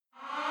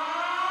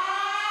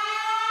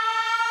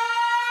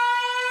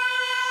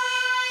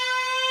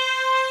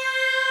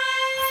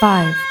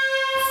5,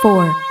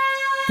 4,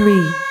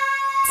 3,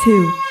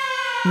 2,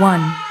 1.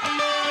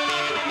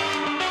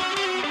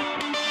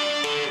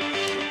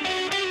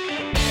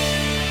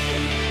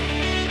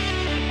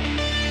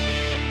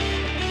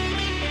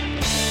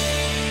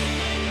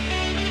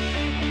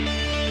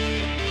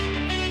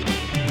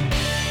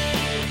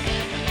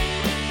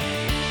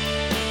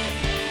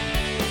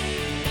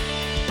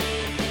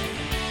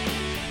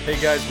 Hey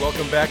guys,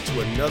 welcome back to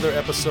another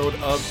episode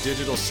of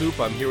Digital Soup.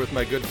 I'm here with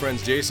my good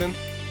friends Jason.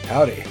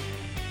 Howdy.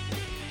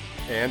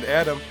 And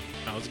Adam.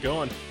 How's it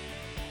going?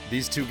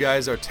 These two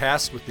guys are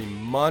tasked with the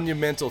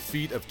monumental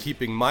feat of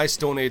keeping my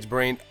Stone Age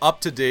brain up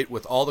to date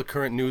with all the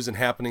current news and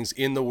happenings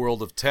in the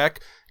world of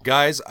tech.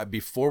 Guys,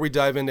 before we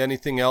dive into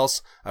anything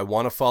else, I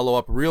want to follow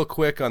up real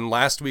quick on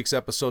last week's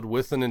episode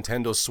with the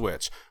Nintendo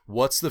Switch.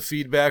 What's the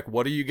feedback?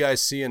 What are you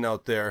guys seeing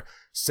out there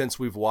since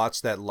we've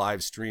watched that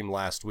live stream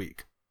last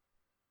week?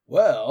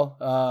 Well,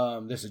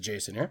 this is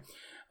Jason here.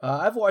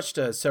 I've watched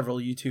several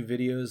YouTube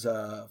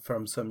videos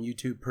from some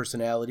YouTube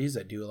personalities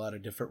that do a lot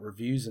of different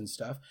reviews and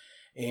stuff.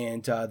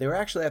 And they were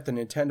actually at the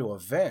Nintendo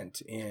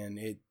event, and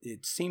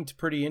it seemed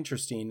pretty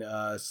interesting.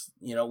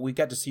 We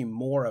got to see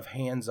more of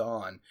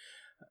hands-on,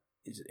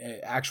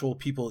 actual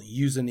people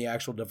using the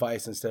actual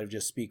device instead of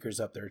just speakers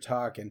up there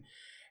talking.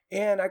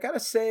 And I got to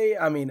say,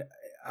 I mean,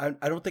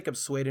 I don't think I'm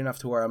swayed enough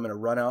to where I'm going to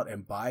run out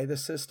and buy the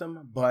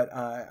system, but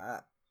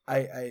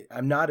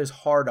I'm not as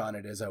hard on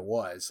it as I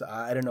was.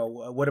 I don't know.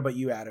 What about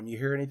you, Adam? You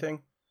hear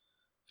anything?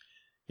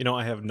 You know,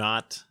 I have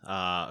not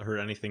heard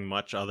anything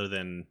much other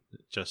than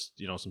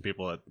just, some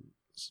people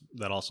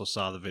that also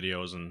saw the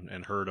videos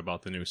and heard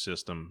about the new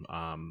system.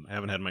 I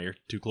haven't had my ear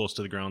too close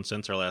to the ground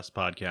since our last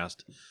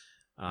podcast.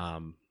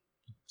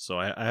 So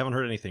I haven't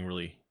heard anything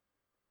really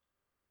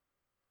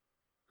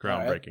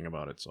groundbreaking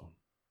about it. So,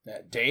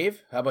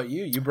 Dave, how about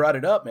you? You brought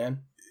it up,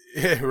 man.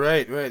 Yeah,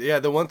 right. Yeah,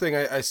 the one thing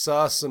I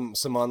saw some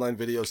online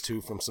videos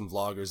too from some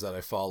vloggers that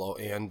I follow,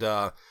 and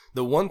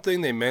the one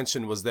thing they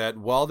mentioned was that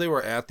while they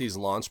were at these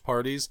launch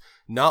parties,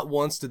 not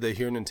once did they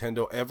hear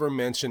Nintendo ever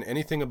mention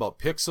anything about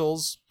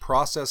pixels,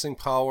 processing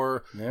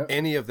power,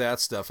 any of that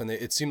stuff, and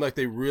it seemed like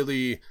they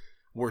really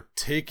were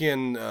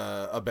taken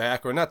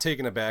aback, or not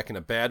taken aback in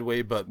a bad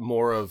way, but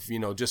more of,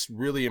 just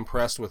really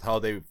impressed with how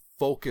they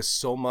focus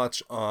so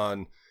much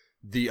on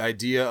the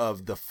idea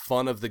of the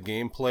fun of the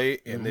gameplay,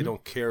 and they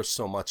don't care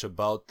so much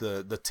about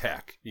the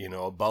tech,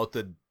 about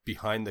the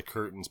behind the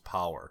curtains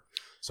power.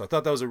 So I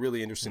thought that was a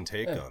really interesting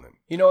take on it.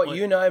 You know what?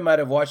 You and I might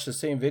have watched the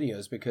same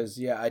videos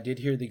because, I did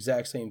hear the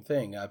exact same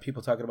thing.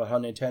 People talking about how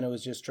Nintendo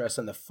was just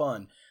stressing the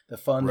fun, right. The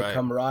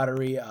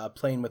camaraderie,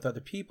 playing with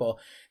other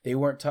people. They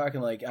weren't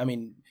talking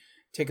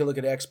take a look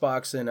at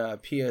Xbox and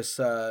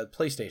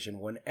PlayStation.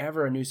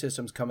 Whenever a new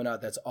system's coming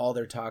out, that's all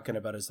they're talking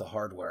about is the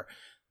hardware.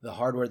 The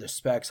hardware, the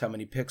specs, how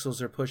many pixels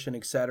they're pushing,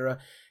 etc.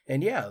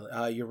 And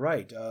you're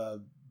right.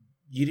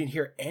 You didn't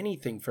hear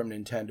anything from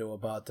Nintendo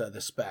about the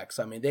specs.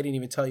 I mean, they didn't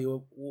even tell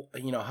you,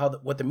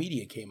 what the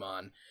media came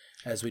on,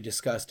 as we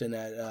discussed in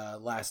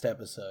that last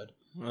episode.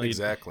 Well,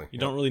 exactly. You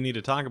don't really need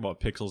to talk about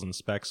pixels and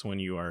specs when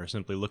you are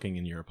simply looking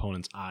in your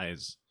opponent's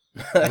eyes,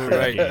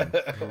 right? And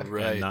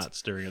not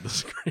staring at the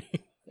screen.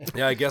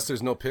 Yeah, I guess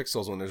there's no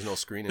pixels when there's no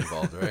screen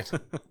involved, right?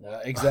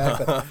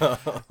 Exactly.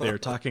 They're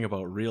talking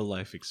about real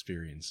life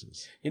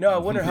experiences. I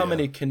wonder how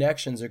many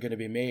connections are going to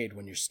be made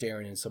when you're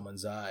staring in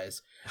someone's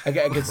eyes. I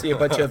can see a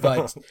bunch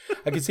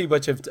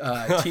of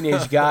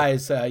teenage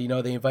guys. They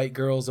invite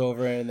girls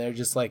over and they're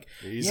just like,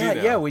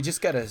 we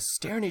just got to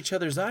stare in each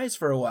other's eyes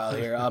for a while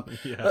here.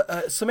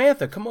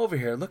 Samantha, come over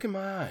here. Look in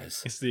my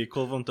eyes. It's the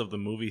equivalent of the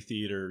movie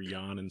theater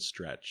yawn and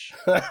stretch.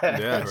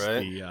 Yeah,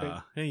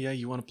 right. Hey,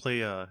 you want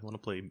to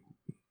play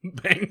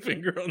Bang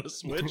Finger on the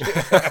Switch?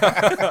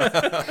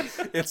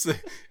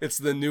 It's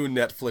the new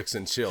Netflix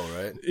and chill,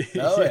 right?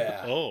 Oh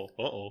yeah.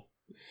 Oh.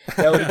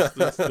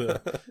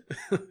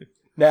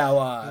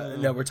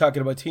 Now we're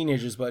talking about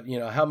teenagers, but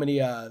how many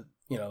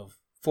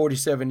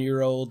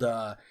 47-year-old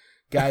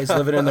guys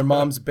living in their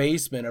mom's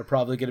basement are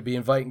probably going to be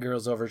inviting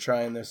girls over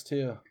trying this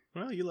too?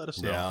 Well, you let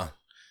us know. Yeah.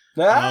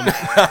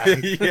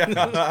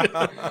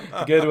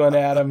 Good one,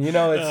 Adam.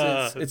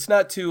 It's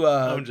not too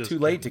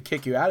late to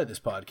kick you out of this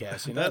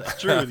podcast.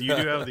 That's true. You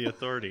do have the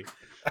authority.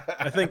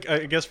 I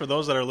guess for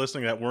those that are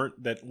listening that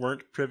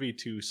weren't privy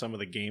to some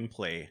of the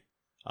gameplay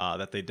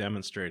that they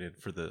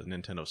demonstrated for the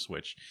Nintendo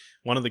Switch,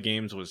 one of the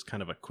games was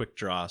kind of a quick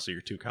draw. So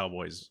you're two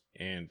cowboys,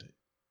 and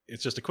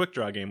it's just a quick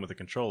draw game with the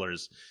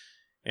controllers.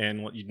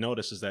 And what you'd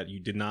notice is that you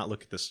did not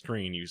look at the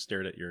screen; you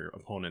stared at your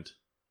opponent,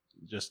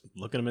 just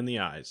looking them in the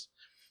eyes.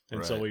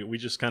 And so we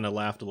just kind of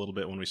laughed a little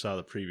bit when we saw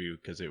the preview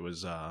because it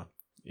was,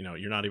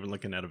 you're not even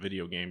looking at a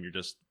video game. You're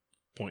just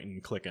pointing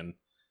and clicking.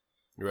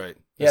 Right.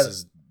 This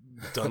is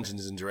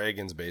Dungeons and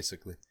Dragons,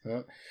 basically.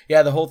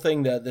 Yeah, the whole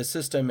thing, the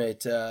system,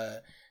 it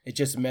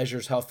just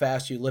measures how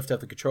fast you lift up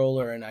the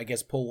controller and I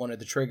guess pull one of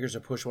the triggers or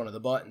push one of the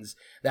buttons.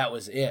 That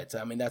was it.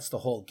 I mean, that's the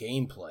whole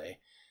gameplay.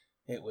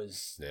 It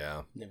was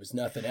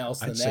nothing else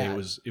than that. I'd say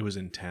it was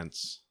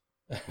intense.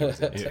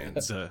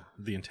 The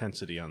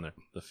intensity on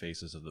the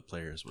faces of the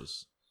players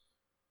was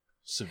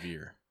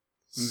severe.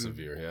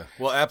 Severe, yeah.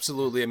 Well,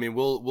 absolutely. I mean,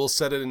 we'll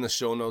set it in the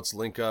show notes,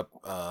 link up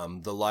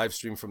the live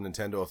stream from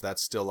Nintendo if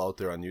that's still out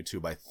there on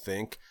YouTube, I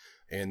think.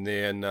 And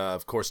then,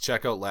 of course,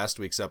 check out last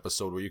week's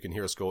episode where you can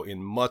hear us go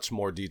in much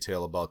more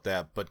detail about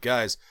that. But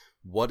guys,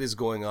 what is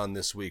going on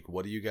this week?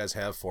 What do you guys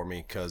have for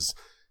me? Because,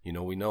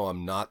 we know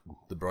I'm not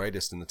the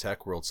brightest in the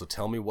tech world. So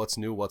tell me what's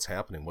new, what's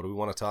happening. What do we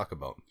want to talk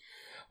about?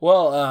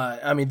 Well,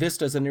 I mean, this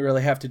doesn't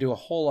really have to do a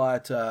whole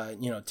lot,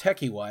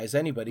 techie-wise.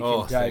 Anybody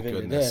can dive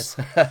into goodness.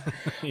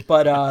 this.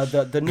 But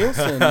the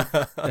Nielsen,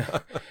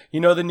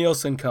 the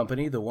Nielsen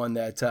company, the one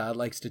that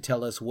likes to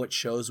tell us what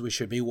shows we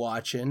should be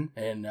watching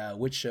and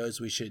which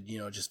shows we should,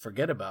 just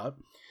forget about.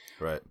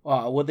 Right.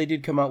 Well, they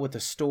did come out with a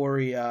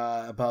story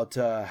about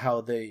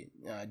how the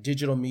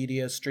digital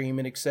media,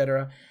 streaming,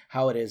 etc.,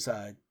 how it has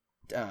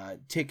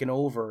taken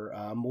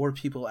over. More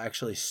people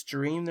actually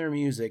stream their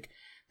music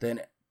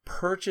than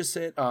purchase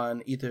it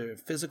on either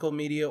physical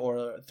media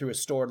or through a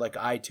store like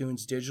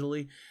iTunes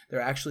digitally.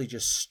 They're actually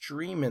just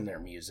streaming their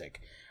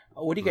music.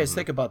 What do you guys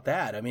think about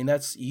that? I mean,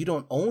 you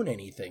don't own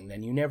anything,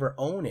 then you never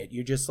own it.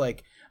 You're just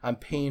like, I'm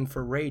paying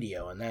for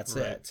radio and that's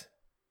it.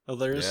 Well,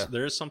 there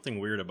is something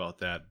weird about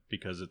that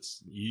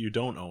because you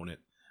don't own it,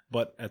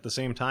 but at the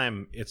same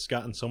time, it's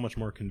gotten so much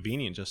more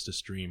convenient just to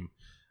stream.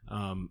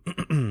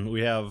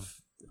 We have,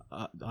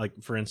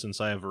 like for instance,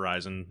 I have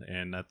Verizon,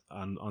 and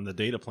on the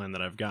data plan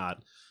that I've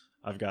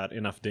got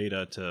enough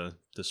data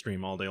to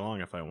stream all day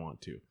long if I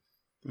want to.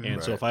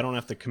 And so if I don't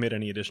have to commit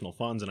any additional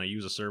funds and I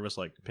use a service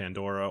like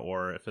Pandora,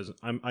 or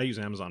I use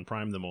Amazon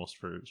Prime the most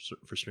for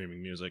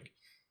streaming music,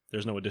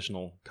 there's no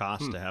additional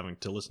cost to having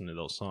to listen to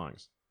those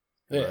songs.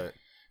 Yeah, Right.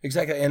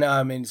 exactly. And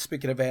I mean,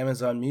 speaking of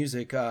Amazon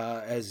Music,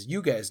 as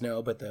you guys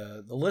know, but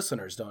the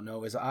listeners don't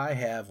know, is I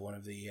have one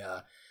of the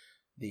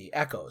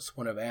Echoes,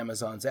 one of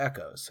Amazon's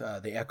Echoes,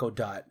 the Echo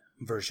Dot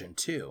version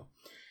 2.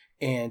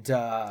 And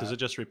Does it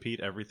just repeat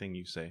everything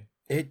you say?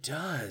 It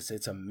does.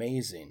 It's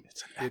amazing.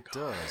 It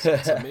does.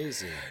 It's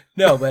amazing.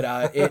 No,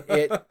 but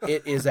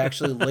it is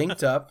actually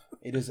linked up.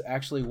 It is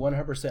actually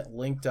 100%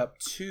 linked up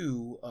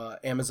to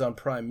Amazon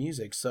Prime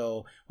Music.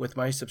 So with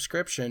my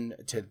subscription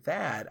to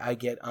that, I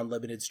get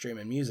unlimited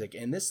streaming music.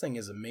 And this thing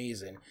is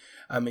amazing.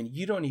 I mean,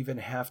 you don't even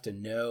have to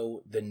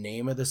know the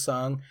name of the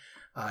song.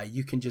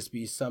 You can just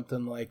be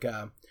something like,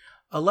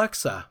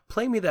 Alexa,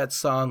 play me that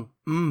song,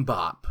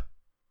 Bop.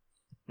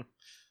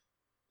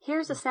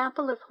 Here's a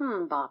sample of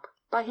Bop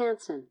by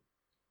Hanson.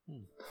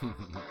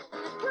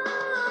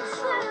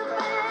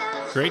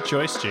 Great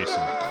choice, Jason.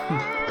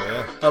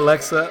 Yeah.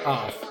 Alexa,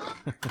 off.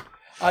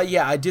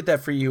 Yeah, I did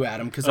that for you,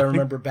 Adam, because I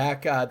remember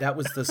back, that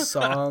was the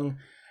song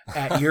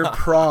at your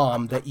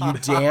prom that you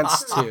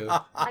danced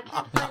to. I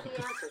can't find the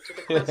answer to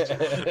the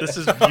question. This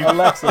is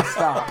Alexa,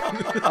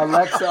 stop.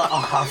 Alexa,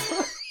 off.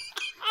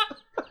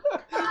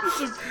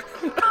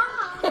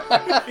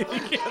 you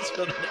can't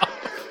shut it off.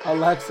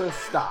 Alexa,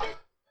 stop.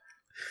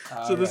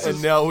 So this And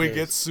is now we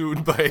get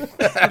sued by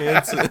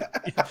Hanson.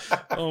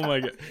 oh my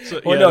god. So,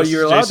 Well, no, this is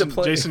you're allowed to Jason,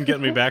 play- Jason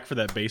getting me back for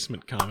that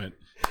basement comment.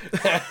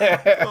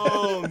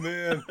 Oh,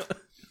 man.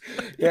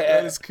 Yeah,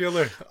 That is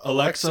killer.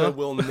 Alexa Alexa,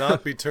 will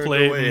not be turned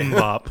Play away.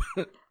 Bop.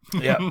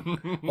 yeah.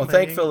 Well,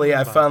 thankfully,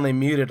 I finally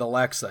muted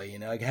Alexa.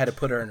 I had to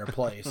put her in her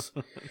place.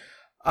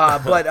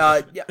 But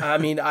I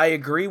mean, I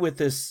agree with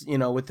this.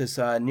 With this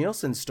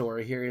Nielsen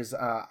story here is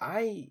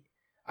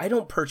I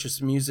don't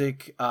purchase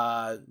music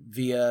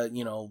via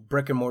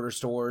brick and mortar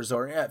stores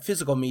or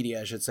physical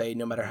media, I should say,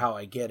 no matter how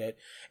I get it,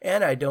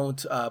 and I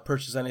don't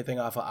purchase anything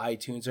off of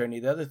iTunes or any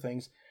of the other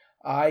things.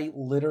 I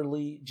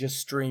literally just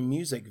stream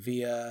music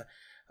via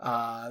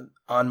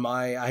on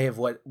my. I have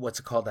what's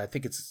it called? I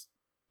think it's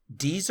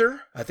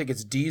Deezer. I think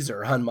it's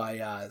Deezer on my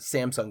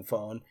Samsung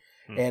phone,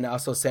 and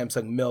also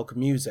Samsung Milk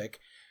Music.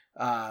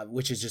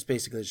 Which is just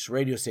basically just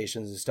radio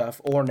stations and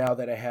stuff. Or now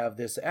that I have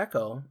this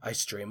Echo, I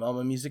stream all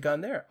my music on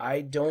there.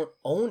 I don't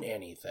own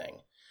anything.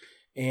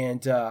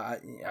 And,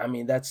 I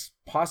mean, that's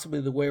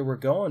possibly the way we're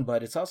going,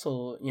 but it's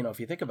also, if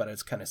you think about it,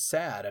 it's kind of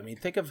sad. I mean,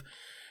 think of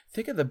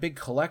the big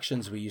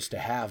collections we used to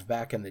have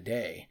back in the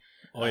day.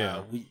 Oh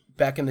yeah.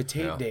 Back in the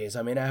tape days,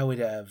 I mean, I would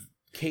have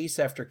case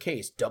after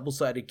case,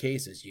 double-sided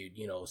cases. You'd,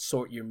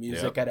 sort your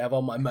music. Yep. I'd have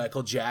all my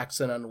Michael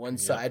Jackson on one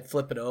side,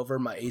 flip it over,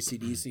 my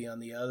AC/DC on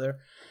the other.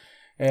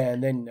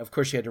 And then, of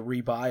course, you had to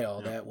rebuy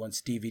all that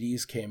once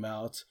DVDs came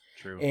out.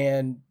 True.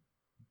 And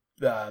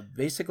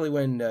basically,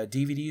 when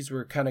DVDs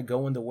were kind of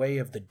going the way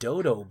of the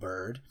dodo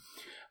bird,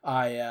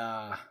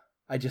 I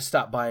just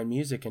stopped buying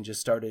music and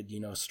just started,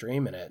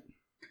 streaming it.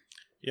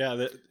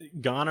 Yeah,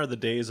 gone are the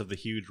days of the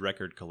huge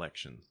record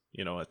collection.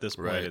 At this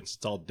point, Right. it's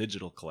all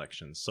digital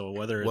collections. So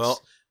whether it's...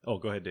 Well- oh,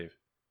 go ahead, Dave.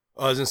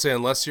 I was going to say,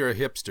 unless you're a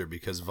hipster,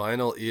 because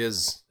vinyl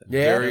is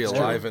Yeah, very that's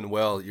alive true. and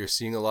well. You're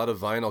seeing a lot of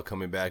vinyl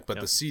coming back, but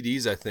Yep. the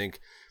CDs, I think,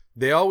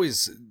 they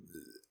always...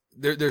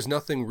 There's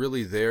nothing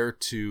really there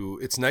to...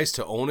 It's nice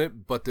to own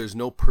it, but there's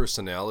no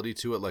personality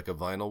to it like a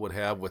vinyl would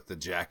have with the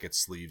jacket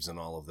sleeves and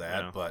all of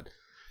that. Yeah.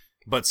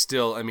 But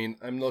still, I mean,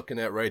 I'm looking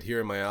at right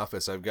here in my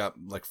office, I've got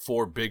like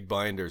 4 big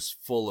binders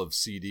full of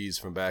CDs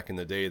from back in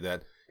the day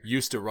that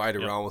used to ride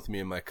around with me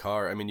in my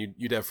car. I mean,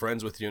 you'd have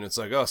friends with you, and it's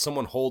like, oh,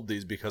 someone hold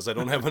these because I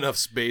don't have enough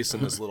space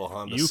in this little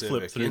Honda You Civic.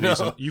 flip through you know?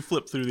 these. You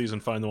flip through these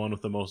and find the one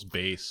with the most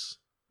bass.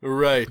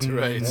 Right.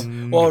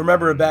 Well,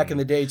 remember back in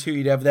the day too,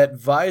 you'd have that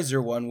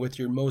visor one with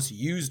your most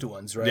used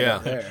ones right Yeah.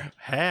 up there.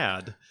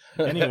 Had.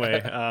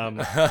 Anyway,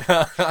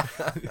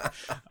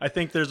 I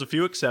think there's a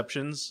few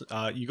exceptions.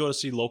 You go to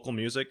see local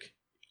music,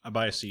 I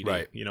buy a CD.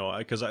 Right. You know,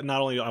 because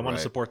not only I want Right.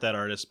 to support that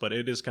artist, but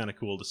it is kind of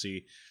cool to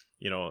see,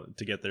 you know,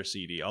 to get their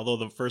CD. Although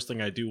the first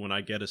thing I do when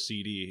I get a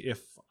CD, if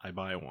I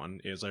buy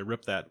one, is I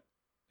rip that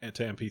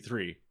to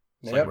MP3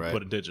 so I Yep. can Right.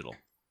 put it digital.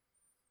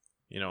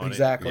 You know, and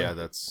Exactly. Yeah,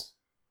 that's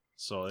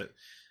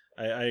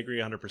I agree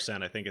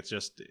 100%. I think it's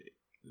just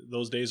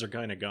those days are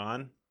kind of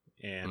gone,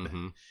 and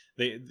mhm.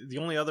 the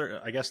only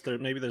other, I guess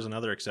there's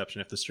another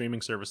exception if the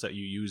streaming service that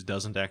you use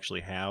doesn't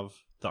actually have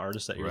the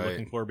artist that you're Right.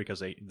 looking for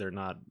because they're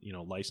not, you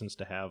know, licensed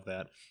to have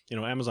that. You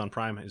know, Amazon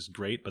Prime is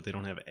great, but they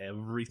don't have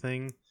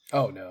everything.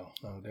 Oh no,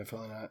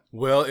 definitely not.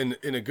 Well, in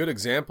a good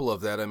example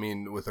of that, I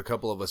mean, with a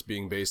couple of us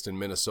being based in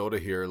Minnesota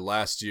here,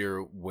 last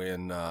year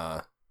when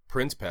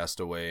Prince passed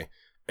away,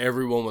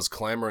 everyone was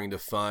clamoring to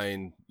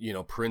find, you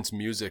know, Prince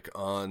music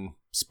on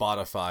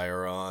Spotify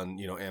or on,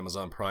 you know,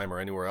 Amazon Prime or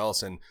anywhere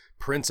else. And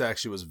Prince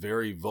actually was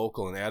very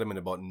vocal and adamant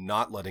about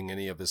not letting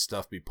any of his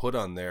stuff be put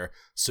on there.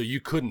 So you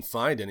couldn't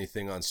find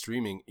anything on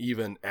streaming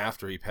even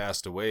after he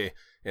passed away.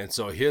 And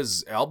so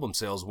his album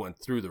sales went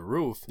through the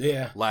roof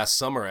Yeah. last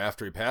summer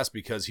after he passed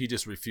because he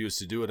just refused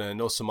to do it. And I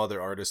know some other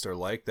artists are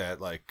like that,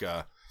 like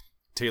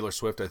Taylor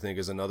Swift, I think,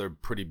 is another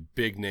pretty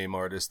big name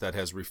artist that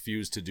has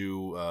refused to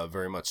do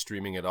very much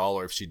streaming at all,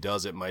 or if she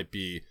does, it might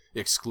be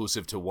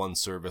exclusive to one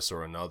service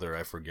or another.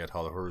 I forget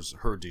how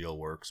her deal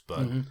works, but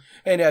Mhm.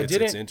 And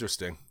it's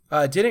interesting.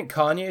 didn't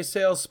Kanye's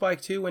sales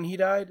spike too when he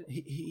died?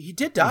 He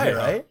did die, Yeah.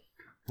 right?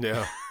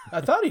 Yeah,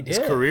 I thought he did.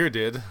 his career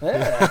did.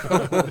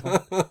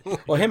 Yeah.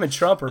 Well, him and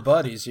Trump are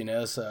buddies, you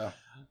know. So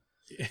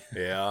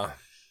Yeah,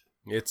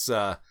 it's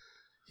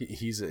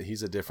he's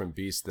a different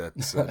beast.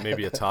 That's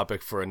maybe a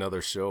topic for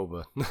another show,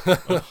 but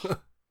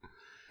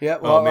yeah.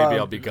 well, Well, maybe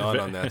I'll be gone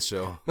on that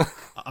show.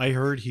 I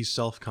heard he's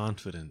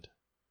self-confident.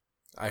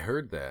 I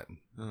heard that.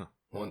 Huh.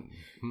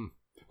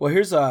 Well,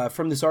 here's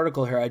from this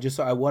article here.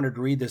 I wanted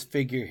to read this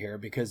figure here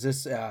because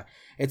this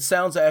it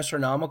sounds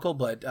astronomical,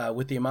 but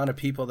with the amount of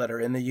people that are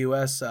in the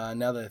U.S.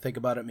 Now that I think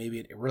about it, maybe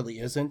it really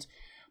isn't.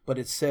 But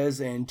it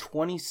says in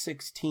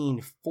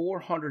 2016,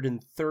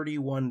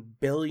 431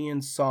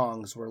 billion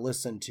songs were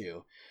listened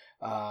to,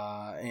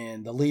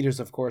 and the leaders,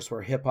 of course,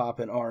 were hip hop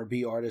and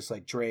R&B artists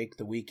like Drake,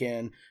 The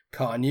Weeknd,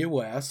 Kanye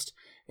West,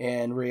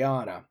 and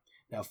Rihanna.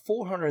 Now,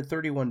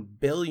 431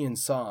 billion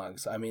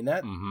songs. I mean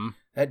that. Mm-hmm.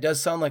 That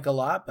does sound like a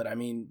lot, but I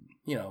mean,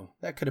 you know,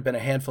 that could have been a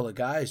handful of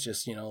guys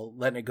just, you know,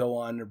 letting it go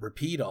on and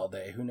repeat all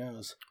day. Who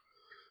knows?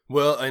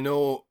 Well, I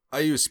know I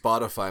use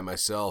Spotify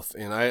myself,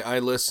 and I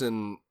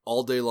listen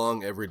all day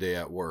long, every day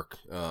at work.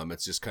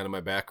 It's just kind of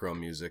my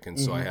background music, and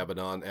so I have it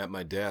on at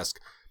my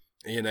desk.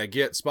 And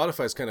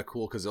Spotify's kind of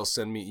cool because they'll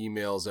send me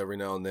emails every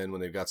now and then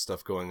when they've got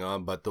stuff going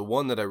on. But the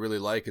one that I really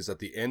like is at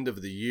the end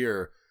of the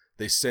year,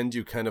 they send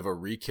you kind of a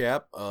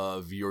recap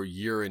of your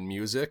year in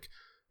music.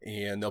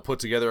 And they'll put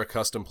together a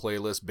custom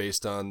playlist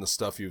based on the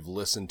stuff you've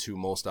listened to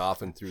most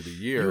often through the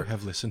year. You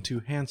have listened to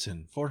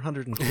Hanson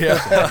 450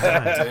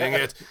 Yeah, dang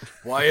it!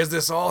 Why is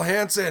this all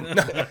Hanson?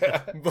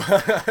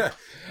 but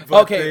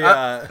Okay, they,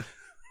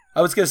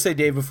 I was going to say,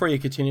 Dave, before you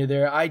continue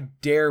there, I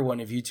dare one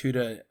of you two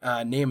to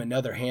name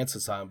another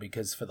Hanson song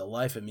because for the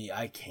life of me,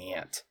 I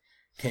can't.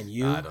 Can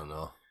you? I don't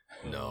know.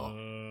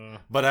 No,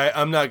 but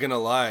I'm not gonna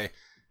lie.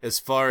 As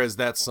far as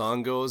that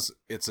song goes,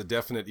 it's a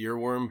definite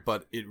earworm,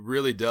 but it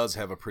really does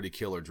have a pretty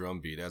killer drum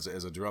beat. As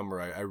a drummer,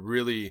 I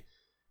really,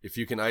 if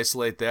you can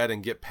isolate that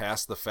and get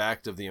past the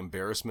fact of the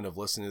embarrassment of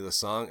listening to the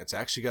song, it's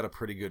actually got a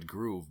pretty good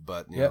groove.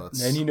 But you know,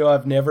 And you know,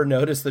 I've never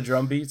noticed the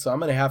drum beat, so I'm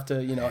going to have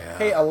to, you know,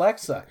 hey,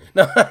 Alexa.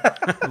 No.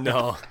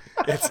 no,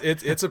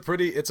 it's a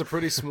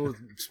pretty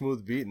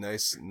smooth beat,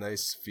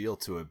 nice feel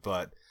to it.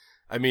 But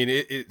I mean,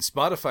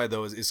 Spotify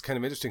though is kind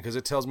of interesting because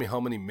it tells me how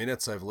many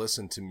minutes I've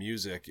listened to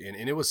music, and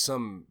it was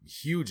some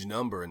huge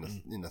number in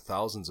the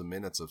thousands of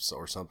minutes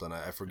or something.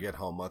 I forget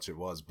how much it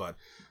was, but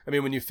I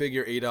mean, when you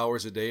figure 8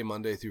 hours a day,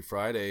 Monday through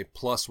Friday,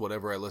 plus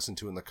whatever I listen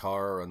to in the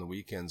car or on the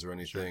weekends or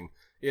anything,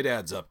 it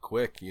adds up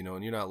quick, you know.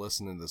 And you're not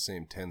listening to the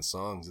same 10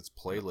 songs. It's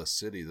playlist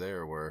city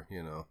there, where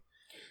you know.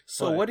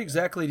 So what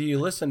exactly do you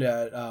listen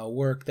to at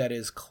work that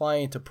is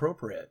client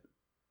appropriate?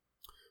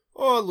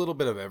 Oh, a little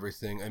bit of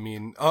everything. I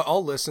mean,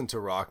 I'll listen to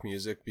rock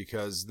music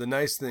because the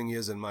nice thing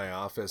is in my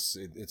office,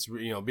 it's,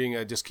 you know,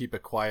 I just keep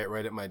it quiet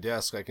right at my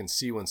desk. I can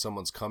see when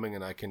someone's coming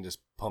and I can just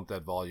pump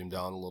that volume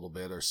down a little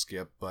bit or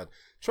skip, but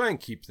try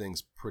and keep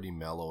things pretty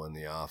mellow in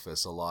the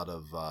office. A lot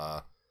of,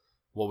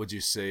 what would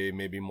you say,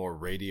 maybe more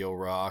radio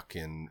rock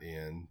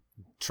and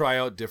try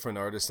out different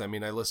artists. I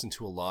mean, I listen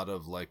to a lot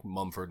of like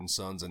Mumford &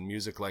 Sons and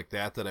music like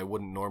that I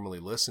wouldn't normally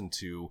listen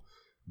to.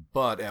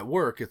 But at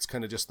work, it's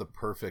kind of just the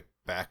perfect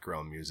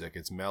background music.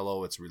 It's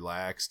mellow, it's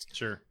relaxed,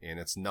 Sure. and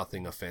it's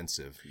nothing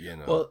offensive, you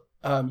know. Well,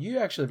 You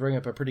actually bring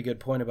up a pretty good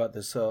point about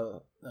this.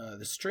 The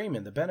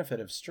streaming, the benefit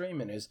of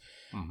streaming is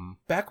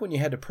back when you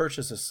had to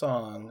purchase a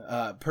song,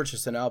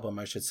 purchase an album,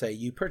 I should say.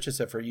 You purchase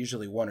it for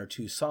usually one or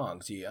two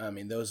songs. I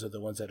mean, those are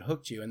the ones that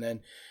hooked you, and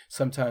then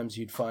sometimes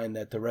you'd find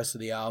that the rest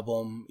of the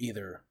album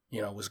either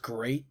was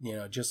great,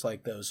 just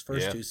like those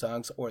first two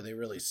songs, or they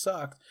really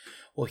sucked.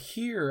 Well,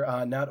 here,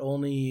 not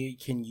only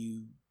can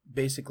you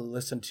basically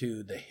listen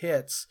to the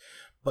hits,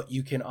 but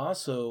you can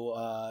also,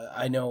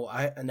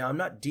 I'm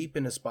not deep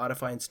into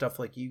Spotify and stuff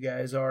like you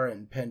guys are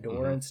and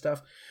Pandora and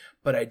stuff,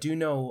 but I do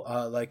know,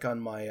 like on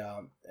my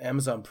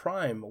Amazon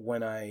Prime,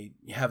 when I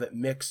have it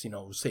mixed,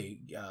 say,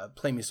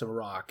 play me some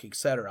rock,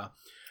 etc.,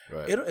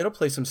 right. It'll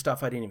play some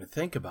stuff I didn't even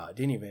think about,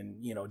 didn't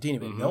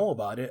even know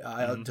about it.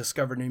 I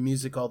discover new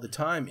music all the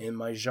time in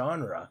my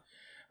genre,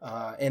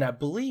 and I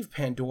believe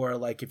Pandora,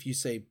 like if you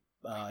say,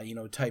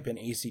 type in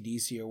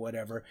AC/DC or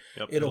whatever.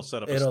 Yep, it'll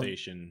set up a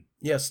station.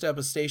 Yeah, set up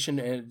a station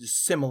and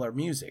similar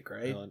music,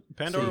 right?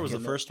 Pandora was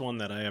the first one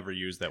that I ever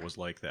used that was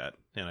like that,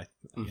 and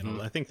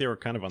I think they were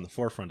kind of on the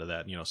forefront of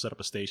that. Set up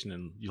a station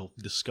and you'll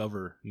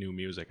discover new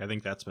music. I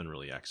think that's been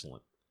really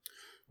excellent.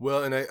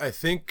 Well, and I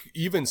think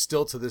even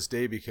still to this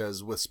day,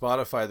 because with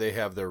Spotify, they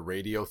have their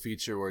radio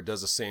feature where it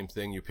does the same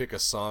thing. You pick a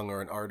song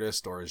or an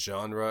artist or a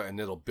genre, and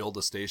it'll build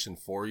a station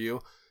for you.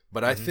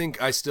 But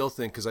I still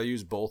think, because I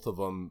use both of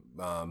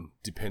them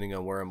depending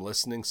on where I'm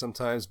listening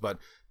sometimes, but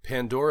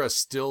Pandora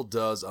still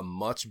does a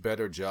much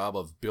better job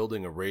of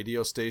building a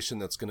radio station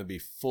that's going to be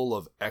full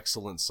of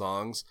excellent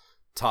songs,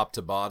 top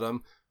to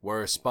bottom,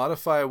 where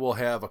Spotify will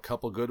have a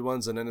couple good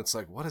ones, and then it's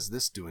like, what is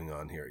this doing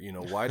on here?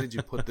 Why did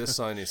you put this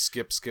on? You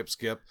skip.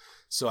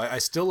 So I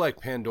still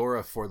like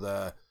Pandora for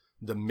the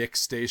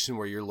mix station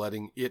where you're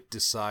letting it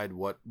decide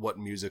what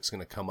music's going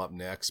to come up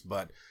next,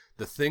 but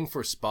the thing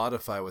for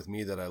Spotify with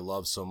me that I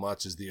love so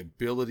much is the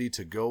ability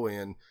to go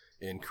in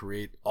and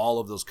create all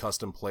of those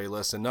custom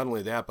playlists. And not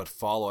only that, but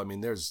follow. I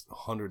mean, there's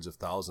hundreds of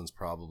thousands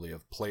probably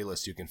of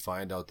playlists you can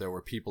find out there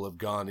where people have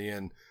gone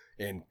in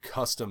and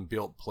custom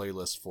built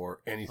playlists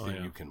for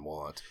anything you can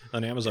want.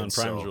 On Amazon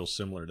Prime is real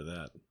similar to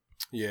that.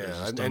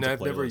 Yeah, and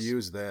I've never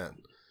used that.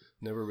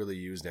 Never really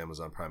used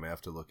Amazon Prime. I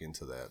have to look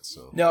into that.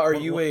 So now, are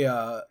you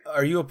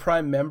a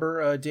Prime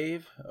member,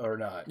 Dave, or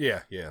not?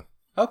 Yeah.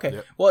 Okay.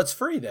 Yep. Well, it's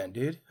free then,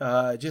 dude.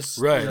 Just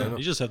right.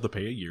 You just have to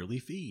pay a yearly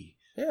fee.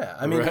 Yeah,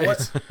 I mean,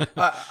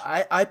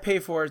 I pay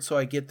for it so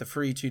I get the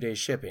free 2-day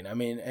shipping. I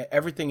mean,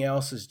 everything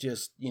else is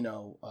just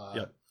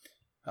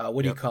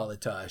what do you call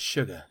it?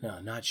 Sugar?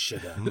 No, not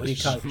sugar. What do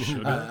you call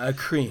it?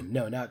 Cream?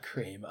 No, not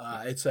cream.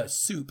 It's a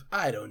soup.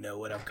 I don't know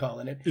what I'm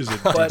calling it. Is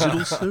it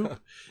digital soup?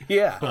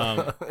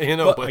 Yeah.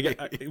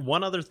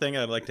 One other thing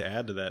I'd like to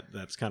add to that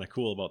that's kind of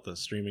cool about the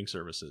streaming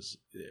services.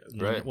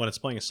 When it's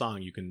playing a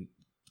song, you can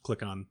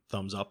click on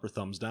thumbs up or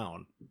thumbs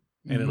down,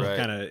 and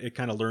it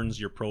kind of learns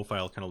your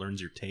profile, kind of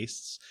learns your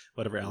tastes,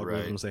 whatever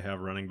algorithms they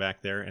have running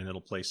back there, and it'll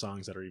play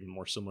songs that are even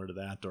more similar to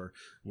that. Or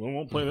we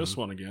won't play this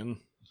one again.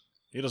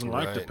 He doesn't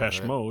like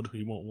Depeche Mode.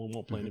 He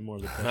won't play any more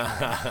of Depeche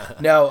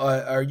Mode. Now,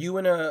 are you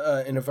in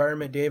an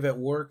environment, Dave, at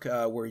work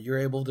where you're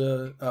able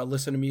to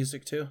listen to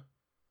music too?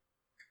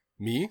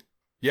 Me?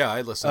 Yeah,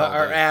 I listen.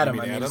 Or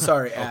Adam.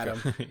 Sorry,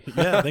 Adam.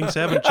 Yeah, things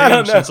haven't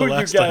changed since the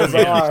last time.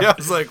 I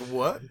was like,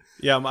 what?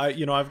 Yeah,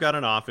 I've got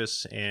an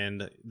office,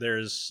 and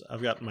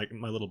I've got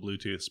my little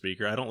Bluetooth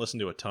speaker. I don't listen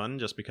to a ton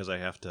just because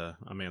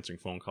I'm answering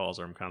phone calls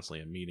or I'm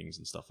constantly in meetings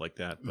and stuff like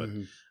that. But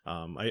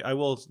I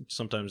will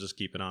sometimes just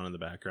keep it on in the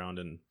background.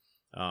 And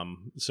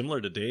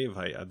similar to Dave,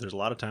 there's a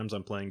lot of times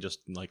I'm playing just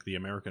like the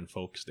American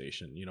folk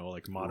station,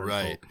 like modern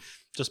folk,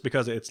 just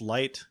because it's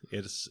light.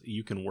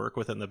 You can work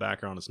with it in the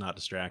background. It's not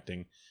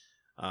distracting.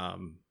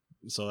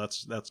 So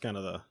that's kind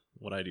of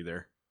what I do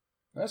there.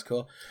 That's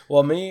cool.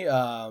 Well, me,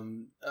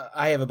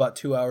 I have about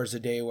 2 hours a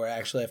day where I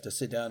actually have to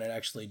sit down and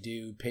actually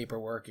do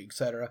paperwork,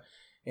 etc.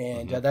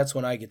 And that's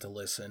when I get to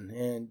listen.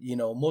 And,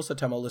 most of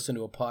the time I'll listen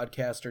to a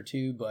podcast or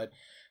two, but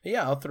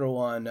yeah, I'll throw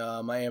on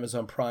my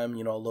Amazon Prime,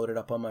 load it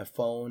up on my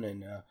phone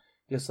and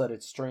just let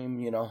it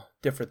stream,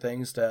 different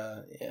things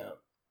to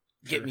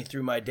get me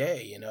through my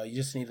day. You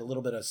just need a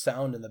little bit of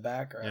sound in the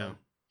background. Yeah.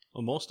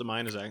 Well, most of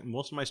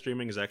my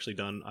streaming is actually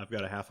done. I've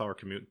got a half-hour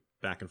commute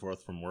back and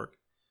forth from work.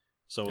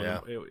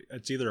 So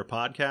it's either a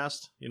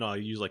podcast, I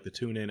use like the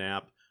TuneIn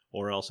app,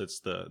 or else it's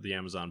the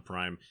Amazon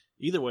Prime.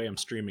 Either way, I'm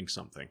streaming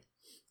something.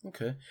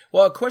 Okay.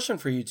 Well, a question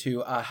for you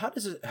two: how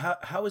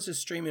does this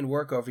streaming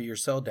work over your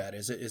cell data?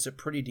 Is it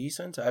pretty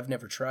decent? I've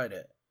never tried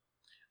it.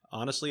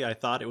 Honestly, I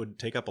thought it would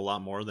take up a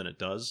lot more than it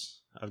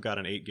does. I've got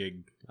an 8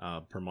 gig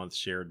per month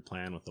shared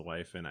plan with the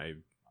wife, and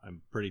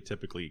I'm pretty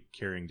typically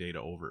carrying data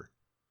over.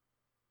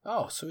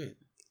 Oh, sweet.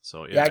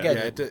 So I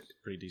got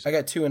pretty decent. I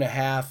got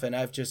 2.5, and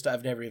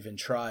I've never even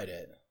tried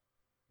it.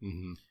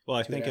 Mm-hmm. Well,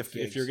 I think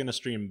if you're gonna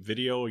stream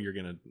video, you're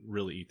gonna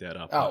really eat that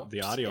up. Oh,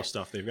 the audio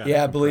stuff they've got.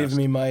 Yeah, believe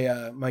me,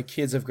 my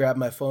kids have grabbed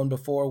my phone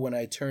before when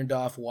I turned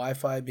off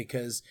Wi-Fi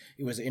because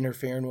it was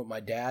interfering with my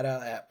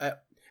data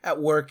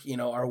at work.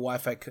 Our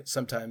Wi-Fi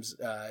sometimes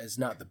is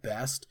not the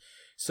best.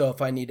 So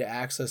if I need to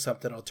access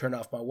something, I'll turn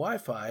off my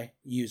Wi-Fi,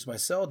 use my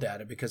cell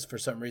data, because for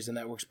some reason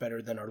that works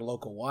better than our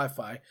local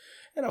Wi-Fi,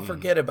 and I'll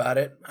forget about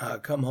it.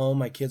 Come home,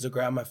 my kids will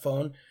grab my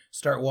phone,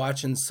 start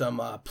watching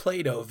some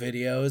Play-Doh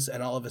videos,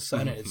 and all of a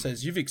sudden it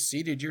says, you've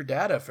exceeded your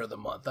data for the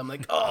month. I'm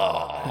like,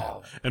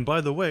 oh. And by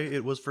the way,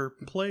 it was for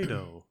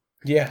Play-Doh.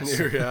 Yes.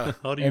 Yeah.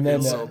 How do you And feel?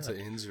 then, Insult to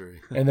injury.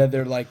 And then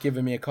they're like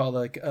giving me a call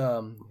like,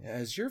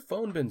 has your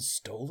phone been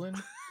stolen?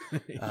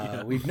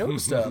 We've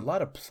noticed a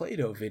lot of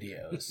Play-Doh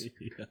videos.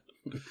 Yeah.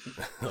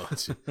 Oh,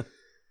 gee.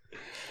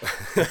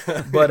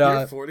 But,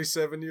 You're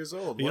 47 years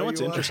old. You Why know are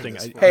what's watching interesting?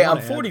 this? Hey, wanna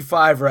I'm add-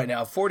 45 right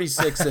now,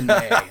 46 in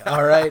May,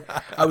 all right?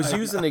 I was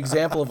using an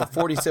example of a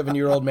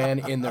 47-year-old man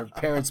in their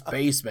parents'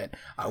 basement.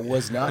 I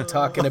was not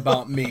talking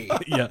about me.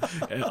 Yeah,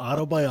 an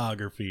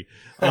autobiography.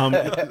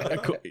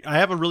 I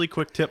have a really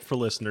quick tip for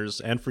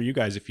listeners and for you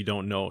guys if you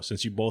don't know,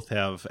 since you both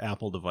have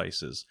Apple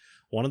devices.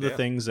 One of the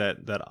things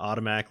that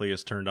automatically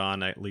is turned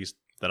on, at least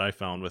that I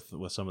found with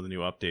some of the new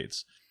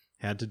updates,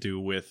 had to do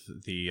with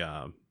the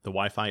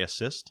Wi-Fi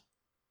assist.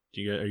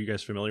 Are you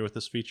guys familiar with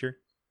this feature?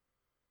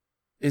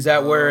 Is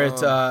that where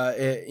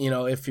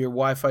if your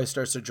Wi-Fi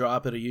starts to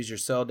drop, it'll use your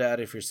cell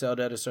data. If your cell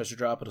data starts to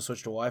drop, it'll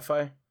switch to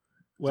Wi-Fi?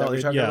 Well, what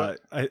you're talking about?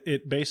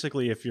 it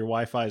basically, if your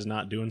Wi-Fi is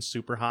not doing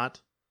super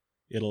hot,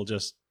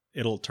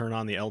 it'll turn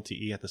on the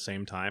LTE at the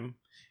same time.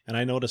 And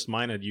I noticed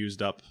mine had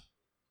used up,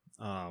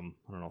 I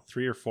don't know,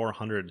 300 or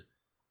 400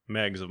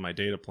 megs of my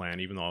data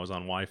plan, even though I was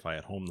on Wi-Fi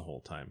at home the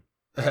whole time.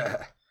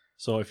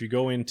 So if you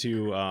go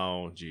into,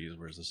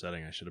 where's the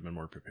setting? I should have been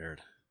more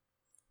prepared.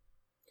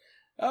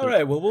 All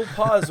right, well, we'll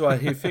pause while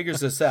he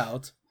figures this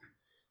out.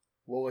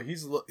 Well,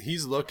 he's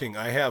looking.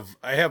 I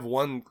have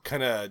one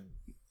kind of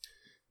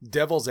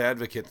devil's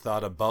advocate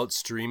thought about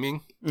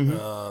streaming,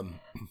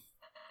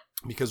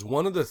 because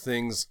one of the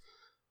things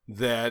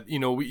that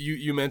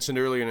you mentioned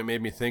earlier, and it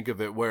made me think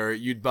of it, where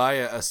you'd buy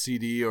a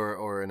CD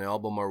or an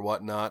album or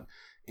whatnot,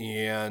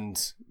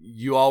 and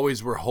you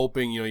always were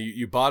hoping,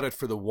 you bought it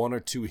for the one or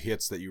two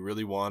hits that you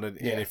really wanted,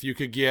 and if you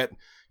could get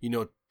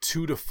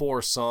 2 to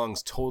 4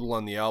 songs total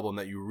on the album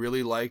that you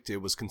really liked, it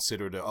was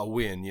considered a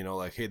win,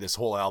 like, hey, this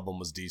whole album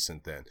was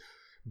decent then.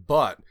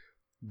 But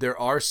there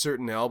are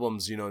certain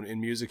albums, in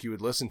music you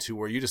would listen to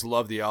where you just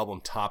love the album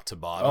top to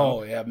bottom.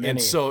 Oh, yeah, many.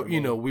 And so,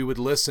 we would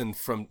listen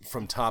from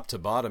top to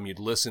bottom. You'd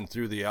listen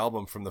through the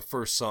album from the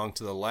first song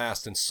to the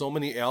last, and so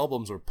many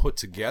albums were put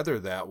together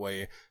that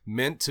way,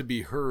 meant to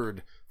be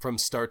heard from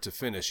start to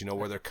finish,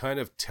 where they're kind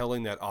of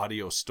telling that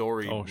audio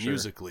story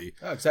musically.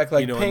 Oh,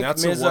 exactly. Like Pink, and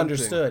that's the one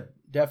Misunderstood.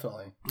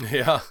 Definitely.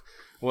 Yeah.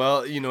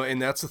 Well,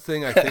 and that's the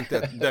thing I think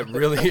that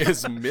really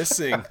is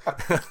missing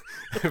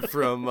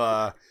from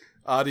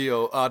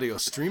audio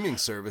streaming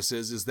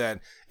services, is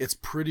that it's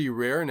pretty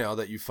rare now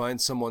that you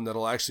find someone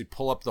that'll actually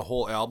pull up the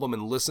whole album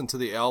and listen to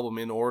the album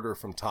in order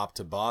from top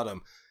to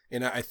bottom.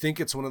 And I think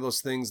it's one of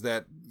those things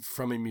that,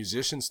 from a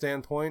musician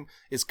standpoint,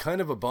 is kind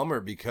of a bummer,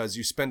 because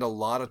you spend a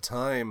lot of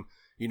time,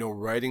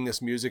 writing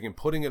this music and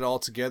putting it all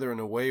together in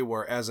a way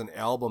where as an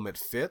album it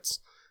fits.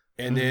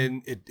 And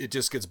then it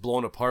just gets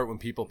blown apart when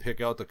people pick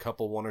out the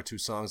couple, 1 or 2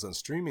 songs on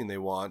streaming they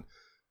want.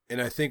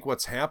 And I think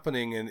what's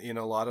happening, and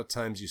a lot of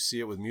times you see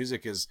it with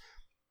music, is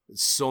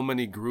so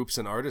many groups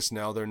and artists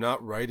now, they're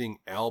not writing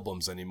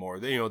albums anymore.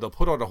 They'll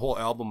put out a whole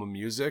album of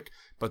music,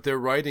 but they're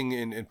writing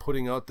and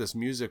putting out this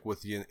music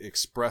with the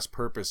express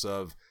purpose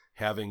of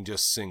having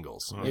just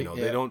singles. They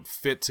don't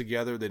fit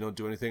together. They don't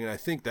do anything. And I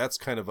think that's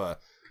kind of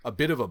a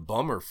bit of a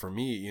bummer for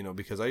me,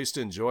 because I used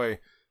to enjoy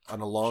on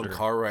a long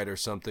car ride or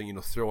something,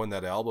 throw in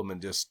that album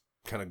and just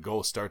kind of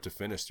go start to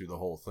finish through the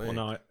whole thing. Well,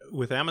 no,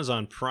 with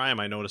Amazon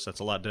Prime, I noticed that's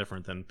a lot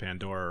different than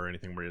Pandora or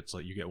anything, where it's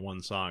like you get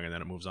one song and then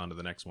it moves on to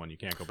the next one. You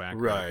can't go back.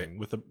 Right.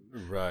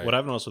 What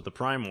I've noticed with the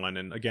Prime one,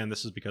 and again,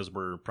 this is because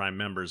we're Prime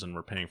members and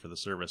we're paying for the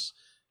service,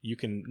 you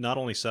can not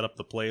only set up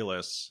the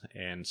playlists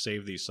and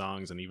save these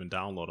songs and even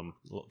download them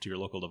to your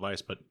local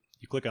device, but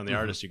you click on the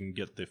artist, you can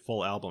get the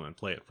full album and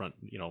play it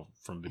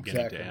from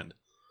beginning to end.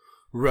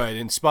 Right,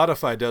 and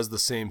Spotify does the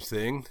same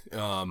thing.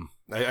 And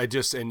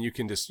you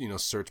can just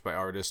search by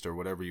artist or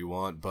whatever you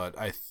want. But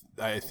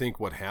I think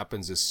what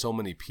happens is, so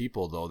many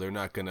people, though, they're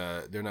not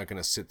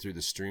gonna sit through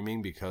the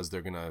streaming, because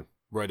they're gonna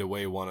right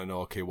away want to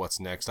know, okay,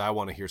 what's next? I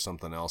want to hear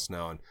something else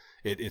now, and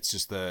it's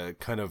just the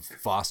kind of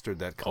fostered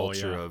that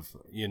culture of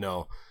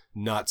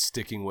not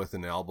sticking with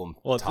an album.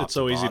 Well, it's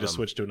so easy to bottom.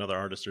 switch to another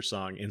artist or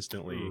song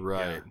instantly.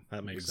 Right, Yeah,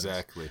 that makes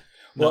exactly. sense.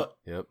 Well,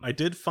 Yep. I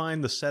did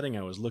find the setting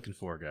I was looking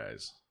for,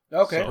 guys.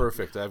 okay.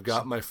 Perfect. I've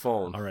got my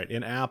phone. All right,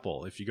 in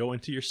Apple, if you go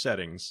into your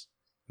settings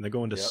and then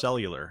go into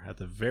cellular at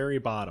the very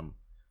bottom,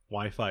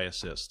 Wi-Fi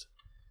assist,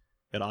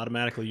 it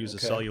automatically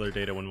uses cellular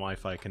data when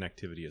Wi-Fi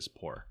connectivity is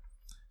poor.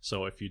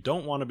 So if you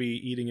don't want to be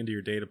eating into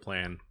your data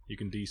plan, you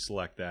can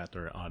deselect that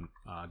or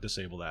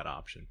disable that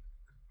option.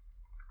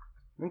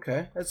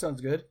 Okay, that sounds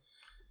good.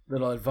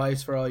 Little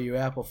advice for all you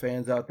Apple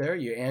fans out there.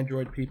 You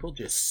Android people,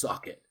 just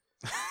suck it.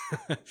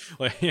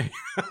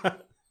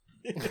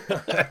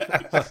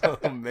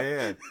 Oh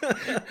man.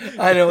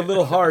 I know, a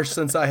little harsh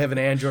since I have an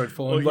Android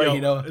phone, but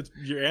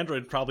your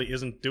Android probably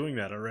isn't doing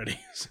that already.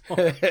 So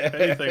if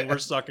anything, we're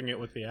sucking it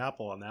with the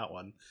Apple on that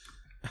one.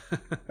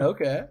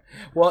 Okay.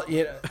 Well,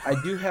 I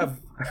do have.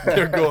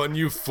 They're going,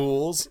 you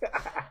fools.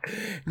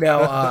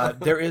 Now,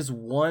 there is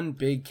one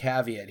big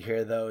caveat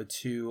here, though,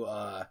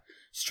 to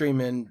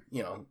streaming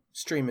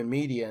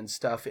media and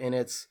stuff, and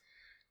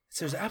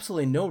there's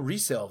absolutely no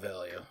resale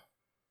value.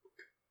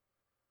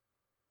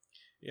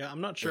 Yeah,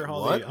 I'm not sure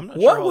how What? I'm not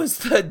What sure how, was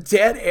the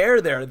dead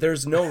air there?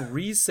 There's no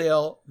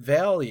resale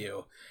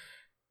value.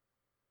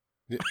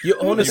 You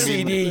own a You mean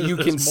CD, you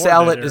there's can more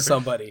sell dead it air. to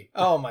somebody.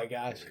 Oh my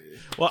gosh.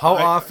 Well, How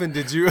often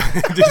did you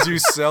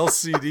sell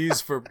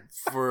CDs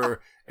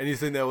for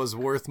anything that was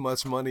worth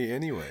much money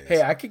anyways?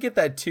 Hey, I could get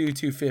that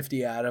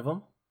 $250 out of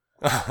them.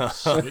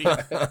 Sweet.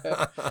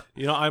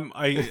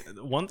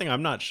 One thing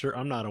I'm not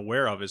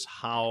aware of is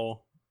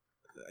how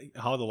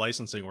the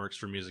licensing works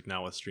for music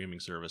now with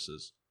streaming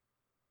services,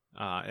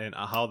 and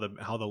how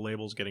the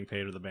label's getting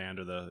paid or the band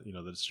or the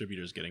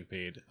distributors getting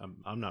paid.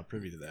 I'm not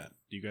privy to that.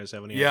 Do you guys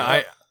have any? Yeah,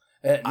 idea?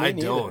 I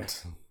Me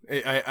don't.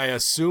 I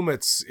assume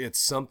it's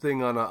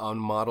something on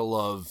model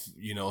of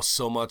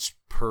so much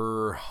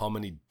per how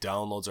many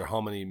downloads or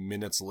how many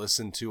minutes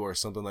listened to or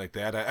something like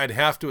that. I'd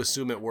have to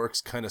assume it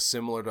works kind of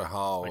similar to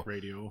how Like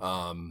radio.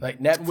 like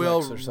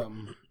Netflix or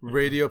something.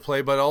 radio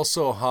play, but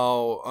also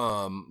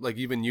how like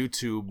even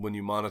YouTube, when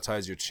you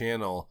monetize your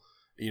channel,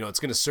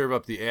 it's going to serve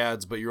up the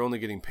ads, but you're only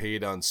getting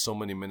paid on so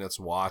many minutes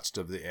watched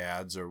of the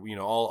ads, or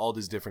all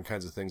these different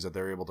kinds of things that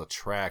they're able to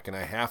track. And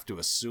I have to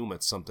assume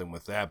it's something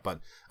with that, but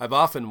I've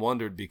often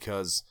wondered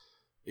because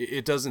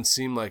it doesn't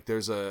seem like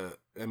there's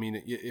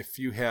if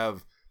you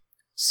have,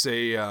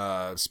 say,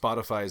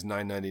 Spotify is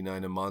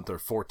 $9.99 a month or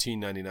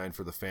 $14.99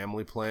 for the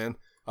family plan,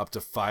 up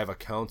to 5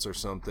 accounts or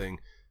something,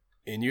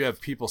 and you have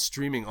people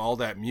streaming all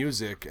that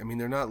music,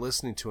 they're not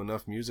listening to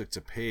enough music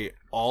to pay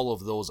all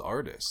of those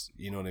artists.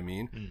 You know what I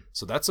mean? Mm.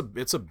 So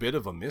it's a bit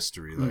of a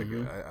mystery. Like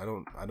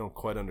I don't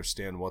quite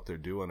understand what they're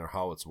doing or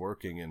how it's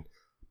working, and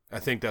I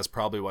think that's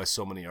probably why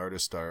so many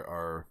artists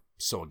are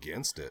so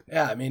against it.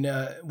 Yeah,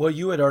 well,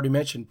 you had already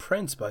mentioned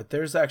Prince, but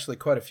there's actually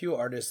quite a few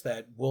artists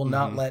that will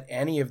not let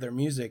any of their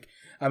music.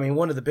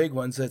 One of the big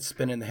ones that's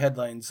been in the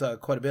headlines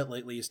quite a bit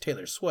lately is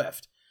Taylor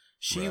Swift.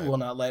 She Right. will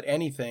not let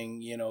anything,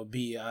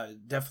 be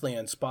definitely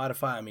on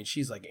Spotify.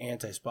 She's like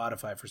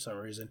anti-Spotify for some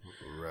reason.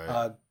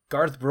 Right.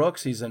 Garth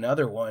Brooks, he's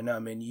another one.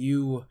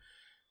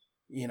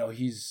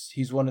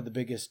 He's one of the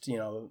biggest,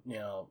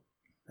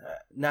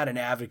 not an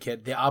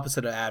advocate, the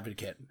opposite of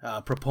advocate,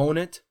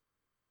 proponent.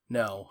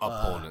 No.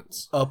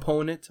 Opponents.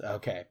 Opponent.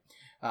 Okay.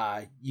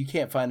 You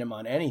can't find him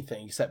on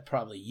anything except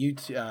probably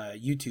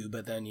YouTube,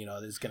 but then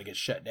it's going to get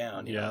shut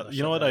down. Yeah,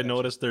 you know what I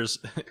noticed? There's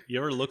you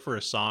ever look for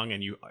a song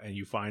and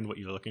you find what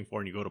you're looking for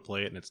and you go to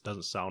play it and it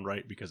doesn't sound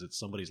right because it's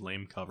somebody's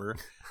lame cover.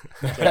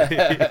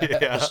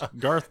 Yeah.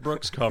 Garth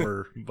Brooks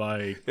cover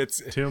by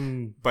It's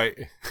Tim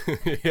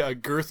yeah,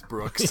 Girth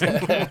Brooks.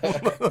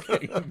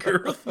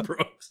 Girth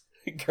Brooks.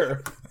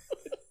 Girth.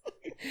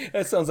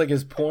 That sounds like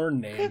his porn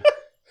name.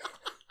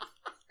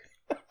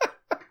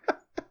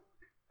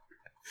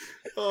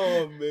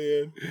 Oh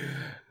man.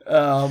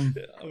 I'm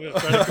gonna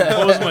try to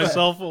compose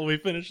myself while we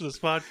finish this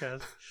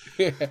podcast.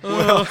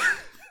 Well,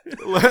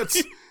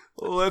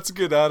 let's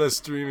get out of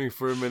streaming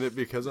for a minute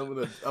because I'm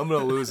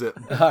gonna lose it.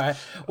 All right.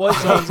 Well,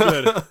 Sounds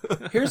good.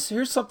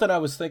 here's something I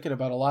was thinking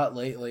about a lot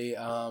lately.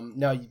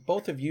 Now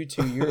both of you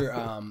two,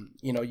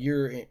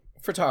 you're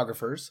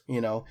photographers.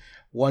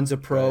 One's a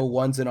pro,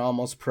 one's an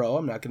almost pro.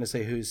 I'm not going to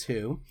say who's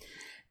who.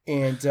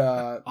 And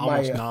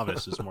Almost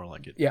novice is more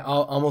like it. Yeah,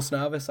 almost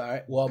novice. All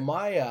right. Well,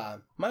 my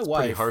Pretty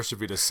wife. harsh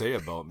of you to say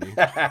about me.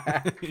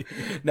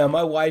 Now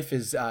my wife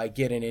is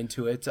getting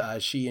into it.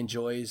 She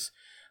enjoys,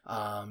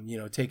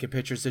 taking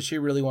pictures. So she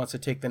really wants to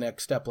take the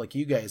next step, like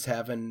you guys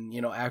have, and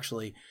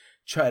actually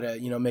try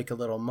to make a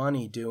little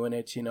money doing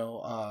it.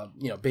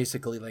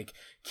 Basically like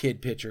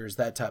kid pictures,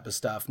 that type of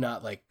stuff.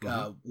 Not like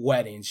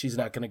weddings. She's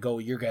not going to go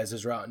your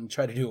guys' route and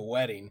try to do a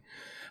wedding.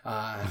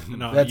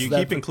 No, you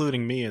keep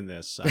including me in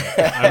this.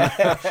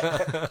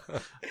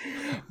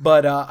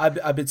 But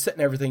I've been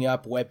setting everything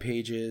up, web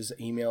pages,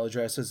 email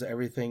addresses,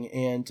 everything,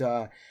 and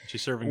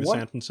She's serving the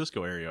San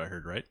Francisco area, I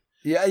heard, right?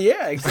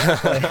 yeah,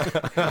 exactly.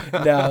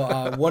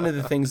 Now, one of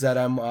the things that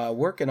I'm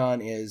working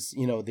on is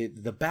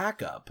the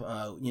backup.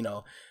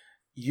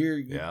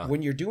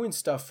 When you're doing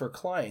stuff for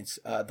clients,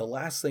 the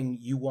last thing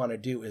you want to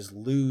do is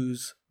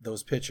lose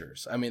those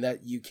pictures.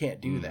 That you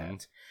can't do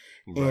that.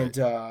 Right.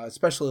 And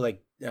especially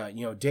like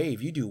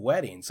Dave, you do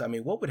weddings.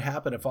 What would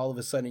happen if all of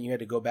a sudden you had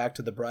to go back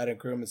to the bride and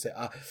groom and say,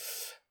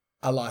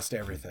 I lost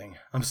everything.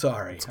 I'm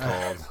sorry. It's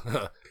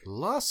called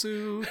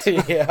lawsuit.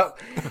 Yeah.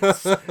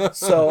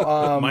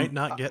 So Might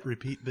not get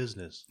repeat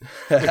business.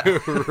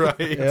 Right.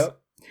 Yep.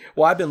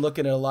 Well, I've been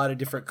looking at a lot of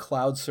different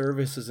cloud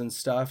services and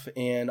stuff,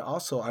 and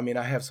also, I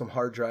have some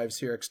hard drives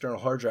here, external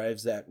hard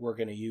drives that we're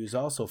going to use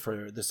also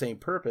for the same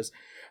purpose.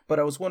 But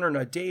I was wondering,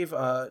 Dave,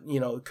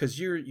 because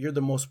you're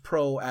the most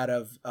pro out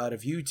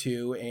of you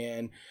two,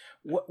 and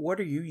What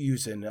are you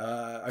using?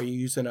 Are you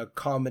using a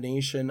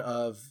combination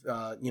of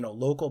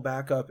local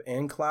backup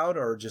and cloud,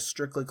 or just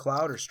strictly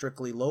cloud, or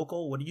strictly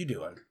local? What are you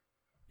doing?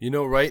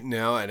 Right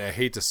now, and I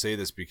hate to say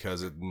this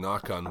because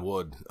knock on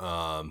wood,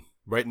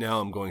 right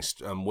now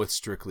I'm with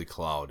strictly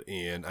cloud,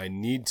 and I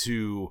need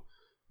to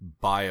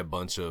buy a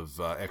bunch of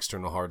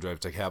external hard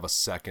drives to have a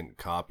second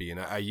copy. And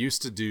I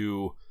used to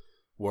do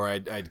where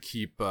I'd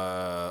keep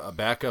a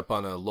backup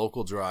on a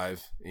local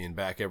drive and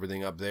back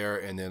everything up there,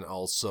 and then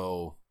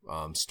also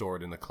store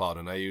it in the cloud.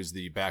 And I use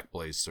the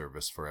Backblaze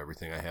service for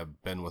everything. I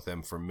have been with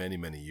them for many,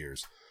 many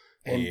years.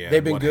 And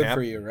they've been good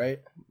for you, right?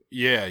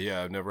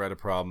 Yeah, I've never had a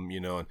problem,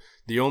 And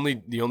the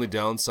only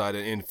downside,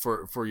 and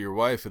for your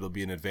wife, it'll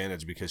be an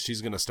advantage because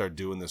she's going to start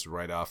doing this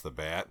right off the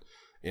bat.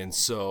 And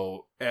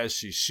so as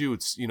she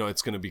shoots,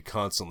 it's going to be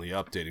constantly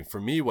updating. For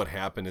me, what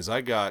happened is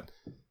I got,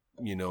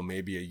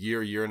 maybe a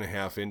year and a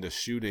half into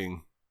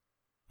shooting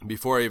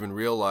before I even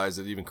realized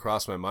it even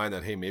crossed my mind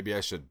that, hey, maybe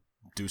I should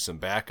do some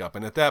backup.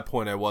 And at that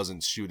point, I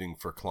wasn't shooting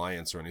for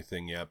clients or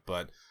anything yet,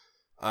 but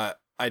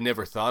I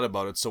never thought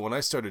about it. So when I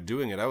started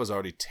doing it, I was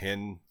already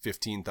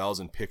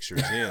 15,000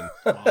 pictures in.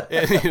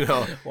 And,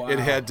 Wow. It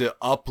had to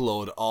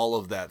upload all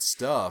of that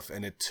stuff.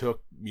 And it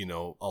took,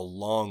 a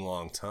long,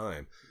 long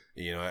time.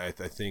 I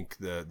think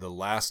the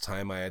last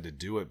time I had to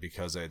do it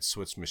because I had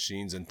switched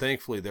machines, and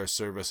thankfully their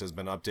service has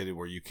been updated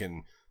where you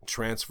can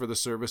transfer the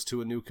service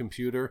to a new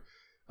computer.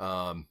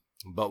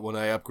 But when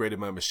I upgraded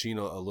my machine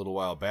a little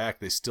while back,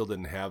 they still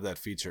didn't have that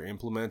feature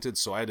implemented.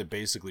 So I had to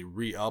basically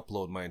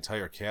re-upload my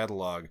entire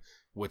catalog,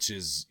 which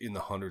is in the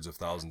hundreds of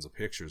thousands of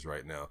pictures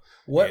right now.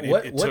 What's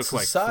took the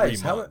like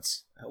size? 3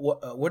 months.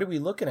 What are we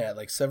looking at?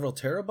 Like several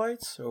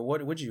terabytes, or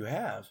what would you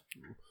have?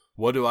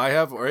 What do I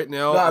have right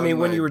now? No, I mean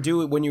when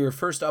you were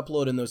first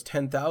uploading those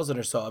 10,000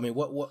 or so. I mean,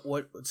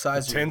 what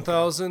size?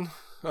 10,000?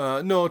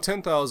 No,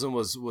 10,000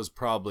 was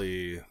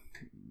probably.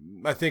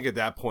 I think at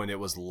that point it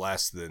was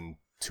less than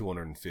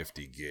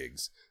 250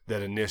 gigs.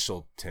 That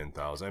initial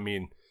 10,000. I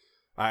mean,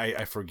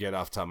 I forget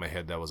off the top of my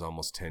head, that was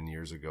almost 10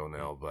 years ago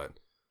now, but.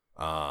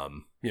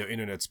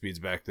 Internet speeds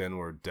back then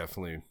were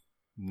definitely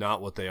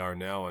not what they are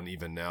now, and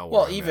even now.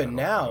 Well, even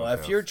now,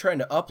 if you're trying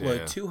to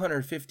upload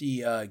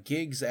 250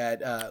 gigs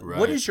at, Right.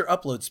 What is your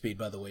upload speed,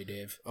 by the way,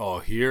 Dave? Oh,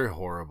 here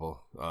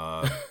horrible.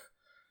 I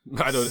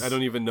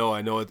don't even know.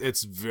 I know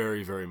it's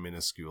very, very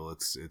minuscule.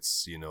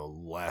 It's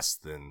less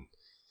than.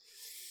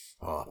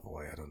 Oh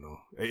boy, I don't know.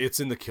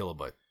 It's in the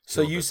kilobyte.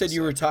 So you said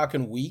you were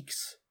talking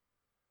weeks.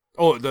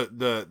 Oh,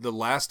 the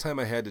last time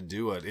I had to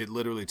do it, it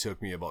literally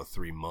took me about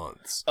 3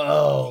 months.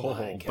 Oh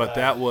my God. But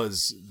that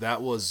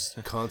was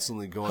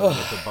constantly going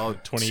with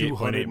about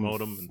 28.8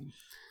 modem. And...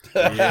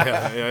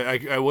 Yeah,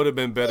 I would have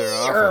been better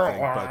off, I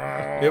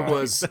think. But it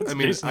was. I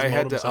mean, Jason's I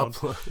had to modem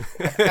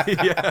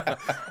upload. Yeah,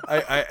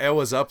 I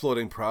was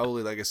uploading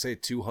probably, like I say,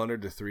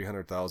 200 to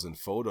 300,000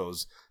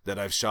 photos that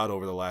I've shot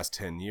over the last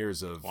 10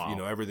 years of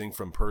everything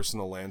from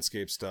personal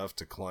landscape stuff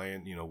to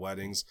client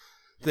weddings.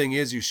 Thing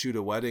is, you shoot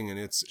a wedding and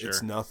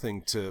it's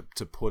nothing to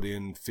put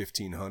in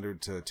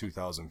 1,500 to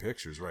 2,000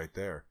 pictures right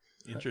there.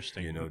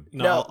 Interesting.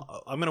 No.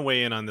 I'm going to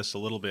weigh in on this a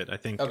little bit. I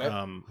think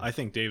Okay. I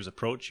think Dave's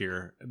approach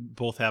here,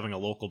 both having a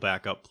local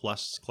backup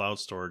plus cloud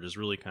storage, is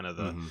really kind of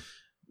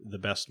the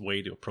best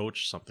way to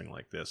approach something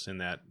like this. In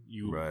that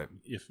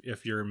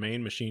if your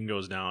main machine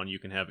goes down, you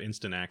can have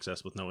instant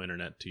access with no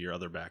internet to your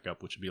other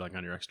backup, which would be like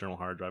on your external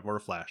hard drive or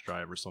a flash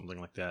drive or something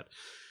like that.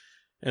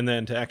 And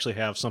then to actually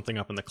have something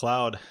up in the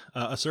cloud,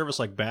 a service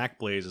like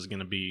Backblaze is going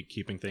to be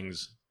keeping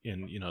things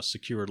in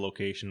secured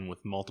location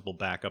with multiple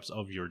backups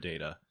of your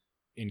data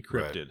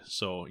encrypted. Right.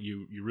 So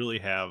you really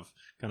have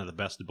kind of the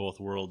best of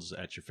both worlds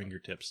at your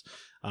fingertips.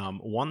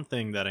 One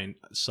thing that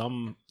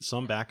some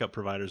backup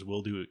providers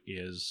will do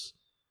is,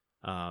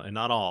 and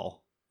not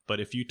all,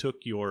 but if you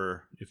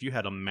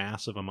had a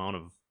massive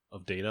amount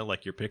of data,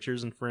 like your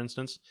pictures, and for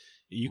instance,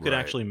 you could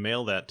actually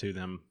mail that to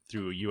them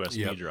through a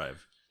USB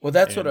drive. Well,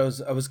 that's what I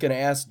was going to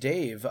ask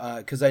Dave,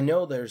 because I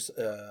know there's.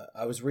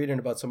 I was reading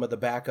about some of the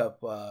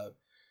backup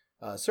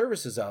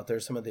services out there,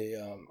 some of the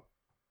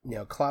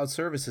cloud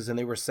services, and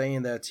they were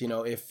saying that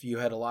if you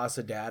had a loss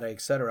of data,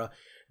 etc.,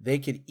 they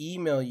could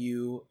email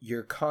you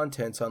your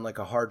contents on like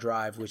a hard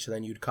drive, which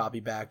then you'd copy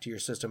back to your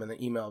system and then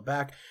email it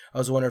back. I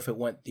was wondering if it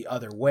went the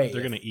other way.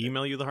 They're going to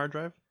email you the hard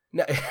drive?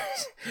 No,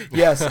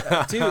 yes,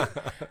 dude.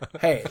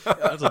 Hey,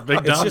 that's a big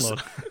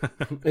download.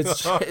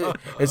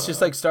 It's just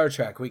like Star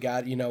Trek. We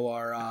got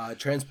our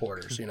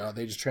transporters.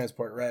 They just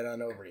transport right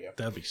on over to you.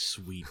 That'd be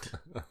sweet.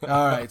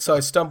 All right, so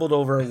I stumbled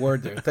over a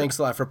word there. Thanks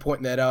a lot for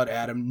pointing that out,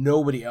 Adam.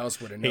 Nobody else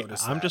would have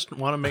noticed. I just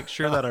want to make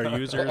sure that our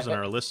users and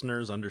our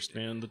listeners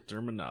understand the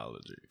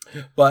terminology.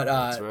 But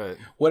that's right.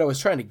 What I was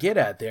trying to get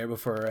at there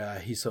before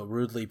he so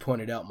rudely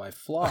pointed out my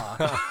flaw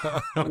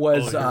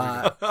was,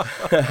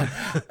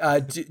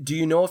 do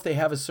you know if they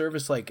have a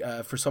service like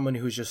for someone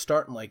who's just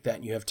starting like that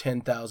and you have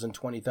 10,000,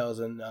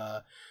 20,000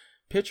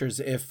 pictures,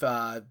 if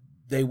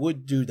they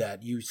would do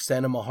that, you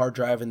send them a hard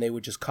drive and they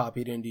would just copy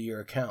it into your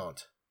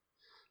account?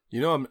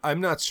 I'm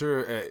not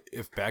sure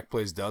if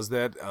Backblaze does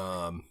that.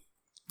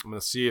 I'm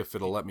gonna see if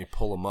it'll let me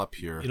pull them up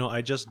here. You know,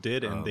 I just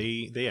did, and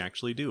they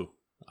actually do.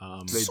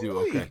 They do,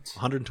 okay.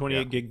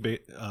 128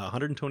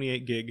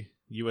 gig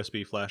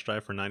USB flash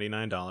drive for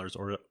 $99,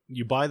 or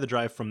you buy the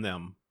drive from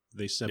them.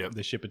 They ship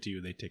it to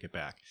you. They take it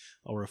back,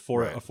 or a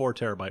 4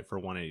 terabyte for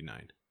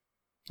 $189.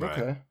 Right.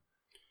 Okay.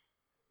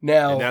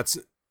 Now, And that's.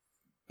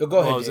 oh, go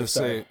ahead. I was Dave, gonna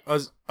sorry.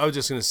 say, I was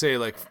just gonna say,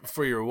 like,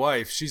 for your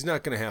wife, she's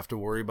not gonna have to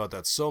worry about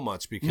that so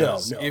much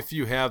because No. if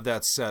you have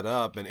that set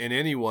up, and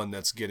anyone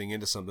that's getting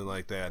into something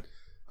like that,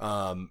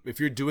 if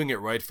you're doing it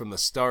right from the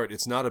start,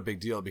 it's not a big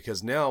deal.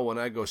 Because now when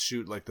I go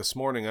shoot, like this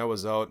morning, I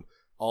was out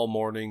all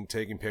morning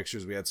taking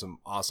pictures. We had some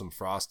awesome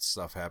frost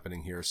stuff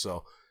happening here,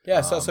 so Yeah,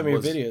 I saw some of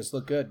your was- videos.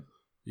 Look good.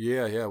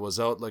 yeah, was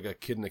out like a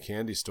kid in a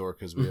candy store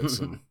because we had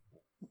some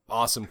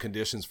awesome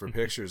conditions for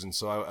pictures, and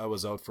so I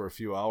was out for a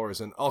few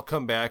hours, and I'll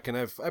come back, and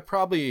I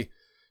probably,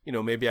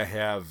 maybe I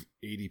have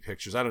 80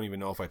 pictures. I don't even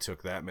know if I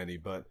took that many,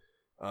 but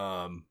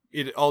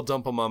I'll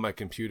dump them on my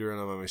computer and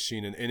on my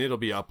machine, and it'll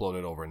be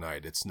uploaded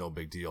overnight. It's no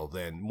big deal.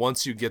 Then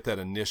once you get that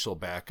initial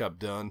backup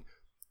done,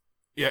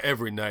 yeah,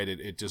 every night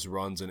it just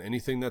runs, and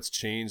anything that's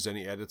changed,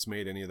 any edits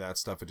made, any of that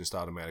stuff, it just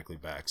automatically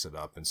backs it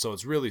up, and so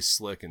it's really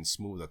slick and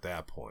smooth at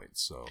that point.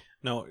 So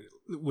Now,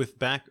 with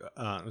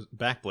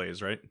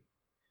Backblaze, right?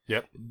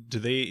 yep.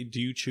 Do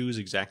you choose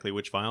exactly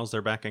which files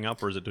they're backing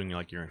up, or is it doing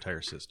like your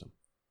entire system?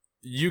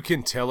 You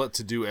can tell it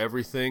to do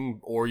everything,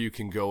 or you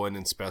can go in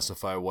and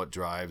specify what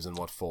drives and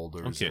what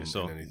folders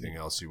and anything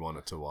else you want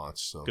it to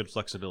watch. So Good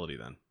flexibility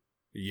then.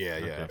 yeah,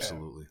 Okay.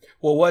 absolutely.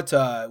 Well, what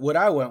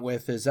I went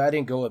with is I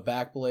didn't go with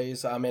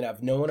Backblaze. I mean,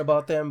 I've known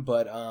about them,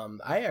 but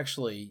I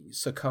actually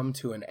succumbed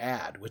to an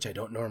ad, which I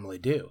don't normally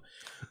do.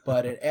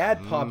 But an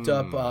ad popped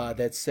up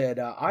that said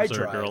iDrive. Is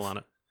there a girl on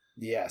it?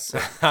 Yes,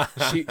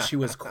 she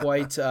was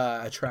quite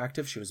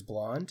attractive. She was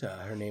blonde.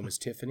 Her name was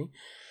Tiffany,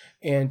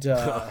 and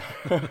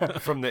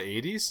From the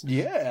 80s?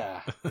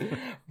 yeah.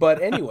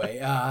 But anyway,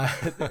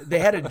 they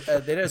had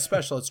a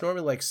special. It's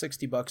normally like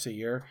 $60 a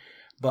year,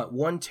 but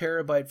 1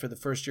 terabyte for the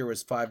first year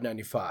was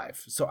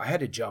 $5.95. So I had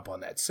to jump on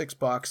that.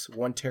 $6,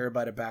 1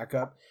 terabyte of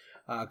backup.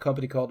 A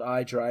company called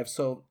iDrive.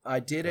 So I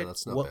did it.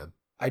 That's not bad.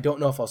 I don't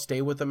know if I'll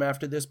stay with them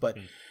after this, but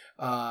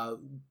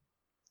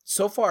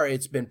so far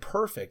it's been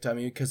perfect. I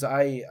mean, because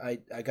I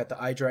got the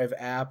iDrive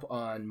app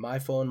on my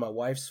phone, my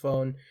wife's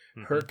phone,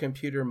 her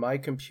computer, my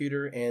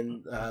computer,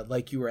 and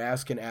like you were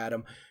asking,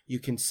 Adam, you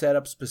can set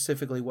up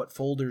specifically what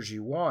folders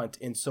you want,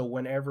 and so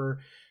whenever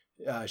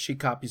she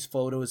copies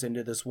photos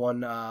into this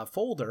one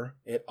folder,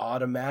 it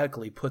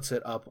automatically puts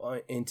it up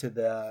into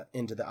the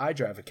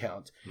iDrive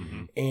account,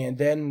 and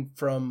then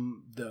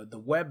from the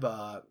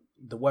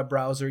web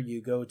browser,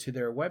 you go to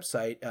their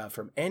website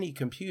from any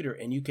computer,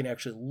 and you can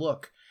actually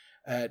look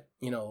at,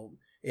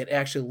 it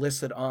actually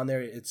listed on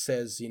there. It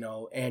says,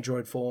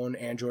 Android phone.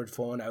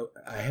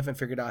 I haven't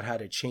figured out how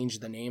to change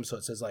the name. So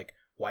it says like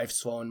wife's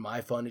phone,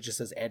 my phone. It just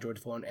says Android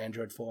phone.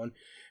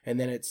 And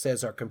then it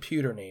says our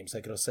computer names.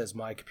 Like it says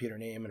my computer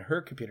name and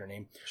her computer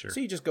name. Sure.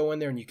 So you just go in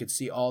there and you can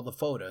see all the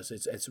photos.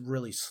 It's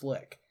really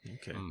slick.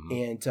 Okay.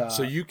 And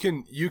So you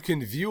can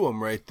view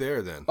them right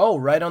there then. oh,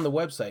 right on the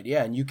website.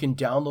 Yeah. And you can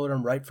download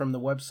them right from the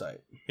website.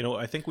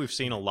 I think we've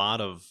seen a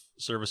lot of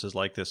services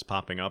like this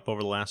popping up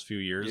over the last few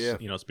years. Yeah.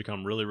 It's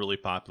become really, really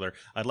popular.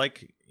 I'd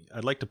like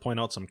to point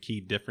out some key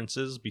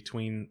differences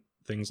between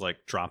things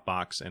like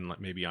Dropbox and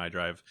maybe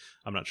iDrive.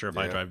 I'm not sure if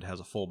iDrive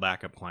has a full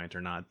backup client or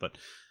not, but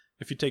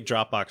if you take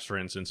Dropbox, for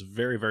instance,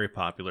 very, very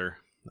popular.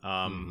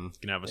 You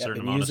can have a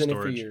certain amount of using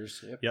storage. it for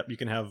years. Yep, you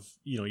can have,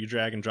 you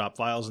drag and drop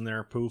files in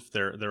there, poof,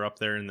 they're up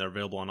there and they're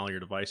available on all your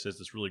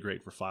devices. It's really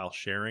great for file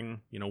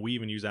sharing. We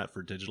even use that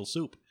for Digital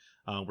Soup.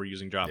 We're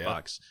using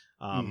Dropbox.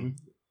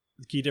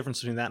 The key difference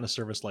between that and a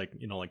service like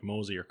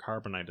Mozy or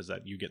Carbonite is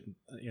that you get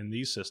in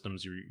these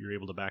systems, you're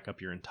able to back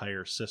up your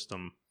entire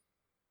system,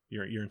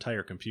 your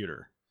entire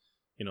computer.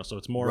 So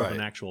it's more of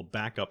an actual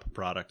backup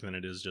product than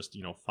it is just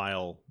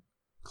file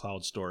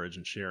cloud storage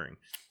and sharing.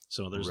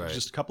 So there's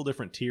just a couple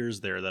different tiers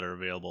there that are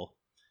available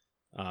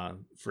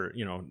for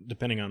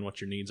depending on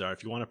what your needs are.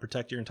 If you want to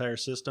protect your entire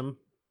system,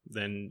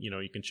 then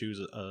you can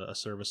choose a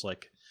service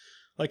like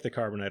the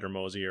Carbonite or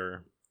Mozy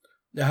or.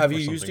 Have you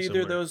or used something either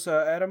of similar. those,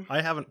 Adam?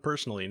 I haven't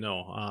personally,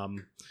 no.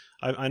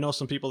 I know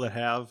some people that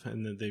have,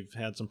 and that they've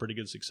had some pretty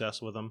good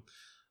success with them.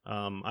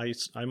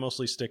 I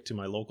mostly stick to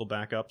my local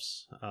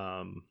backups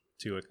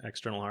to an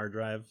external hard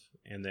drive,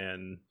 and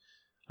then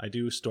I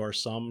do store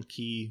some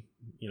key,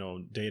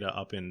 data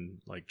up in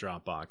like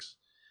Dropbox.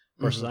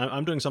 Versus,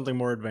 I'm doing something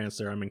more advanced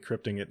there. I'm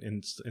encrypting it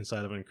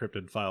inside of an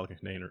encrypted file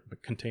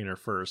container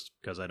first,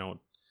 because I don't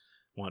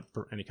want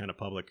any kind of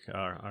public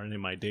or any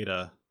of my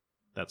data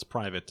that's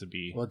private to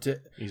be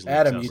easily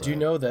Adam, accessible. you do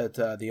know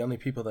that the only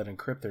people that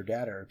encrypt their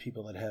data are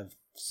people that have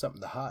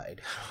something to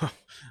hide.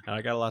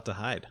 I got a lot to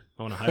hide.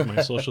 I want to hide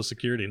my social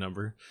security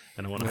number,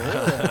 and I want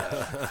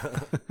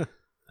to.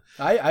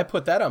 I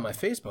put that on my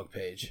Facebook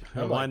page.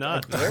 I'm Why like,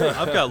 not? okay.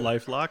 I've got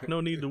LifeLock. No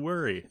need to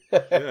worry.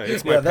 Yeah,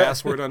 it's my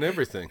password on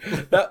everything.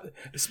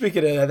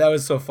 Speaking of that, that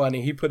was so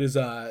funny. He put his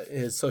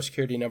social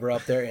security number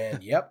up there,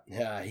 and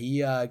he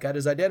got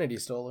his identity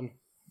stolen.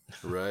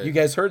 Right. You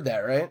guys heard that,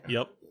 right?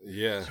 Yep.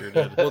 Yeah. Sure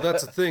did. Well,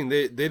 that's the thing.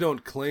 They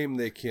don't claim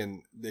they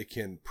can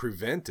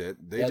prevent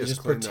it. They Yeah,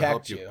 just claim they'll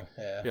help protect you.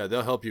 Yeah. Yeah,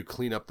 they'll help you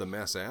clean up the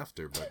mess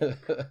after. But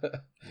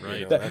Right.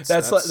 you know,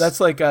 That's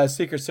like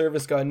Secret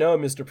Service going, no,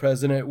 Mr.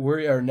 President,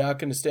 we are not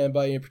going to stand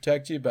by you and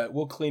protect you, but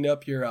we'll clean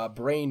up your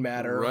brain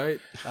matter right.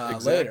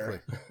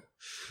 later.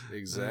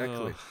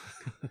 Exactly.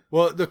 Oh.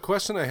 Well, the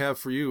question I have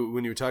for you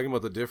when you're talking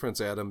about the difference,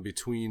 Adam,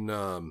 between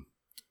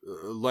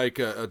like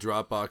a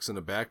Dropbox and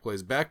a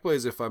Backblaze.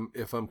 Backblaze,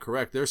 if I'm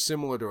correct, they're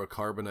similar to a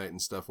Carbonite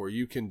and stuff, where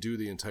you can do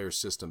the entire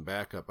system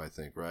backup. I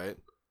think, right?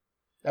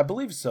 I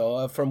believe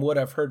so, from what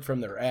I've heard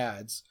from their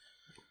ads.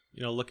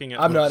 You know, looking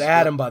at I'm not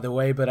Adam, by the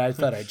way, but I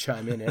thought I'd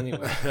chime in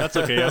anyway. That's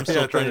okay. I'm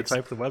still Yeah, trying thanks. to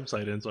type the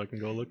website in so I can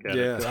go look at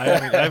Yeah. it.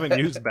 I haven't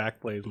used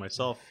Backblaze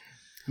myself.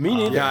 Me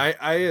neither. Yeah,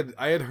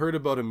 I had heard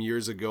about him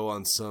years ago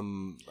on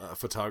some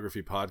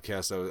photography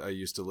podcast I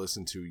used to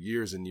listen to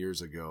years and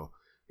years ago,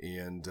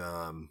 and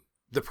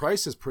the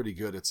price is pretty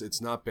good.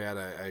 It's not bad.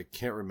 I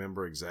can't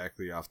remember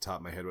exactly off the top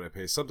of my head what I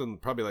pay. Something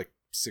probably like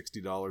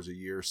 $60 a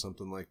year,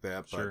 something like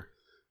that. But, Sure.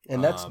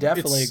 And that's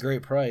definitely a it's-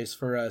 great price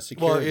for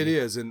security. well, it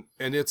is, and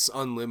it's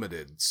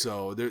unlimited,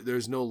 so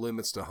there's no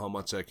limits to how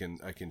much I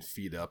can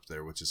feed up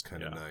there, which is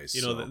kind of nice.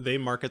 You know, so. they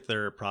market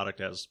their product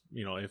as,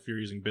 you know, if you're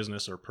using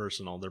business or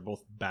personal, they're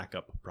both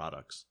backup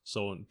products.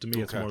 So to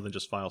me, it's Okay. more than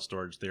just file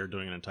storage. They're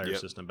doing an entire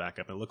Yep. system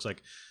backup. It looks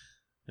like,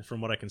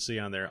 from what I can see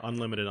on there,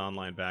 unlimited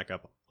online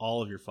backup,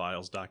 all of your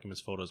files, documents,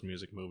 photos,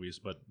 music, movies,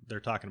 but they're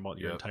talking about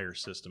your Yep. entire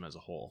system as a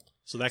whole.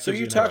 So that So gives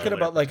you're you an extra talking layer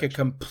about of like a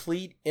protection.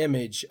 complete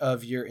image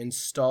of your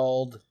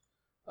installed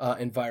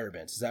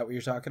environment. Is that what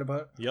you're talking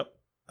about? Yep.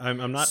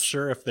 I'm not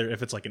sure if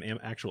it's like an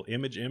actual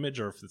image,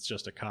 or if it's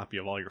just a copy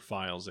of all your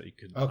files that you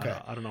could. Okay.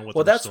 I don't know what.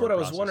 Well, the that's restore what I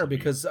was process wondering would be.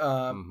 because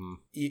Mhm.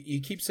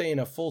 you keep saying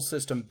a full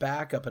system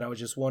backup, and I was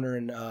just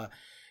wondering,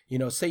 you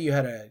know, say you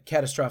had a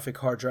catastrophic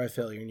hard drive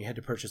failure and you had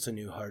to purchase a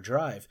new hard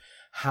drive,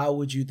 how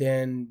would you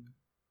then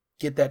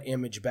get that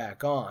image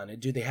back on?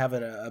 And do they have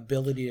an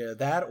ability to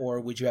that,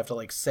 or would you have to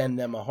like send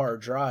them a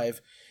hard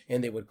drive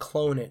and they would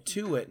clone it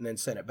to it and then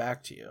send it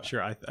back to you?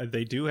 Sure,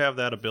 they do have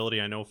that ability.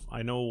 I know.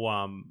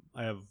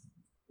 I have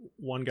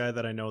one guy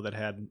that I know that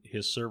had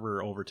his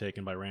server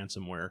overtaken by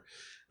ransomware.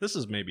 This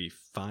is maybe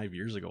 5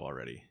 years ago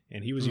already,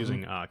 and he was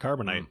using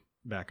Carbonite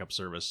backup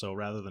service. So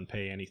rather than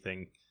pay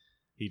anything,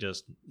 he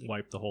just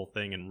wiped the whole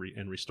thing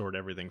and restored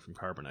everything from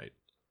Carbonite.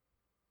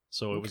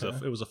 So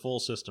it was a full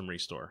system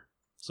restore.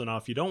 So now,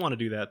 if you don't want to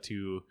do that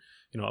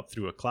up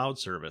through a cloud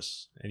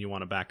service and you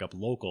want to back up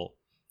local,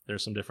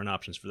 there's some different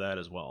options for that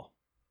as well.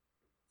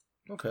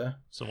 Okay.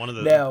 So one of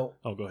the Now,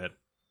 go ahead.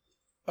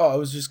 oh, I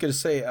was just gonna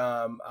say,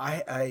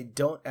 I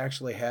don't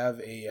actually have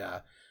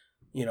an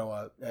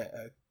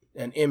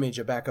image,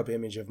 a backup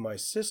image of my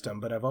system,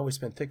 but I've always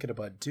been thinking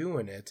about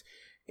doing it,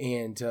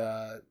 and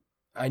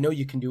I know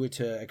you can do it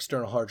to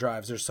external hard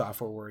drives. There's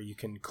software where you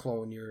can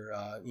clone your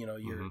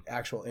your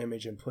actual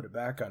image and put it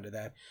back onto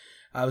that.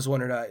 I was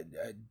wondering,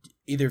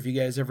 either of you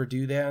guys ever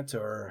do that,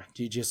 or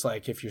do you just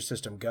like if your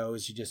system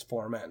goes, you just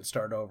format and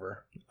start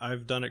over?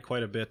 I've done it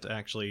quite a bit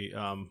actually,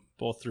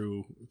 both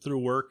through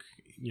work.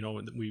 You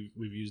know,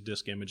 we've used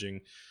disk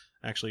imaging.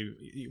 Actually,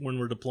 when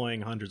we're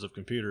deploying hundreds of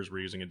computers, we're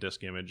using a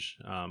disk image.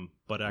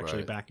 But actually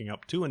Right. backing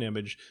up to an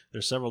image,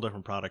 there's several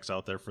different products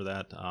out there for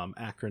that.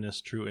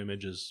 Acronis True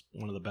Image is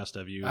one of the best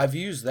I've used. I've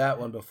used that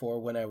one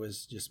before when I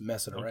was just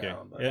messing Okay.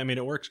 around. But... Yeah, I mean,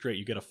 it works great.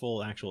 You get a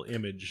full actual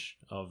image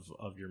of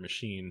your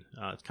machine.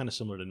 It's kind of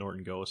similar to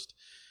Norton Ghost.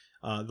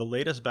 The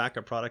latest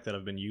backup product that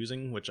I've been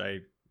using, which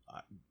I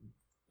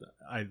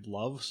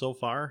love so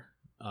far,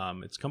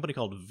 it's a company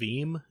called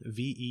Veeam,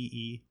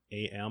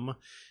 Veeam,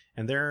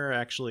 and they're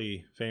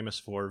actually famous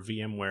for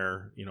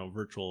VMware,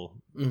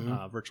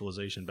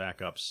 virtualization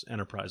backups,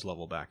 enterprise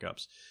level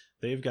backups.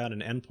 They've got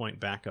an endpoint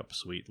backup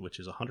suite, which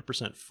is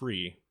 100%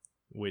 free,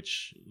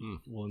 which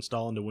will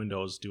install into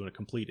Windows, doing a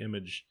complete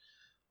image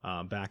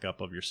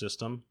backup of your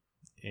system.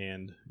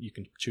 And you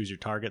can choose your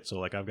target. So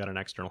like I've got an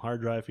external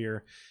hard drive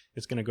here.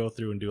 It's going to go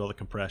through and do all the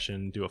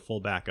compression, do a full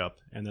backup.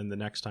 And then the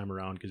next time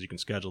around, because you can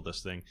schedule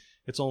this thing,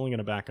 it's only going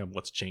to back up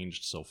what's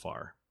changed so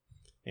far.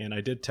 And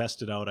I did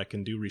test it out. I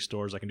can do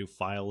restores. I can do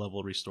file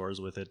level restores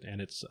with it. And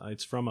it's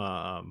from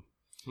a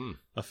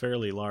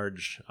fairly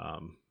large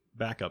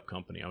backup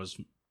company. I was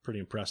pretty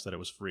impressed that it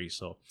was free.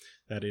 So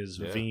that is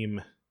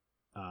Veeam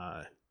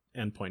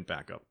endpoint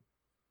backup.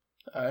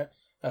 All right.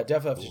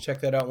 Definitely have to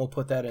check that out. We'll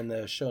put that in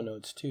the show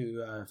notes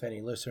too, if any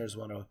listeners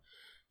want to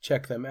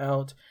check them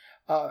out.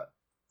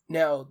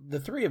 Now, the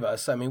three of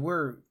us, I mean,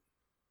 we're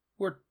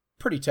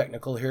pretty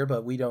technical here,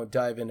 but we don't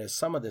dive into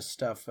some of this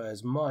stuff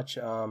as much.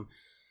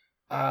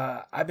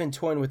 I've been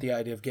toying with the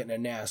idea of getting a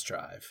NAS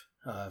drive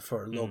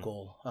for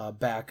local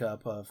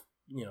backup of,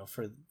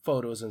 for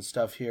photos and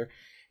stuff here.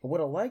 And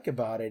what I like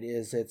about it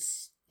is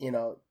it's,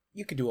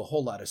 you could do a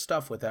whole lot of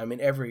stuff with it. I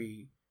mean,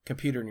 every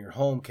computer in your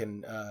home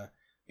can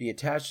be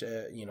attached,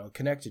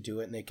 connected to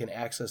it, and they can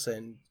access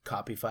and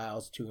copy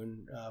files to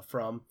and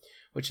from,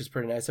 which is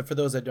pretty nice. And for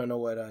those that don't know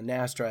what a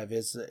NAS drive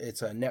is,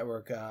 it's a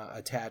network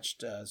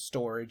attached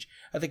storage.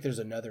 I think there's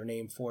another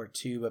name for it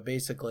too, but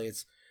basically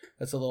it's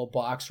a little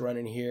box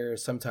running here,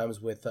 sometimes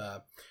with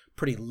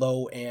pretty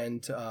low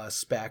end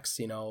specs,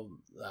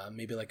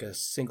 maybe like a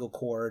single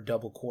core,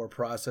 double core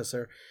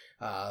processor,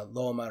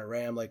 low amount of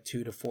RAM, like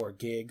 2 to 4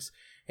 gigs.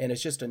 And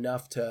it's just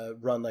enough to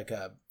run like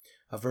a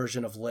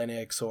version of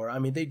Linux, or, I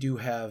mean, they do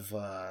have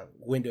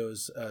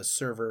Windows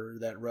server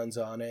that runs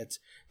on it,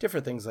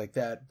 different things like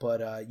that.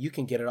 But you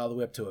can get it all the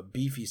way up to a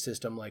beefy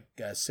system like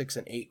 6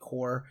 and 8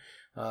 core,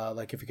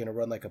 like if you're going to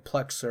run like a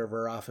Plex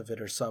server off of it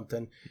or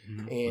something.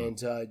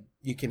 And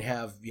you can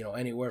have,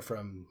 anywhere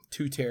from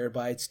 2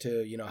 terabytes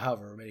to,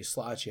 however many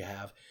slots you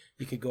have.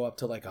 You could go up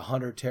to like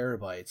 100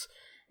 terabytes.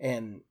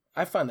 And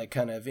I find that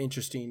kind of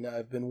interesting.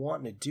 I've been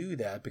wanting to do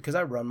that because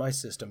I run my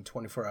system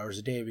 24 hours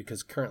a day,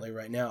 because currently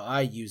right now I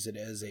use it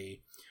as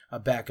a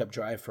backup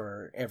drive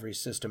for every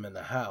system in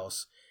the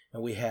house.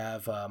 And we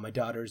have, my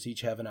daughters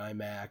each have an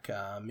iMac.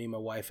 Me and my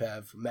wife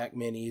have Mac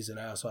Minis, and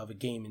I also have a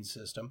gaming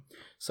system.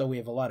 So we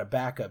have a lot of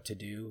backup to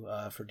do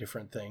for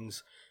different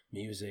things,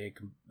 music,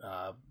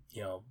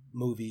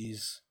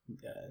 movies,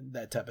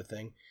 that type of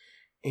thing.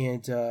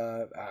 And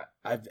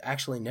I've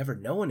actually never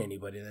known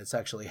anybody that's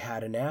actually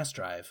had a NAS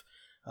drive.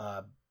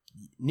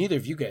 Neither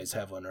of you guys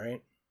have one,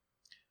 right?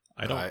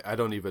 I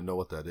don't even know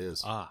what that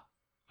is.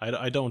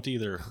 I don't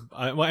either.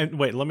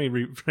 Wait, let me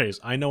rephrase.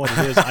 I know what it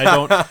is. I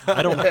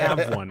don't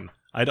have one.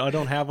 I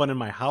don't have one in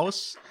my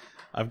house.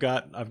 I've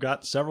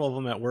got several of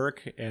them at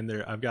work, and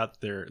I've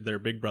got their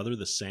big brother,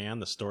 the SAN,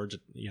 the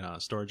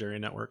storage area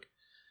network.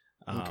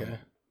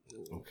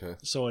 Okay.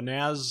 So a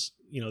NAS,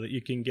 that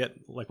you can get,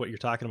 like what you're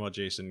talking about,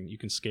 Jason, you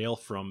can scale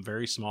from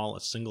very small,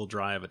 a single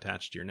drive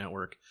attached to your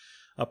network,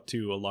 up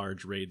to a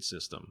large RAID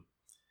system.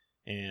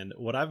 And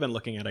what I've been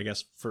looking at, I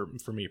guess, for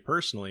me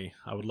personally,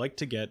 I would like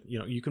to get,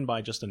 you can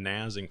buy just a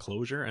NAS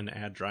enclosure and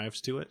add drives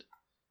to it,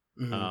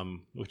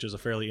 which is a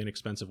fairly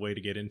inexpensive way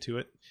to get into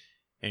it.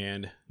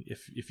 And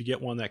if you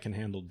get one that can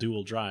handle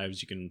dual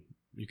drives, you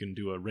can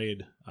do a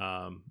RAID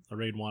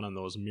 1 on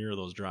those, mirror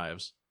those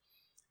drives,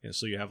 and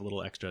so you have a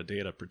little extra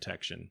data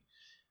protection.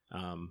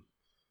 And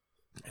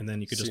then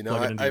you could just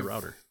plug it into your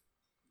router.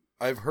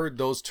 I've heard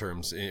those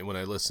terms when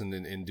I listen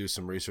and do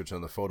some research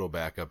on the photo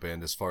backup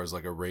end, as far as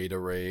like a RAID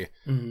array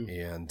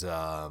and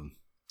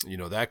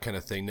that kind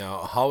of thing.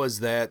 Now, how is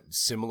that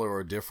similar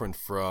or different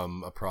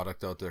from a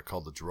product out there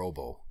called the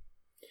Drobo?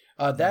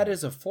 That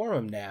is a form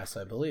of NAS,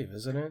 I believe,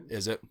 isn't it?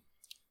 Is it?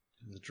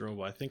 The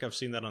Drobo. I think I've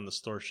seen that on the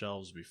store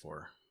shelves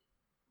before.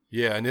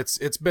 Yeah, and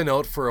it's been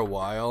out for a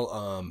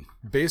while.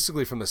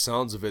 Basically, from the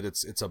sounds of it,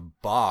 it's a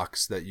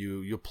box that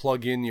you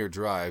plug in your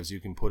drives.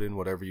 You can put in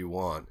whatever you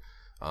want.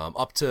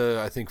 Up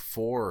to, I think,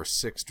 4 or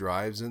 6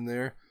 drives in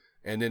there,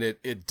 and then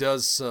it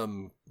does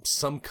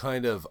some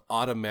kind of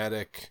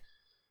automatic,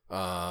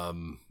 I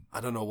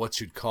don't know what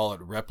you'd call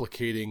it,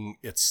 replicating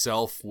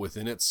itself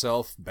within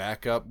itself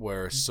backup,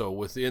 where so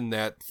within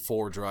that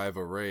 4 drive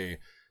array,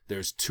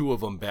 there's 2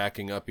 of them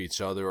backing up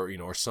each other,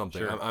 or something.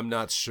 Sure. I'm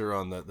not sure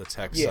on the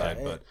tech side,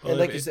 but and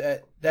like you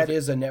said, that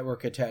is a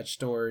network attached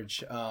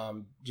storage,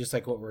 just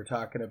like what we're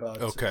talking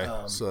about. Okay,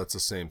 so that's the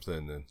same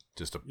thing then,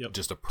 just a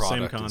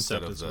product. Same concept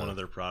instead of as one of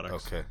their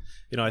products. Okay,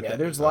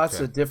 there's lots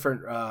of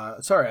different.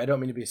 Sorry, I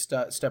don't mean to be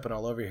stepping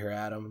all over here,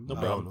 Adam. No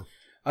problem.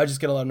 I was just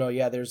gonna let them know.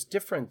 Yeah, there's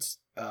different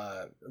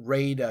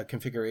RAID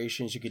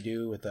configurations you could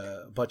do with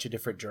a bunch of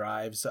different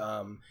drives.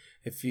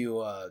 If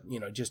you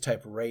just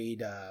type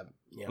RAID,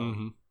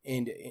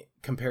 in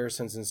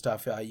comparisons and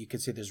stuff, you can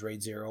see there's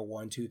RAID 0,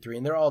 1, 2, 3,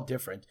 and they're all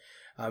different.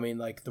 I mean,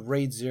 like the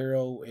RAID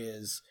 0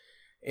 is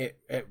it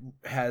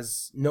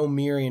has no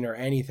mirroring or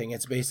anything.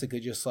 It's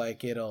basically just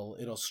like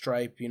it'll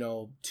stripe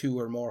 2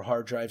 or more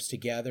hard drives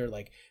together.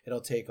 Like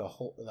it'll take a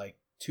whole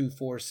 2,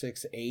 4,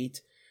 6,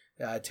 8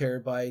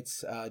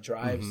 terabytes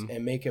drives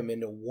and make them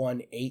into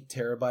 1 8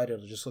 terabyte.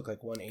 It'll just look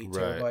like 1 8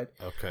 terabyte.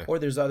 Okay. Or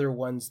there's other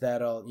ones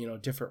that'll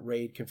different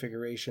RAID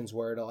configurations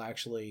where it'll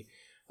actually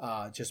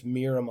just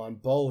mirror them on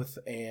both,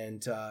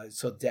 and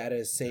so data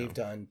is saved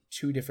on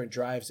 2 different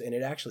drives, and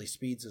it actually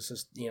speeds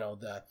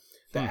the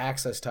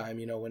access time.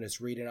 When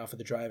it's reading off of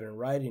the drive and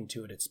writing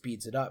to it, it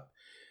speeds it up.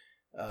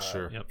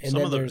 Sure. Yep. And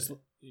then there's.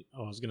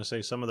 I was going to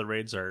say some of the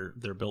RAIDs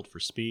they're built for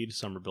speed,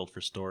 some are built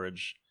for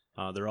storage.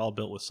 They're all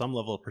built with some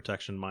level of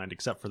protection in mind,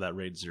 except for that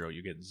RAID 0.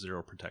 You get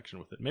 0 protection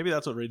with it. Maybe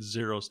that's what RAID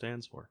 0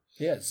 stands for.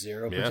 Yeah,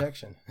 0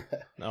 protection.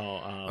 No,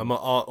 I'm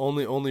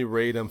only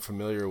RAID I'm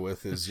familiar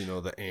with is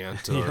the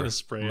ant or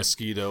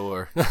mosquito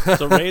or.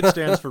 So RAID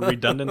stands for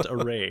Redundant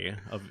Array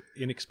of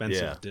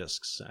Inexpensive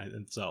Disks.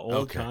 It's an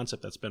old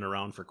concept that's been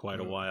around for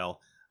quite a while.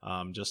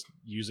 Just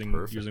using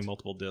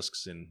multiple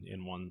disks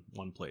in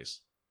one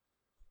place.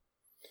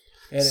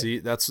 And see,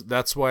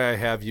 that's why I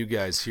have you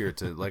guys here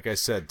to, like I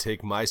said,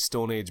 take my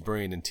Stone Age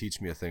brain and teach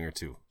me a thing or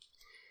two.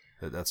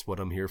 That's what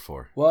I'm here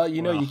for. Well,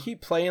 you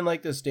keep playing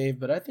like this, Dave,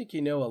 but I think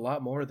you know a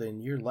lot more than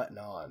you're letting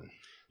on.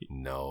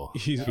 No.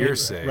 He's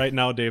Hearsay. right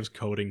now. Dave's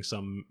coding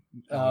some.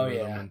 Oh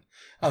algorithm yeah. and-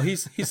 Oh,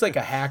 he's like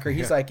a hacker.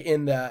 He's like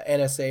in the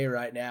NSA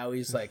right now.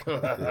 He's like,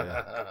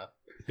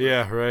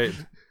 Yeah, right.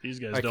 These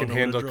guys I don't can know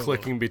handle the drill.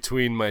 clicking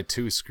between my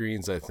two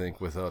screens, I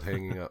think, without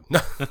hanging up.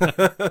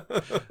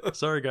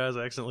 Sorry, guys,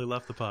 I accidentally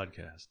left the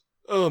podcast.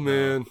 Oh,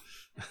 man.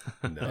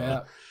 No.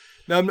 yeah.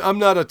 Now, I'm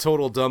not a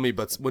total dummy,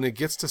 but when it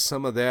gets to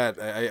some of that,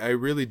 I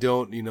really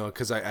don't,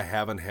 because I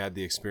haven't had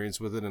the experience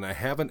with it, and I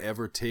haven't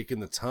ever taken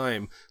the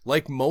time,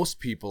 like most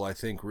people, I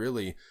think,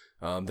 really,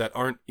 that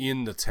aren't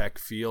in the tech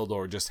field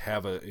or just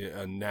have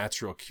a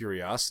natural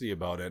curiosity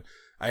about it.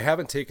 I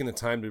haven't taken the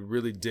time to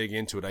really dig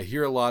into it. I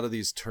hear a lot of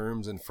these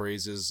terms and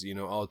phrases,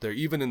 out there,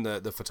 even in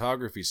the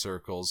photography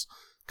circles,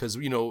 because,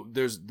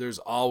 there's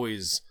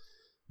always...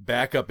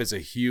 Backup is a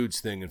huge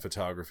thing in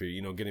photography,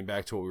 getting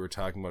back to what we were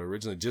talking about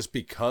originally, just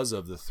because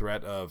of the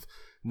threat of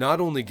not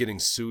only getting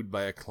sued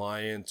by a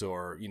client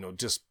or,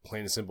 just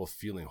plain and simple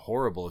feeling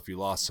horrible if you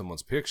lost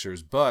someone's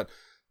pictures, but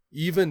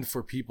even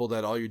for people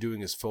that all you're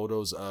doing is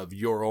photos of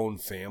your own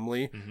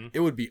family,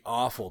 it would be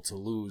awful to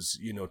lose,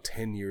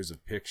 10 years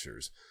of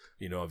pictures,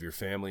 of your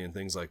family and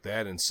things like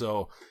that. And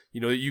so,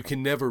 you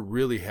can never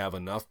really have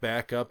enough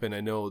backup. And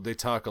I know they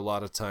talk a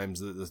lot of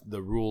times that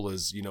the rule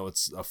is,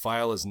 it's a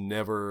file is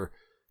never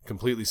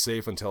completely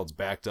safe until it's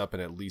backed up in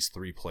at least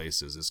 3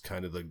 places is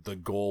kind of the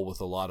goal with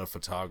a lot of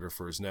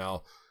photographers.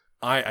 Now,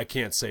 I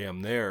can't say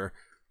I'm there,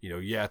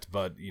 yet,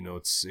 but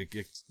it's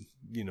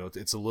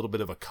a little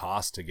bit of a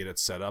cost to get it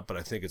set up, but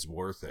I think it's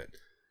worth it.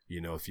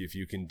 If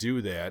you can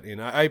do that.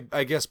 And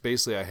I guess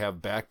basically I have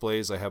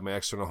Backblaze, I have my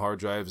external hard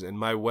drives, and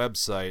my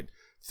website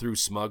through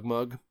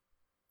SmugMug.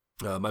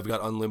 I've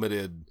got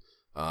unlimited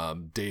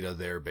data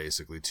there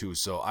basically too,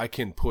 so I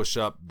can push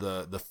up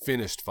the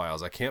finished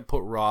files. I can't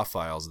put raw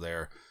files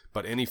there,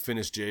 but any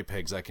finished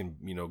JPEGs I can,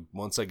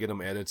 once I get them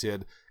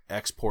edited,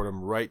 export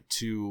them right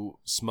to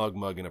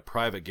SmugMug in a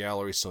private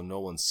gallery so no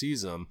one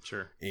sees them.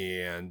 Sure.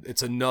 And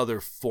it's another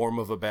form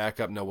of a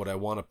backup. Now, would I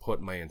want to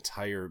put my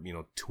entire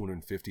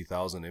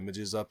 250,000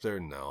 images up there?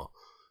 No.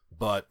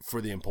 But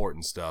for the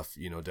important stuff,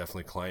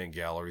 definitely client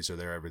galleries are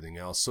there, everything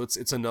else. So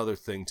it's another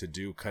thing to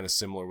do, kind of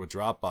similar with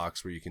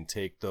Dropbox, where you can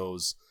take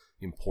those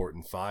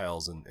important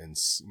files and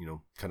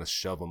kind of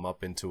shove them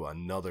up into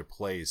another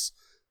place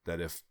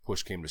that if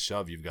push came to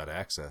shove, you've got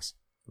access.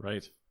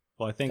 Right.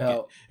 Well, I think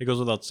Now- it goes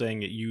without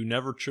saying that you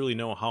never truly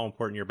know how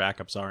important your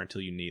backups are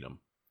until you need them.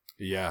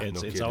 Yeah, It's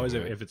no it's kidding, always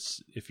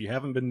right? if you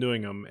haven't been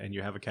doing them and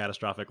you have a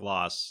catastrophic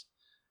loss,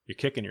 you're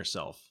kicking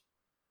yourself.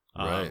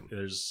 Right.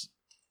 There's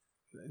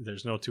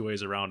no two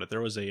ways around it. There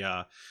was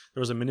a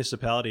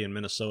municipality in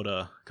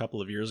Minnesota a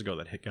couple of years ago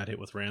that got hit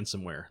with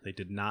ransomware. They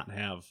did not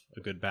have a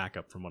good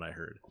backup, from what I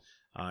heard.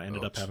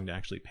 Ended up Ouch. having to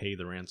actually pay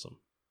the ransom.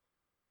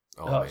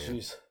 Oh, man.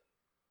 jeez.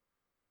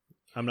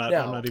 I'm not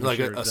Now- even Like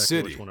sure a exactly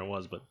city. which one it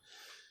was, but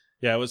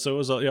yeah, it was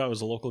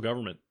a local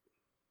government.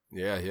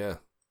 Yeah.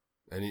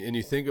 And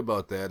you think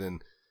about that,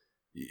 and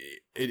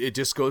it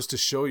just goes to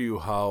show you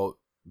how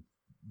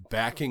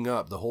backing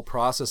up, the whole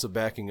process of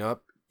backing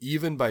up,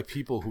 even by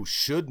people who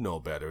should know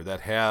better,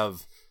 that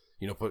have,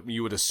 but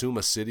you would assume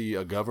a city,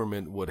 a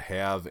government would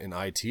have an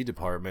IT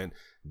department,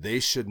 they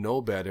should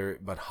know better,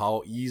 but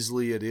how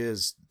easily it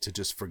is to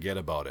just forget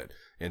about it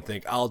and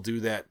think, I'll do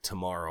that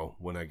tomorrow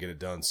when I get it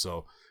done.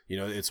 So,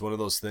 it's one of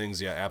those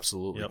things, yeah,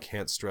 absolutely. Yep.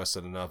 Can't stress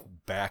it enough.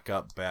 Back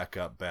up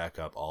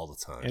all the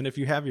time. And if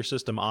you have your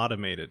system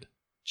automated,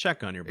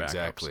 check on your backups.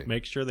 Exactly.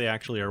 Make sure they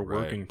actually are Right.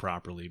 working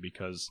properly,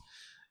 because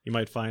you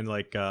might find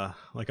like I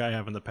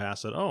have in the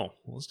past that, well,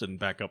 this didn't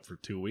back up for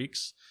 2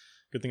 weeks.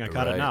 Good thing I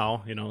caught it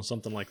Right. now,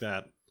 something like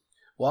that.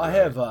 Well, I Right.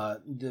 have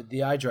the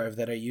iDrive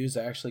that I use.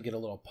 I actually get a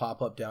little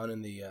pop up down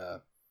in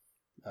the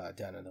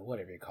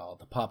whatever you call it,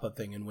 the pop up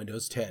thing in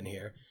Windows 10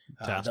 here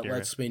Task that area.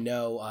 lets me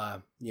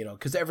know,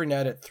 because every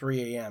night at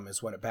 3 a.m.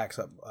 is when it backs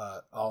up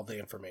all the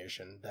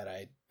information that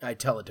I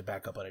tell it to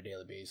back up on a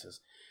daily basis,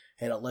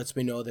 and it lets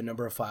me know the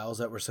number of files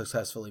that were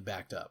successfully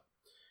backed up.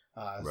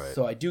 Right.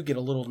 So I do get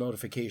a little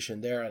notification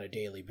there on a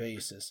daily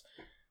basis,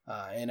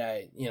 and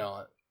I,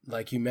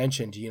 like you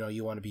mentioned,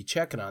 you want to be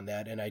checking on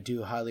that, and I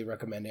do highly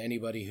recommend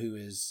anybody who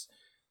is,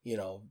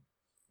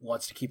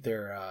 wants to keep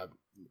their,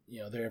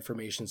 their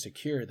information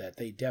secure, that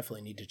they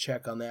definitely need to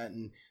check on that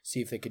and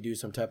see if they could do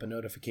some type of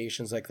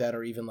notifications like that,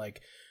 or even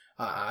like,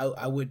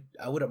 I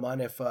wouldn't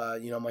mind if,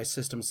 my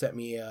system sent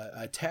me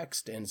a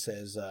text and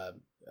says,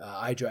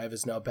 iDrive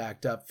is now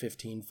backed up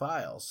 15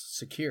 files,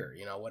 secure,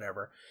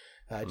 whatever.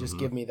 Just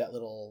give me that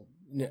little.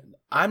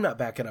 I'm not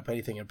backing up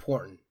anything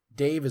important.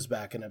 Dave is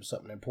backing up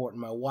something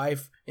important. My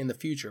wife in the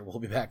future will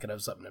be backing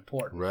up something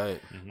important. Right.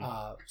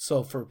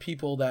 So for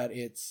people that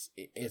it's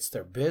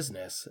their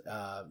business,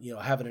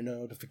 having a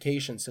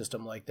notification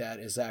system like that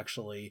is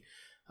actually,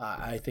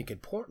 I think,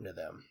 important to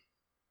them.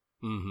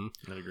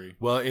 Mm-hmm. I agree.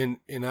 Well,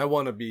 and I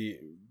want to be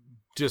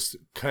just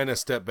kind of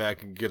step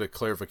back and get a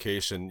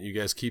clarification. You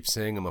guys keep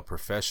saying I'm a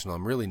professional.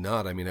 I'm really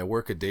not. I mean, I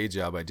work a day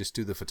job. I just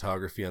do the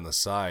photography on the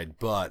side,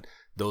 but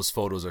those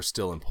photos are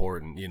still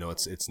important.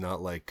 It's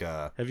not like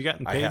Have you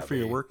gotten I paid have for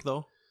your a- work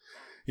though?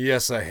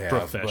 Yes, I have.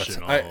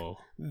 Professional.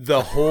 But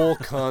the whole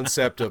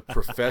concept of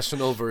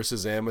professional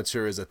versus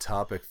amateur is a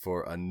topic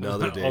for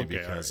another day Okay,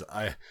 because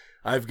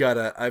I've got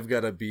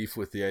a beef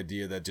with the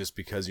idea that just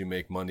because you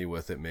make money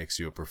with it makes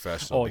you a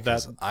professional.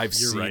 Because I've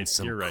seen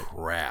some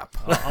crap.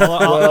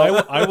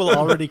 I will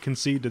already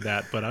concede to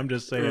that, but I'm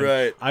just saying.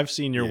 Right. I've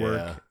seen your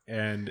work,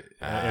 and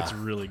it's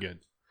really good.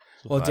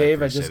 Well,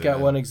 Dave, I just got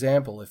one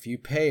example. If you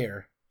pay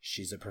her,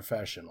 she's a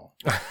professional.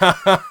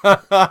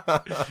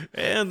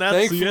 And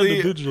that's the end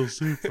of Digital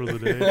Soup for the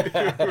day.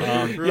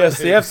 Yes,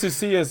 the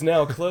FCC has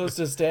now closed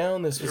us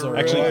down. This was our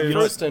Actually,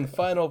 first and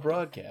final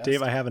broadcast.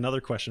 Dave, I have another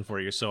question for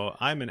you. So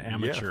I'm an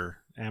amateur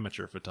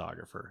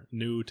photographer,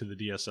 new to the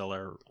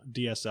DSLR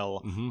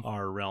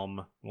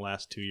realm the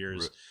last 2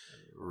 years.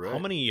 Right. How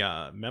many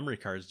memory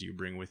cards do you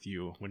bring with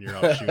you when you're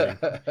out shooting?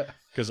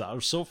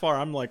 Because so far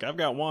I'm like, I've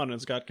got one.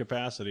 It's got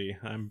capacity.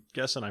 I'm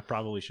guessing I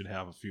probably should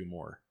have a few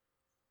more.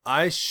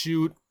 I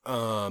shoot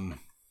on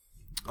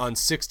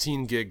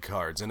 16 gig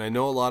cards, and I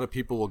know a lot of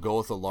people will go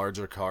with the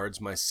larger cards.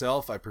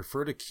 Myself, I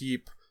prefer to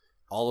keep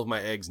all of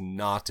my eggs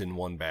not in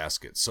one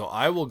basket. So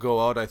I will go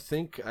out, I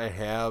think I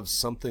have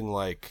something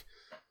like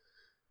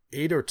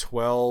 8 or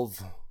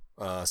 12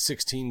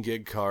 16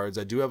 gig cards.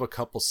 I do have a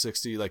couple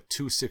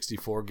 2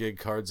 64 gig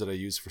cards that I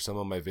use for some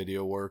of my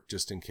video work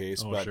just in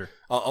case. But sure.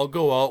 I'll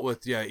go out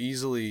with,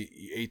 easily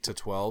 8 to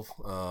 12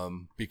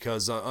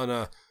 because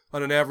on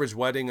an average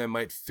wedding, I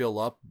might fill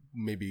up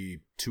maybe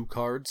 2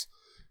 cards.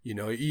 You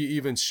know,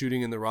 even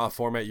shooting in the RAW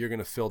format, you're going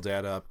to fill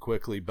data up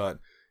quickly, but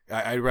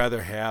I'd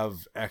rather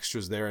have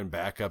extras there and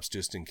backups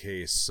just in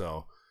case.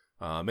 So,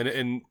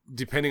 and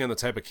depending on the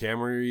type of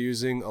camera you're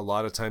using, a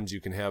lot of times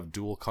you can have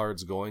dual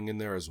cards going in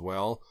there as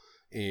well.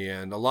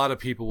 And a lot of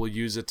people will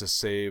use it to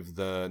save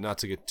not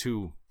to get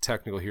too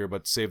technical here,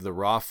 but save the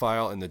RAW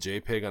file and the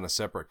JPEG on a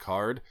separate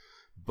card.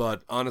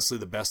 But honestly,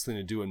 the best thing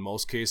to do in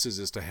most cases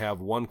is to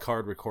have one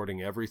card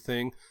recording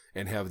everything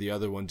and have the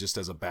other one just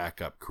as a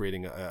backup,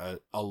 creating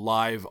a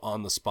live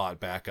on-the-spot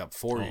backup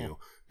for you.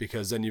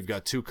 Because then you've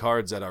got 2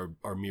 cards that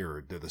are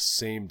mirrored. They're the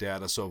same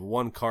data. So if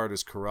one card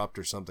is corrupt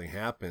or something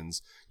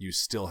happens, you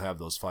still have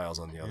those files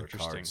on the other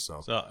cards.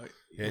 So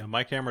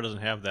my camera doesn't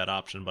have that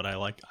option, but I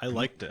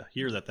like to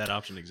hear that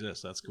option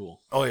exists. That's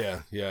cool. Oh,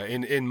 yeah. Yeah.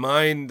 In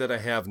mine that I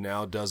have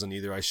now doesn't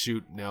either. I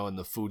shoot now in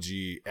the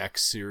Fuji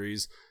X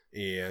series.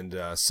 And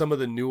some of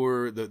the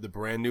newer, the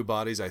brand new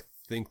bodies, I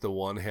think the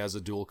one has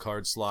a dual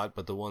card slot,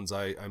 but the ones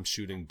I'm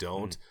shooting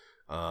don't.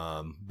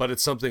 But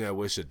it's something I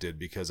wish it did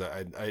because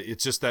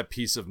it's just that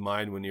peace of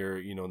mind when you're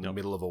in the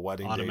middle of a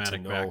wedding Automatic day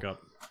to know,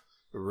 backup.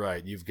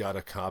 Right, you've got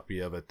a copy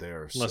of it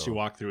there. Unless you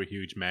walk through a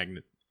huge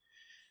magnet.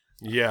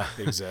 Yeah,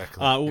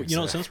 exactly.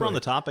 Since we're on the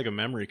topic of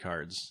memory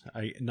cards,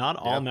 not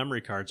all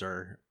memory cards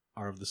are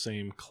of the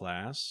same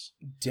class.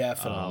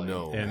 Definitely.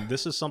 No. And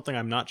this is something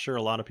I'm not sure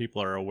a lot of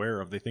people are aware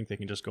of. They think they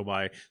can just go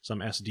buy some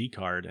SD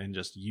card and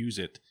just use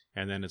it,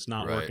 and then it's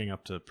not working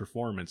up to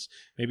performance.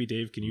 Maybe,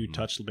 Dave, can you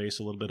touch the base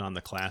a little bit on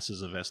the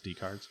classes of SD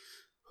cards?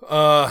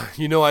 I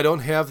don't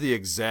have the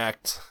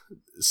exact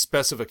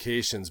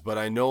specifications, but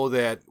I know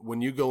that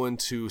when you go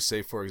into,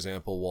 say, for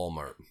example,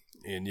 Walmart,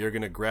 and you're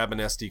going to grab an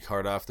SD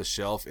card off the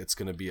shelf, it's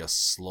going to be a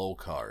slow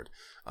card.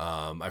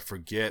 I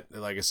forget,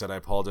 like I said, I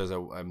apologize.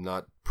 I'm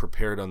not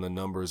prepared on the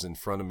numbers in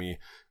front of me.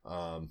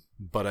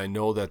 But I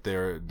know that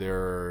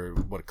they're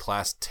what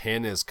class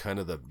 10 is kind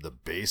of the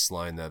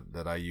baseline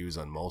that I use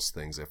on most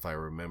things, if I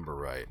remember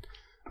right.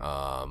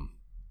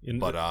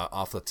 But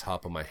off the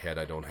top of my head,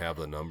 I don't have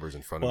the numbers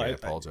in front of me. I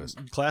apologize.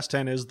 Class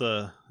 10 is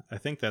I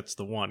think that's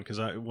the one, because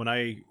when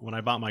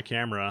I bought my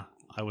camera,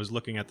 I was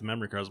looking at the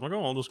memory cards. I'm like,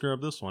 I'll just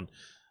grab this one.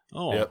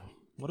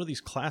 What do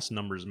these class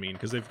numbers mean?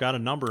 Because they've got a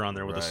number on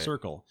there with a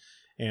circle.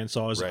 And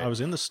so I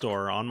was in the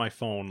store on my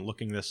phone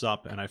looking this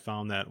up, and I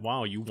found that,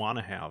 wow, you want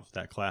to have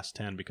that class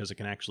 10 because it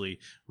can actually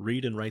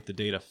read and write the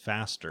data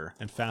faster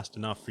and fast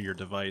enough for your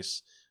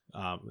device.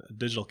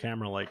 Digital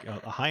camera, like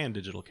a high-end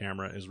digital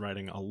camera, is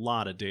writing a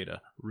lot of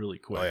data really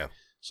quick. Oh, yeah.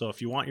 So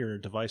if you want your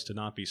device to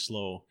not be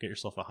slow, get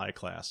yourself a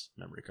high-class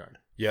memory card.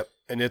 Yep,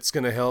 and it's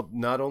going to help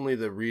not only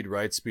the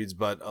read-write speeds,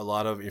 but a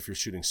lot of, if you're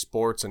shooting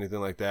sports, anything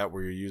like that,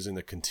 where you're using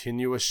the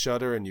continuous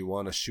shutter and you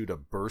want to shoot a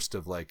burst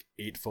of like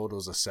 8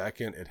 photos a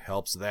second, it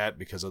helps that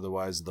because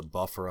otherwise the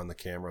buffer on the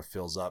camera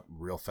fills up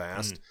real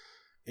fast.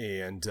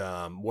 And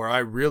where I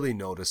really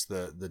noticed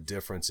the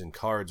difference in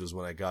cards was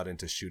when I got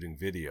into shooting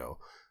video.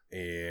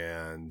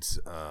 And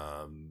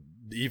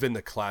even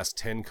the class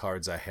 10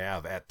 cards I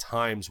have at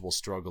times will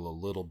struggle a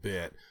little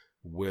bit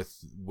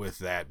with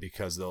that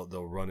because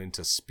they'll run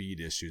into speed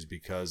issues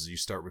because you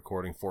start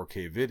recording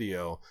 4K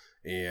video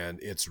and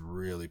it's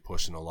really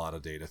pushing a lot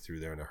of data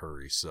through there in a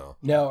hurry. So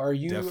now, are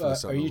you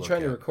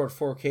trying to at. record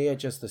 4K at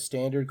just the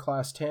standard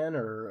class 10,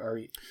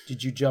 or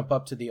did you jump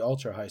up to the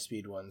ultra high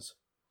speed ones?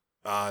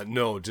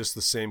 No, just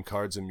the same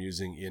cards I'm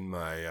using in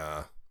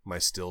my my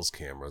stills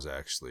cameras,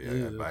 actually.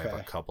 I have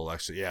a couple,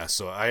 actually. Yeah,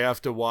 so I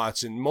have to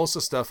watch, and most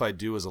of the stuff I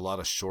do is a lot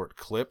of short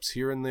clips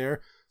here and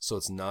there, so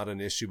it's not an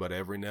issue, but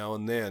every now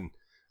and then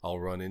I'll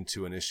run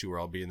into an issue where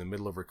I'll be in the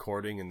middle of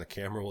recording and the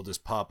camera will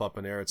just pop up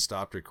an error. It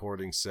stopped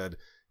recording, said,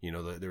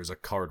 there was a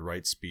card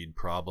write speed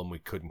problem. We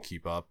couldn't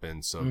keep up.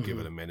 And so give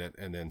it a minute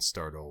and then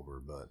start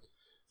over. But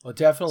well,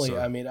 definitely. So-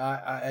 I mean,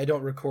 I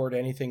don't record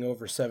anything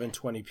over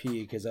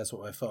 720p because that's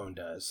what my phone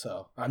does.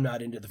 So I'm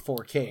not into the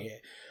 4K.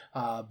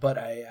 But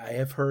I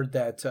have heard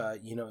that,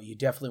 you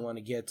definitely want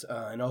to get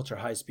an ultra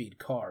high speed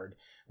card,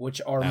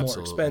 which are more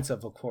Absolutely.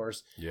 expensive, of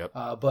course. Yep.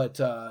 But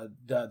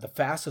the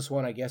fastest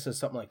one, I guess, is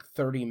something like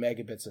 30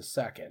 megabits a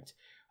second,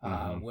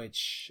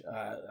 which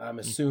I'm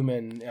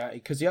assuming,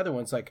 because the other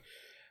one's like,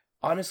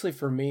 honestly,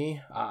 for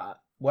me,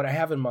 what I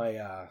have in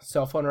my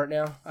cell phone right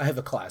now, I have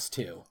a Class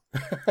 2.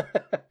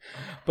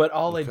 But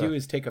all I do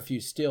is take a few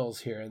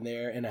stills here and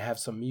there, and I have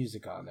some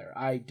music on there.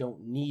 I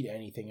don't need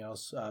anything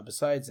else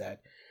besides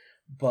that.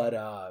 But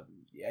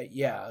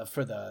yeah,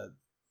 for the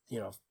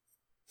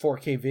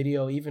 4K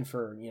video, even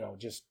for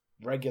just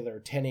regular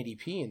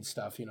 1080p and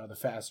stuff, the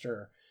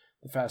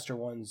faster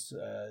ones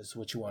is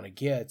what you want to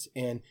get.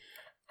 And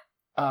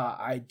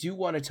I do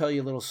want to tell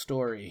you a little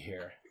story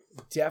here.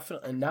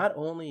 Definitely, not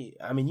only,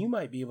 I mean, you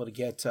might be able to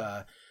get,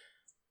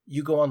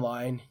 you go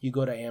online, you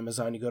go to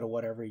Amazon, you go to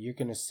whatever, you're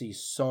going to see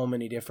so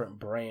many different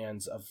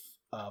brands of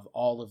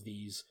all of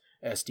these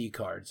SD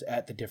cards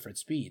at the different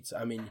speeds.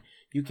 I mean,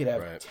 you could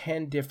have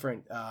 10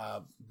 different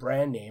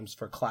brand names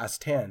for Class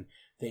 10.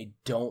 They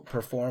don't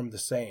perform the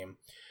same.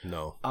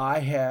 No. I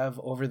have,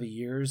 over the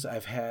years,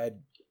 I've had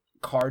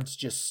cards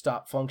just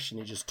stop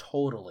functioning just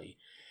totally.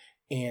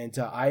 And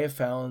I have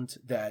found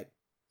that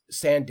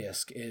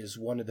SanDisk is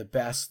one of the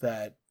best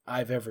that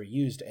I've ever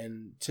used.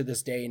 And to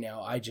this day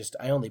now, I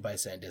only buy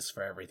SanDisk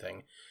for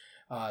everything.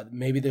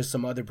 Maybe there's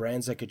some other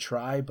brands I could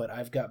try, but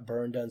I've got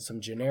burned on some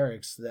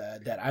generics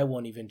that I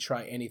won't even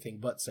try anything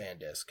but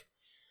SanDisk.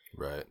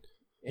 Right.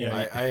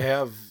 Yeah.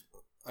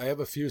 I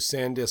have a few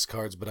SanDisk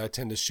cards, but I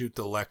tend to shoot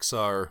the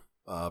Lexar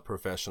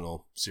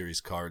professional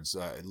series cards.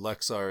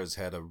 Lexar has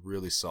had a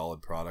really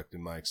solid product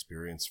in my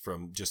experience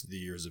from just the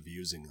years of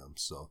using them.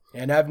 So,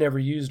 and I've never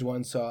used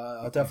one, so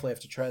I'll definitely have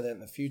to try that in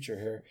the future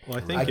here. Well,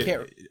 I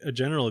think a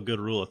general good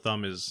rule of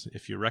thumb is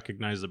if you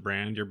recognize the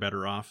brand, you're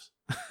better off.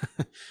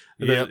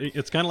 Yep.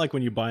 It's kind of like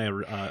when you buy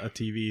a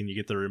TV and you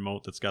get the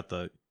remote that's got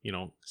the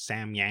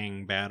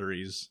Samyang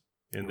batteries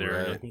in there.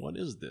 Right. You're like, what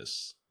is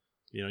this?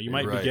 You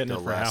might be getting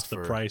it for half the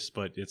price,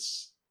 but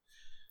it's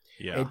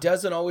It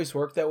doesn't always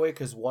work that way,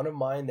 because one of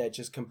mine that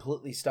just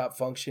completely stopped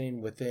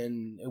functioning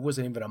it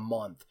wasn't even a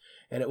month,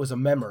 and it was a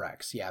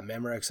Memorex. Yeah,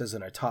 Memorex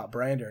isn't a top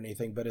brand or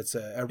anything, but it's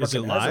a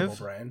recognizable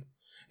brand.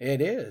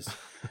 It is.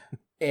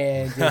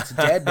 And it's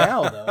dead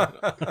now, though.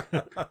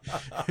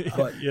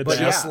 But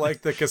just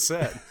like the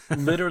cassette.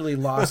 Literally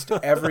lost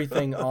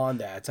everything on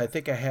that. I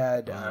think I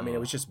had, it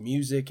was just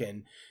music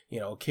and,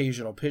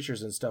 occasional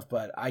pictures and stuff,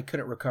 but I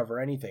couldn't recover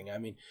anything. I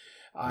mean,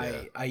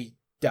 I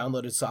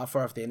downloaded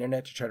software off the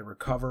internet to try to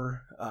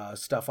recover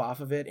stuff off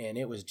of it, and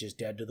it was just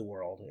dead to the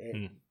world.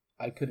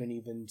 I couldn't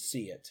even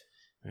see it.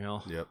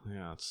 Well, yep.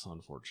 Yeah, it's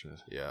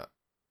unfortunate. Yeah.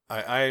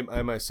 I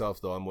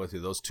myself, though, I'm with you.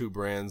 Those two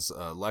brands,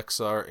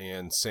 Lexar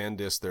and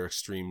SanDisk, they're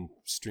Extreme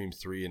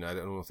 3, and I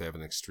don't know if they have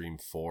an Extreme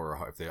 4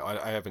 or if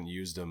I haven't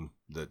used them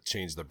to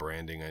change the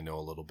branding. I know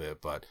a little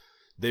bit, but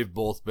they've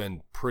both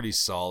been pretty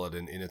solid,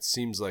 and it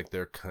seems like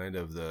they're kind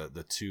of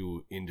the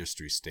two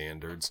industry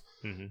standards.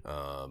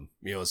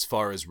 As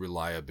far as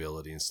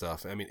reliability and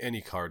stuff. I mean,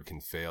 any card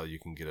can fail. You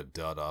can get a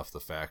dud off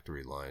the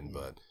factory line,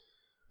 but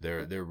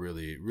they're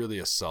really, really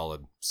a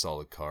solid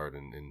card,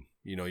 and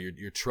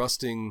you're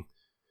trusting.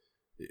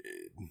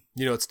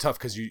 It's tough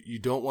because you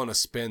don't want to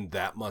spend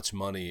that much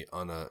money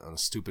on a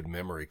stupid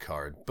memory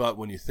card. But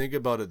when you think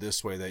about it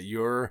this way, that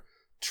you're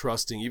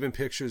trusting even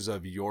pictures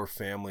of your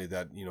family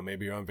that,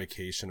 maybe you're on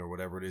vacation or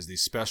whatever it is,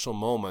 these special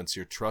moments,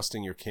 you're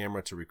trusting your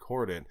camera to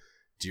record it.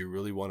 Do you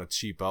really want to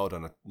cheap out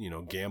on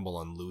gamble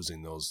on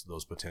losing those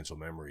potential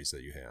memories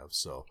that you have?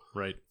 So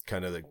right.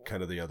 Kind of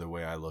the other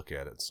way I look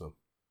at it. So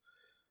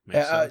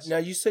now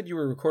you said you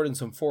were recording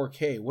some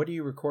 4K. What are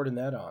you recording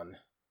that on?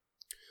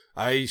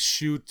 I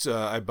shoot,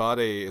 I bought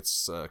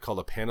it's called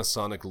a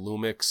Panasonic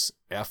Lumix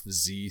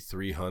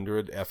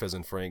FZ300, F as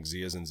in Frank,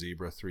 Z as in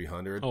Zebra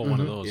 300. Oh, one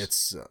of those.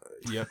 It's,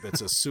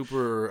 it's a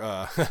super,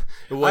 I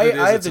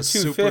have the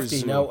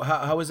 250. Now,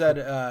 how is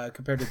that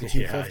compared to the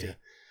 250? Yeah.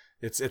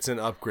 It's an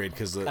upgrade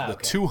because the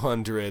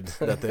 200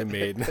 that they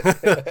made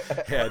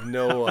had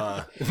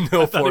no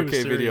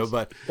 4K video.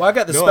 But I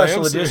got the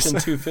special edition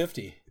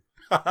 250.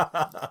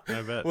 I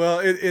bet.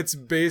 Well, it's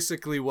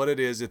basically what it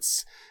is.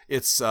 It's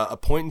a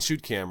point and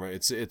shoot camera.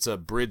 It's a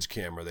bridge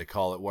camera, they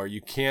call it, where you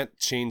can't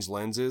change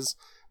lenses,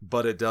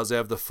 but it does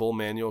have the full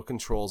manual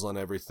controls on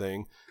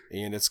everything,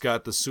 and it's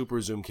got the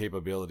super zoom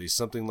capabilities.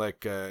 Something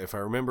like, if I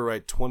remember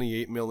right,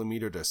 28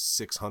 millimeter to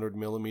 600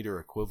 millimeter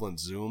equivalent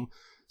zoom.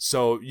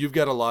 So you've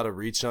got a lot of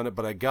reach on it,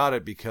 but I got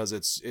it because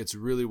it's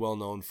really well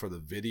known for the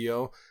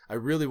video. I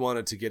really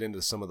wanted to get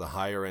into some of the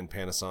higher end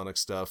Panasonic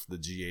stuff, the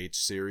GH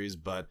series,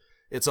 but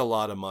it's a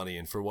lot of money,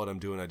 and for what I'm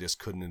doing, I just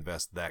couldn't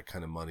invest that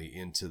kind of money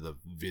into the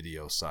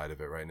video side of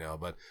it right now.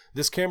 But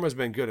this camera's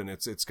been good, and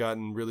it's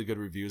gotten really good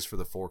reviews for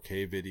the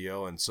 4K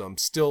video, and so I'm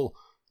still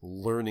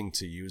learning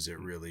to use it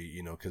really,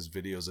 you know, because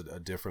video's a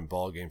different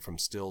ballgame from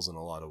stills in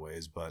a lot of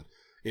ways. But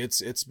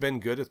it's been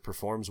good. It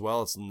performs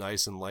well. It's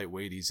nice and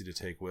lightweight, easy to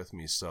take with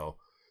me. So,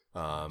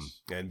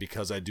 and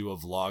because I do a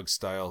vlog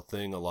style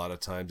thing, a lot of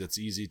times it's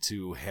easy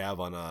to have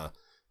on a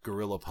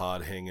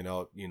GorillaPod hanging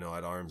out, you know,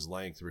 at arm's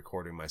length,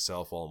 recording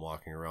myself while I'm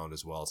walking around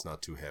as well. It's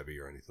not too heavy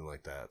or anything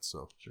like that.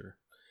 So Sure.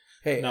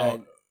 Hey,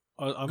 Now,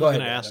 I'm go going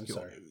ahead, to Ed, ask I'm you,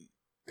 sorry.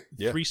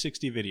 Yeah.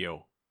 360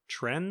 video,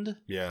 trend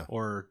yeah,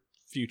 or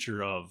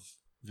future of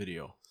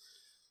video?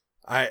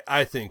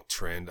 I think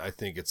trend. I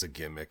think it's a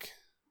gimmick.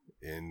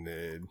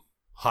 And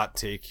hot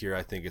take here,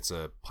 I think it's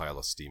a pile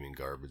of steaming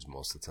garbage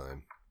most of the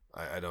time.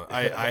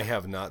 I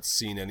have not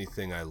seen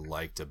anything I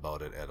liked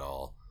about it at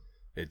all.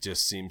 It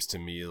just seems to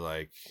me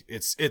like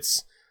it's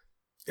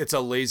a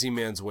lazy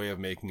man's way of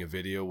making a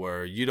video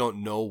where you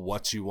don't know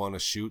what you want to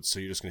shoot, so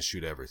you're just going to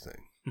shoot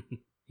everything.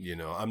 You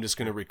know, I'm just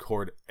going to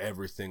record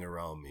everything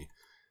around me.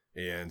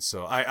 And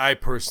so I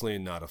personally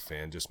am not a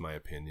fan, just my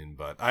opinion,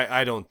 but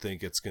I don't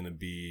think it's going to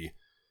be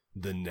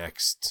the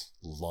next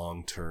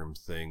long-term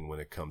thing when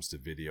it comes to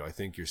video. I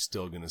think you're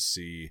still going to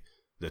see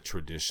the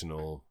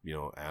traditional, you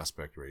know,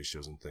 aspect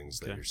ratios and things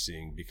that you're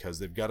seeing because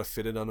they've got to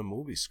fit it on a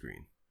movie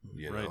screen,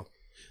 you know?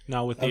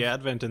 Now, with the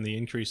advent and the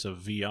increase of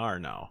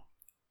VR now,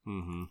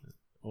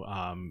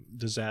 Mm-hmm.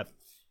 does that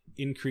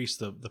increase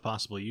the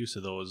possible use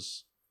of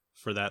those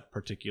for that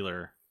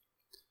particular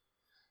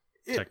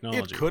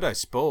technology? It could, I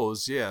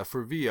suppose, yeah,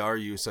 for VR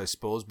use, I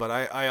suppose. But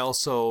I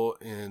also,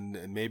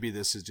 and maybe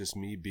this is just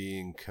me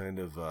being kind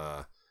of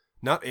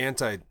not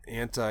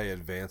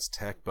anti-advanced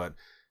tech, but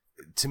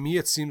to me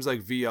it seems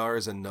like VR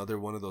is another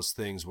one of those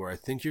things where I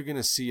think you're going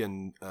to see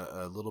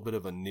a little bit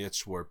of a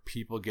niche where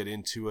people get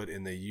into it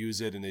and they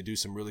use it and they do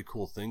some really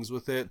cool things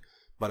with it.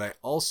 But I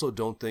also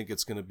don't think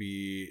it's going to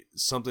be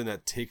something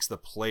that takes the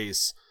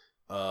place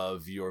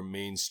of your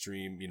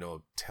mainstream, you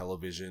know,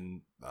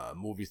 television,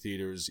 movie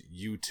theaters,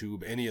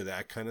 YouTube, any of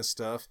that kind of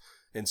stuff.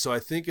 And so I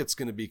think it's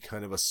going to be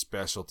kind of a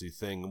specialty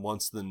thing.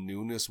 Once the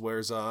newness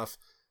wears off,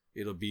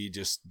 it'll be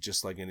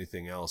just like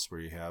anything else where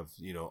you have,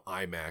 you know,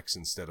 IMAX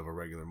instead of a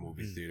regular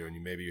movie theater,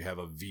 and maybe you have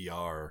a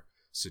VR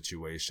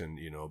situation,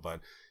 you know.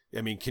 But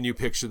I mean, can you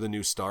picture the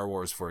new Star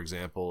Wars, for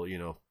example, you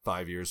know,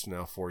 5 years from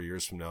now, 4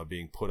 years from now,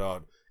 being put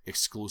out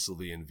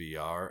exclusively in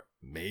VR?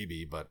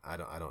 Maybe, but I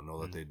don't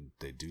know that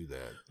they do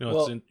that.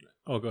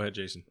 No, go ahead,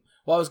 Jason.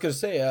 Well, I was going to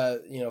say,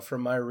 you know,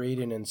 from my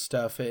reading and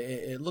stuff,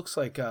 it looks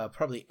like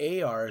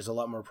probably AR is a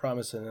lot more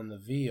promising than the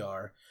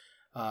VR,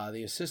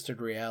 the assisted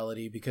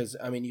reality, because,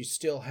 I mean, you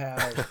still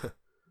have...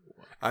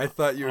 I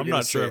thought you were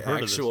going to say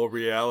actual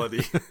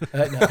reality.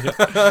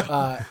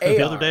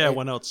 The other day I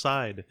went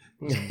outside.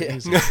 It was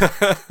amazing.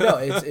 No,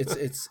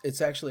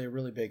 it's actually a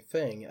really big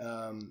thing.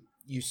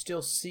 You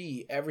still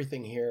see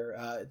everything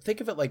here.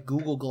 Think of it like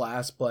Google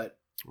Glass, but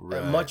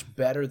much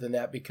better than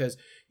that, because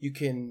you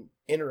can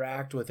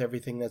interact with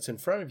everything that's in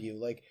front of you.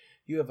 Like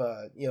you have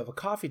a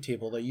coffee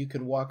table that you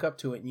can walk up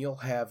to it, and you'll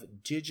have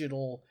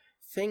digital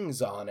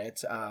things on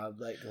it.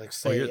 Like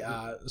say,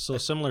 so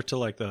similar to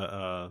like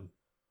the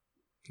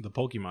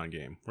Pokemon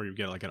game where you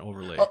get like an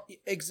overlay. Oh,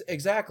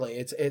 exactly.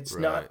 It's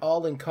not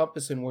all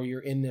encompassing where you're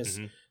in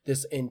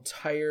this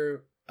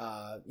entire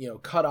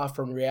cut off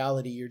from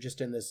reality. You're just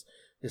in this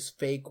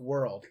fake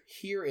world.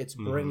 Here it's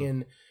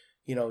bringing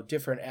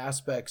different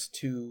aspects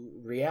to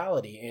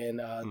reality, and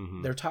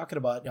they're talking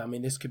about, I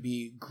mean, this could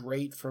be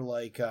great for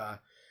like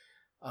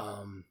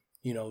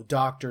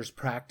doctors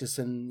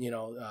practicing,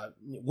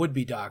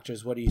 would-be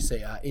doctors. What do you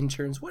say?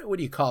 Interns? What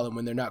do you call them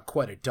when they're not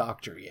quite a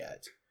doctor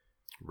yet?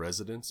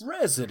 Resident.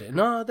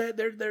 No,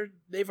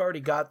 they've already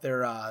got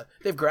their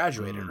they've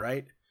graduated,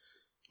 right?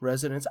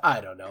 Residents.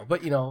 I don't know,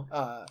 but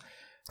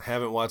I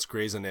haven't watched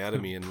Grey's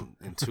Anatomy in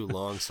too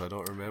long, so I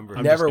don't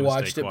remember. Never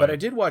watched it, but I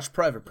did watch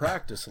Private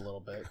Practice a little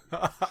bit.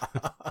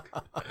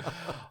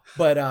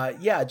 But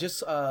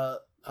just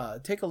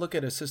take a look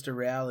at assisted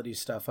reality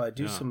stuff.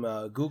 Do some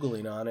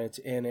Googling on it,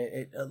 and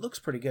it looks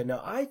pretty good.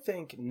 Now, I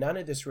think none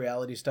of this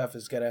reality stuff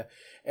is going to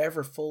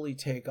ever fully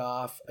take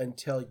off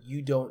until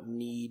you don't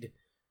need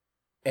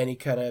any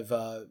kind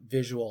of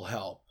visual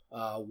help.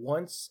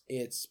 Once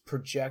it's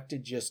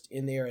projected just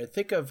in there, and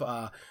think of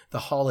the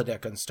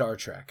holodeck on Star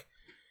Trek.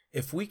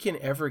 If we can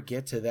ever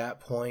get to that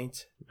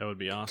point, that would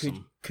be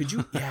awesome. Could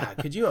you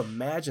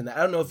imagine that?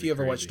 I don't know if you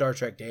ever watched Star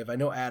Trek, Dave. I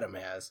know Adam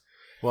has.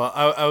 Well,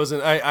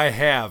 I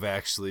have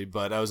actually,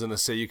 but I was going to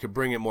say you could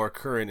bring it more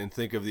current and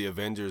think of the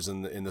Avengers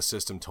in the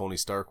system Tony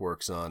Stark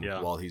works on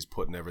while he's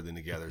putting everything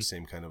together.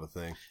 Same kind of a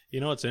thing. You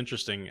know, it's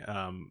interesting.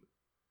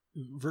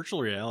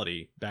 Virtual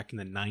reality back in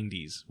the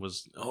 90s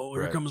was,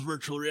 here comes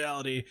virtual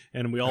reality,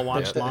 and we all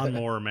watched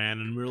Lawnmower Man,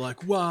 and we were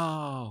like,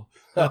 wow,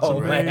 that's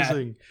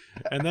amazing.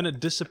 And then it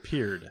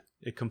disappeared,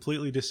 It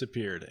completely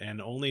disappeared,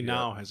 and only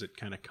now has it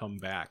kind of come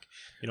back.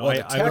 You know, Well,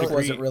 the I would tech agree.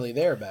 wasn't really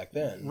there back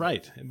then.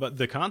 Right, but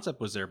the concept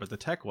was there, but the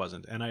tech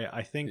wasn't. And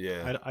I think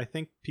I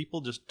think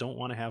people just don't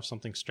want to have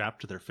something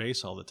strapped to their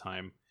face all the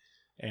time,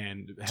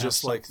 and have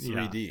Just like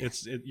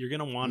 3D. You're going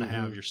to want to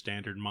have your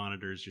standard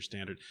monitors, your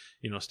standard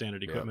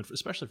equipment,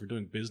 especially if you're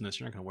doing business.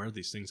 You're not going to wear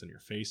these things on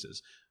your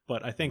faces.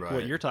 But I think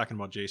what you're talking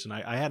about, Jason,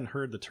 I hadn't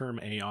heard the term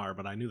AR,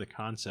 but I knew the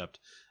concept.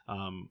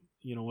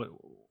 You know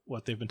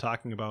what they've been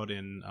talking about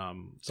in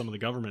some of the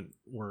government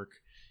work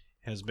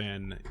has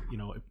been, you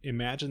know,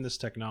 imagine this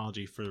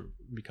technology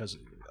because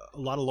a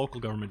lot of local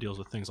government deals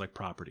with things like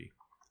property,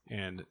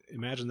 and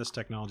imagine this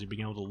technology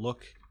being able to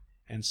look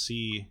and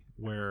see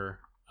where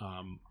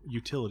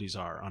utilities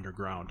are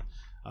underground,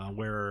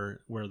 where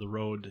the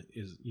road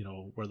is, you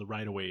know, where the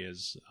right of way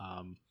is,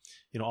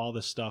 you know, all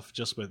this stuff,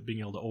 just with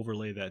being able to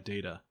overlay that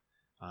data.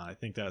 I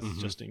think that's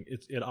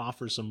it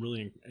offers some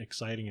really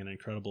exciting and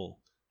incredible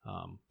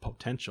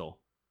potential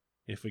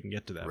if we can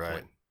get to that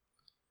point.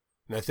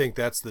 And I think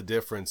that's the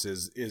difference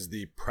is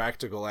the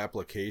practical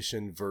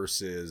application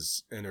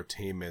versus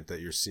entertainment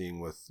that you're seeing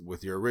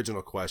with your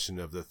original question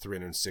of the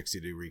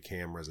 360-degree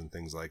cameras and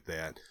things like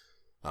that.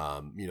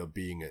 You know,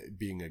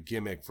 being a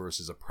gimmick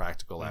versus a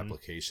practical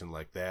application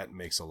like that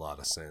makes a lot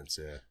of sense.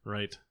 Yeah.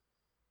 Right.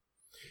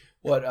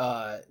 What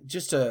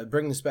just to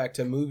bring this back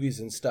to movies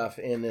and stuff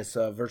in this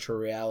virtual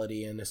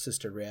reality and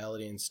assisted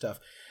reality and stuff,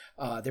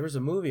 there was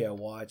a movie I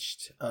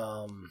watched.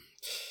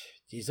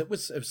 It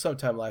was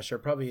sometime last year,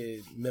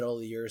 probably middle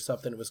of the year or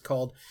something. It was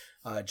called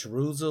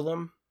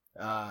Jerusalem.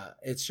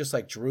 It's just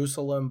like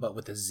Jerusalem, but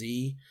with a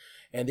Z.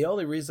 And the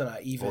only reason I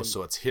even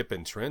so it's hip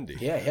and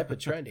trendy. Yeah, hip and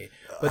trendy.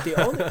 But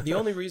the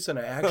only reason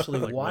I actually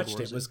Like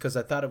watched it was because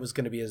I thought it was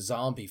going to be a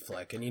zombie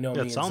flick, and you know me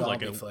It and sounds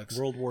zombie like flicks.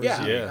 World War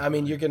yeah, Z. I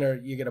mean you're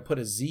gonna put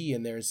a Z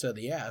in there instead of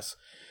the S,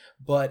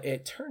 but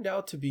it turned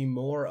out to be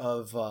more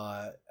of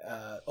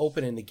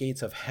opening the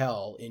gates of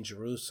hell in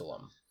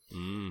Jerusalem.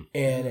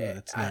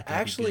 And I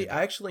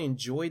actually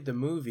enjoyed the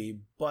movie,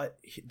 but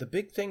the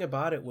big thing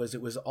about it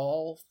was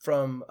all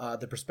from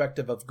the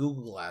perspective of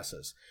Google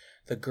Glasses.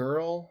 The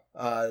girl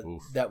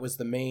that was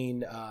the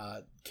main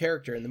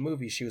character in the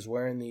movie, she was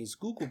wearing these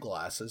Google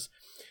Glasses,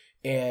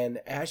 and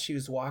as she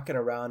was walking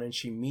around and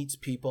she meets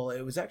people,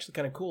 it was actually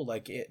kind of cool.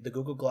 Like the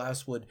Google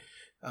Glass would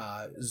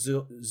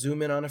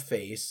zoom in on a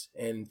face,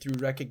 and through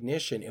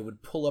recognition, it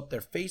would pull up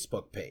their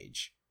Facebook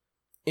page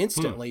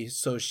instantly.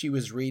 So she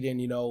was reading,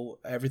 you know,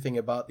 everything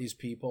about these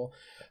people.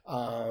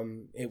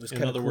 It was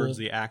kind of, in other words,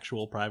 the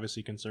actual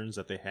privacy concerns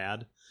that they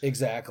had.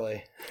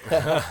 Exactly.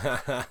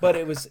 But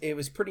it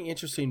was pretty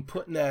interesting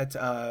putting that.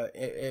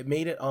 It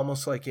made it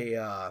almost like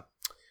a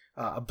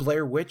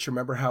Blair Witch.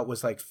 Remember how it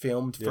was like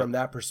filmed from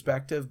that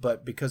perspective,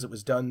 but because it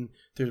was done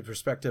through the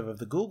perspective of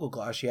the Google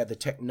Glass, you had the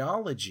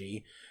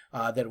technology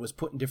that it was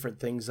putting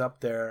different things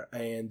up there,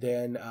 and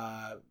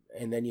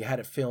then you had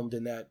it filmed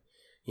in that,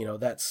 you know,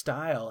 that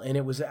style. And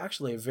it was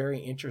actually a very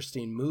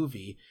interesting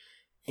movie.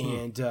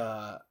 And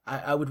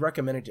I would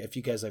recommend it if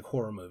you guys like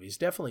horror movies.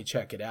 Definitely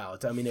check it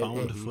out. I mean,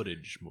 found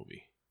footage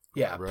movie.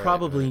 Yeah,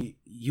 probably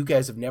you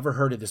guys have never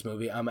heard of this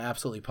movie. I'm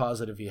absolutely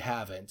positive you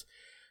haven't.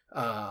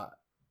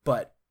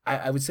 But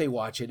I would say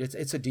watch it.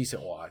 It's a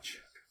decent watch.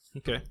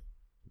 Okay.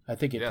 I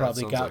think it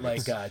probably got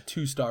like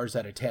 2 stars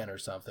out of 10 or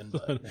something.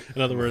 But.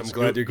 In other words,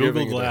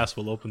 Google Glass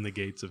will open the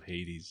gates of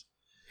Hades.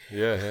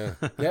 Yeah.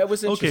 That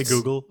was interesting. Okay,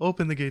 Google,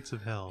 open the gates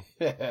of hell.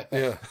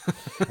 Yeah.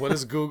 What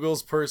is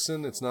Google's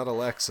person? It's not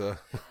Alexa.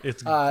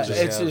 It's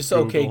just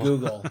Google. Okay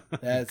Google.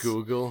 That's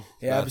Google.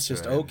 Yeah, it's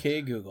just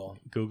okay Google.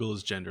 Google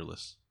is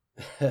genderless.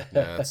 Yeah,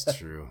 that's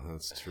true.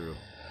 That's true.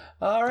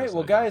 All right,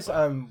 well, guys,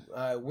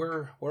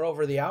 we're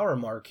over the hour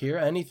mark here.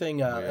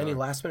 Anything? Any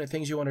last minute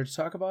things you wanted to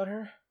talk about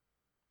here?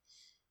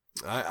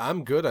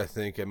 I'm good. I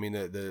think. I mean,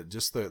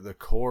 the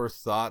core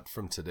thought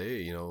from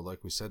today. You know,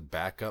 like we said,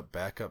 backup.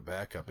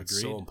 It's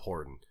so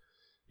important.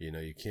 You know,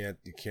 you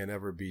can't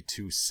ever be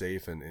too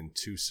safe and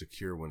too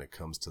secure when it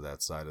comes to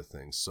that side of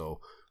things.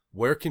 So,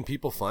 where can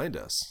people find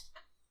us?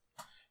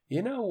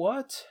 You know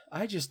what?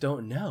 I just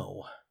don't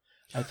know.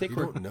 I think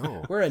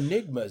we're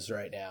enigmas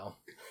right now.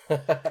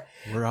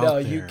 We're out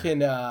there. You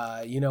can.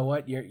 You know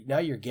what?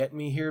 You're getting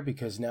me here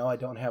because now I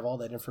don't have all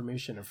that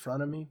information in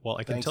front of me. Well,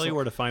 I can tell you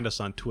where to find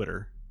us on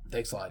Twitter.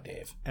 Thanks a lot,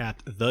 Dave.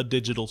 At The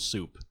Digital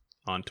Soup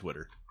on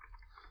Twitter.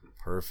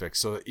 Perfect.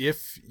 So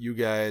if you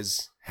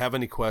guys have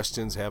any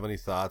questions, have any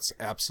thoughts,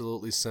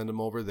 absolutely send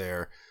them over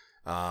there.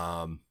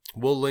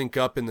 We'll link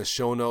up in the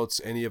show notes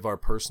any of our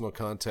personal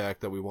contact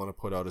that we want to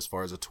put out as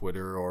far as a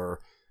Twitter or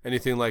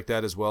anything like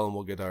that as well, and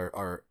we'll get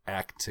our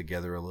act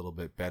together a little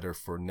bit better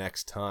for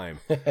next time.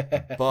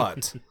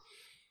 But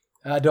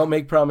don't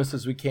make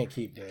promises we can't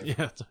keep, Dave.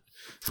 Yeah.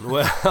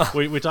 Well,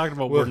 we talked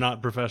about we're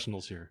not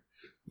professionals here.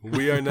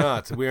 We are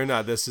not.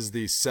 This is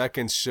the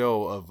second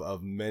show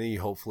of many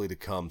hopefully to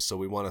come. So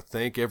we want to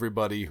thank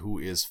everybody who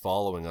is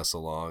following us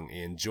along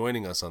and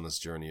joining us on this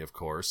journey, of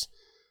course.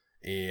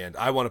 And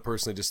I want to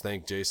personally just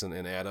thank Jason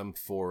and Adam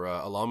for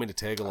allowing me to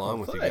tag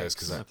along with you guys,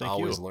 because I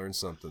always learn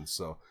something.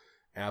 So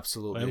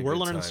absolutely. And a we're good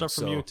learning time. stuff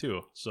from So, you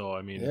too. So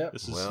I mean, Yep.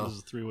 this is a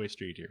three-way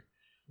street here.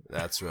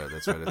 That's right.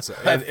 That's right. It's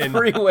A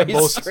three-way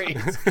most- street.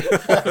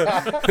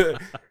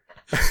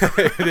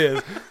 It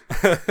is.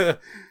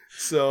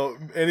 So,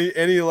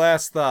 any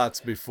last thoughts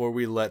before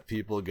we let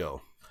people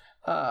go?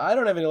 I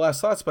don't have any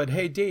last thoughts, but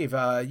hey, Dave,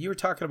 you were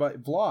talking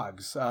about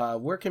vlogs.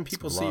 Where can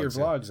people see your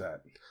Vlogs, vlogs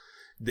at?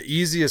 The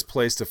easiest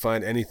place to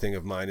find anything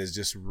of mine is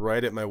just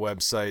right at my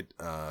website,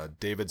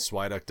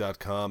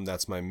 davidswiduck.com.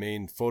 That's my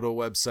main photo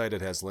website.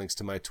 It has links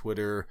to my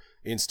Twitter,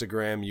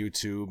 Instagram,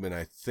 YouTube, and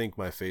I think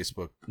my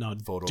Facebook No,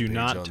 photo do page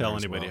not on tell there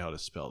as anybody well. how to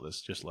spell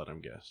this. Just let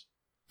them guess.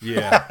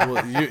 Yeah,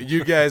 well,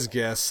 you guys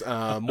guess.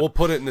 We'll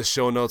put it in the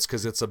show notes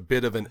because it's a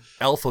bit of an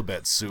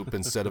alphabet soup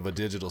instead of a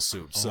digital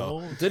soup.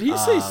 So, Did he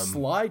say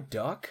Sly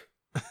Duck?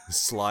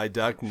 Sly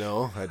Duck?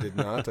 No, I did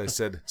not. I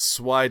said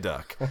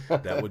Swiduck.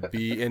 That would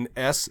be an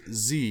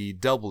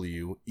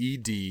SZWEDUIK.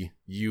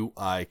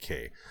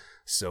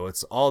 So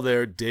it's all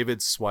there,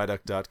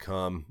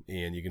 davidswiduck.com,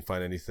 and you can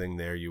find anything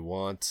there you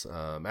want.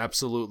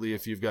 Absolutely,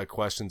 if you've got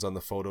questions on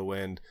the photo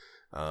end,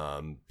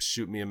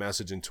 shoot me a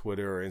message in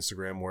Twitter or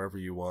Instagram, wherever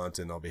you want,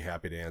 and I'll be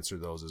happy to answer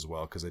those as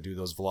well, because I do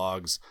those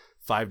vlogs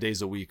 5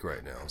 days a week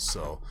right now.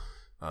 So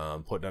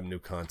putting up new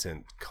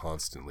content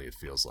constantly, it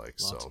feels like.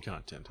 Lots So of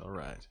content. All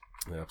right.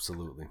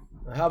 absolutely.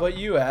 How about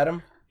you,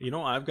 Adam? You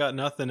know, I've got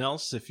nothing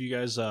else. If you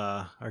guys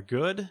are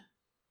good.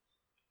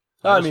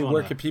 I just mean, where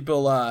wanna- can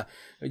people?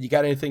 You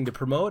got anything to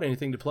promote?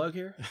 Anything to plug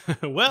here?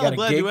 Well, got I'm a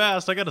glad gig? you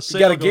asked. I got a sale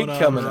got a gig going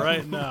coming on up.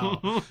 right now.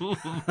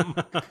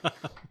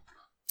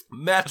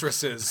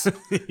 Mattresses.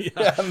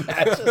 Yeah,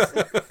 matches.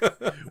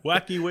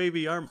 Wacky,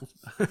 wavy arm,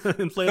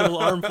 inflatable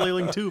arm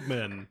flailing tube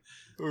men.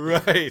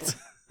 Right.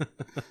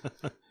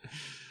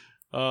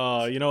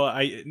 You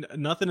know,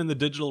 nothing in the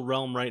digital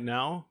realm right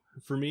now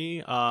for me.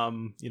 You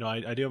know,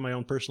 I do have my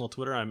own personal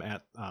Twitter. I'm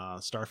at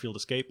Starfield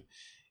Escape,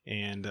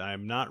 and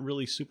I'm not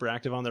really super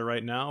active on there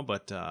right now,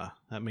 but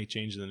that may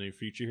change in the near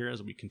future here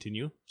as we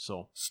continue.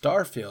 So,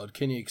 Starfield.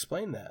 Can you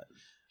explain that?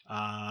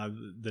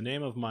 the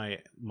name of my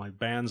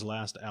band's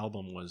last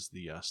album was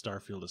the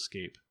Starfield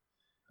Escape.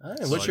 All right,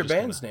 So what's I your just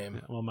band's kinda-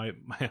 name? Well,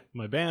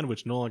 my band,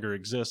 which no longer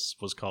exists,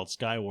 was called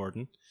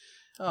Skywarden.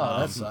 Oh,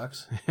 that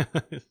sucks.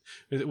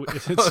 It's,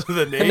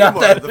 The name Not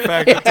or that- the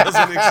fact it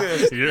doesn't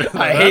exist. yeah,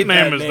 I that hate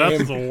name that is name.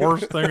 that's the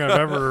worst thing I've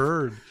ever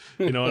heard.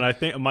 You know, and I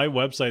think my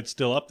website's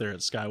still up there at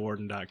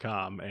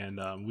skywarden.com, and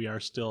you can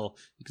still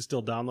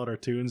download our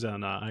tunes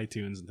on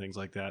iTunes and things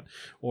like that,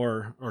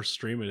 or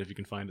stream it if you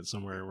can find it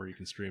somewhere where you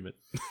can stream it.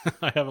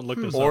 I haven't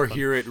looked this Or up.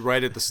 hear it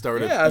right at the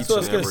start Yeah, of that's each what I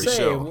was and gonna every say.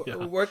 show. Yeah.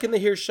 Where can they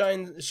hear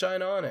Shine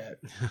On at?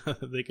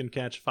 They can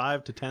catch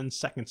 5 to 10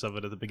 seconds of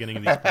it at the beginning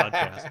of these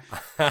podcasts.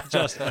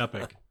 Just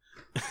epic.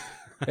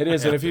 It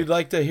is, and if you'd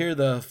like to hear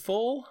the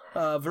full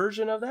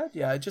version of that,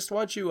 yeah, I just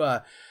want you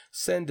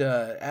send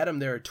Adam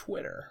their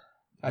Twitter,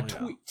 yeah.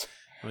 tweet.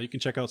 Well, you can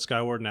check out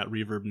Skywarden at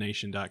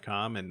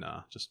ReverbNation.com and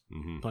just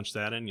Mm-hmm. punch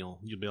that in. You'll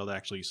be able to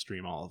actually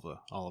stream all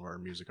of our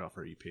music off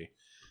our EP.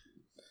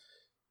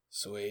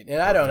 Sweet,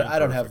 and I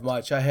don't have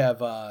much. I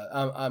have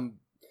I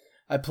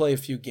play a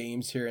few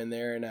games here and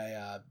there, and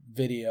I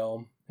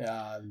video.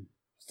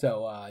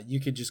 So you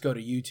could just go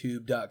to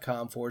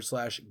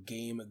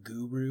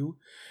youtube.com/GameGuru.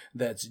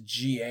 That's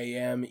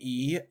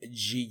GameGuru.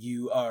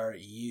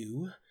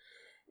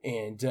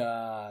 And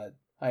I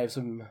have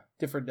some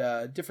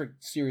different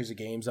series of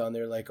games on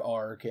there, like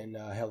Ark and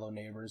Hello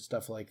Neighbor and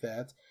stuff like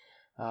that.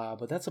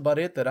 But that's about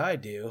it that I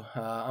do.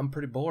 I'm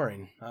pretty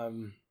boring.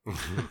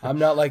 I'm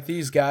not like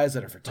these guys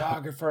that are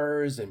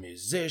photographers and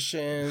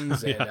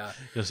musicians and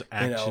Just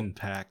action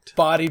packed.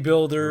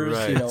 bodybuilders,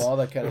 Right. all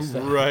that kind of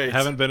stuff. Right.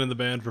 Haven't been in the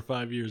band for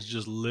 5 years,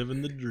 just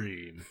living the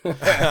dream.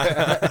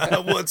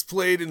 I once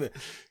played in the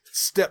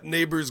step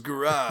neighbor's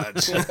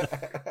garage.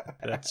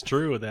 That's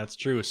true. That's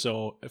true.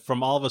 So,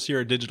 from all of us here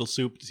at Digital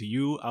Soup to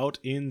you out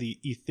in the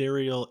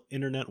ethereal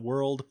internet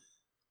world,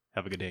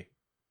 have a good day.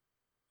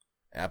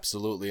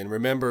 Absolutely. And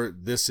remember,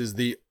 this is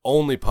the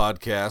only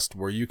podcast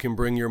where you can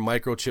bring your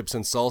microchips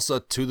and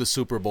salsa to the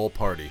Super Bowl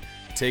party.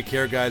 Take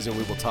care, guys, and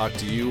we will talk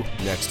to you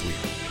next week.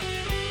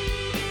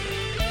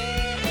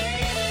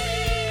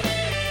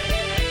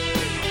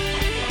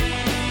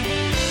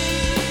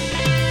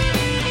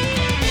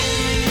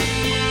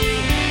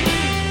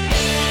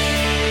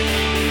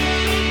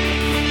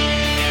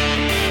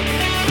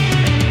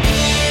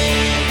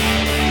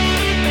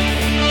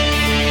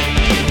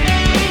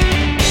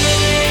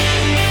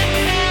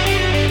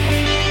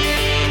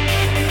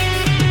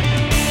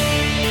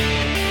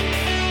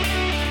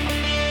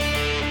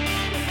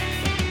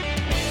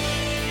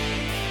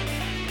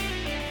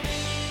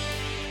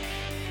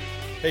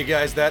 Hey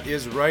guys, that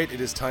is right. It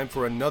is time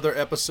for another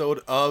episode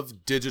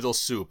of Digital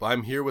Soup.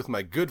 I'm here with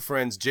my good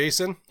friends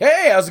Jason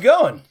Hey, how's it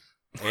going?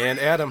 and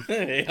Adam.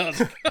 Hey,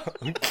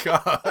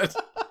 God.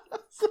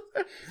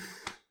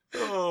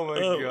 Oh my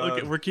God.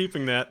 okay, we're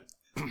keeping that.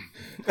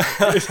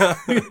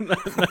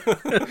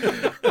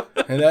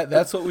 And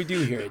that's what we do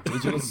here at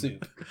Digital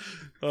Soup.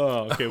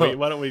 Oh, okay. Wait,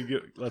 why don't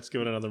let's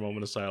give it another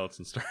moment of silence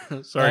and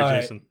start. Sorry, All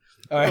right. Jason.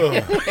 All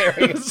right. There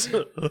we go.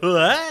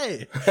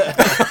 Hey!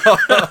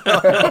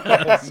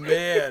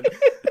 Man.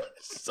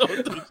 So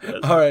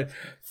enthusiastic. All right.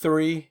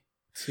 3,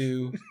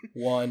 2,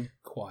 1,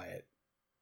 quiet.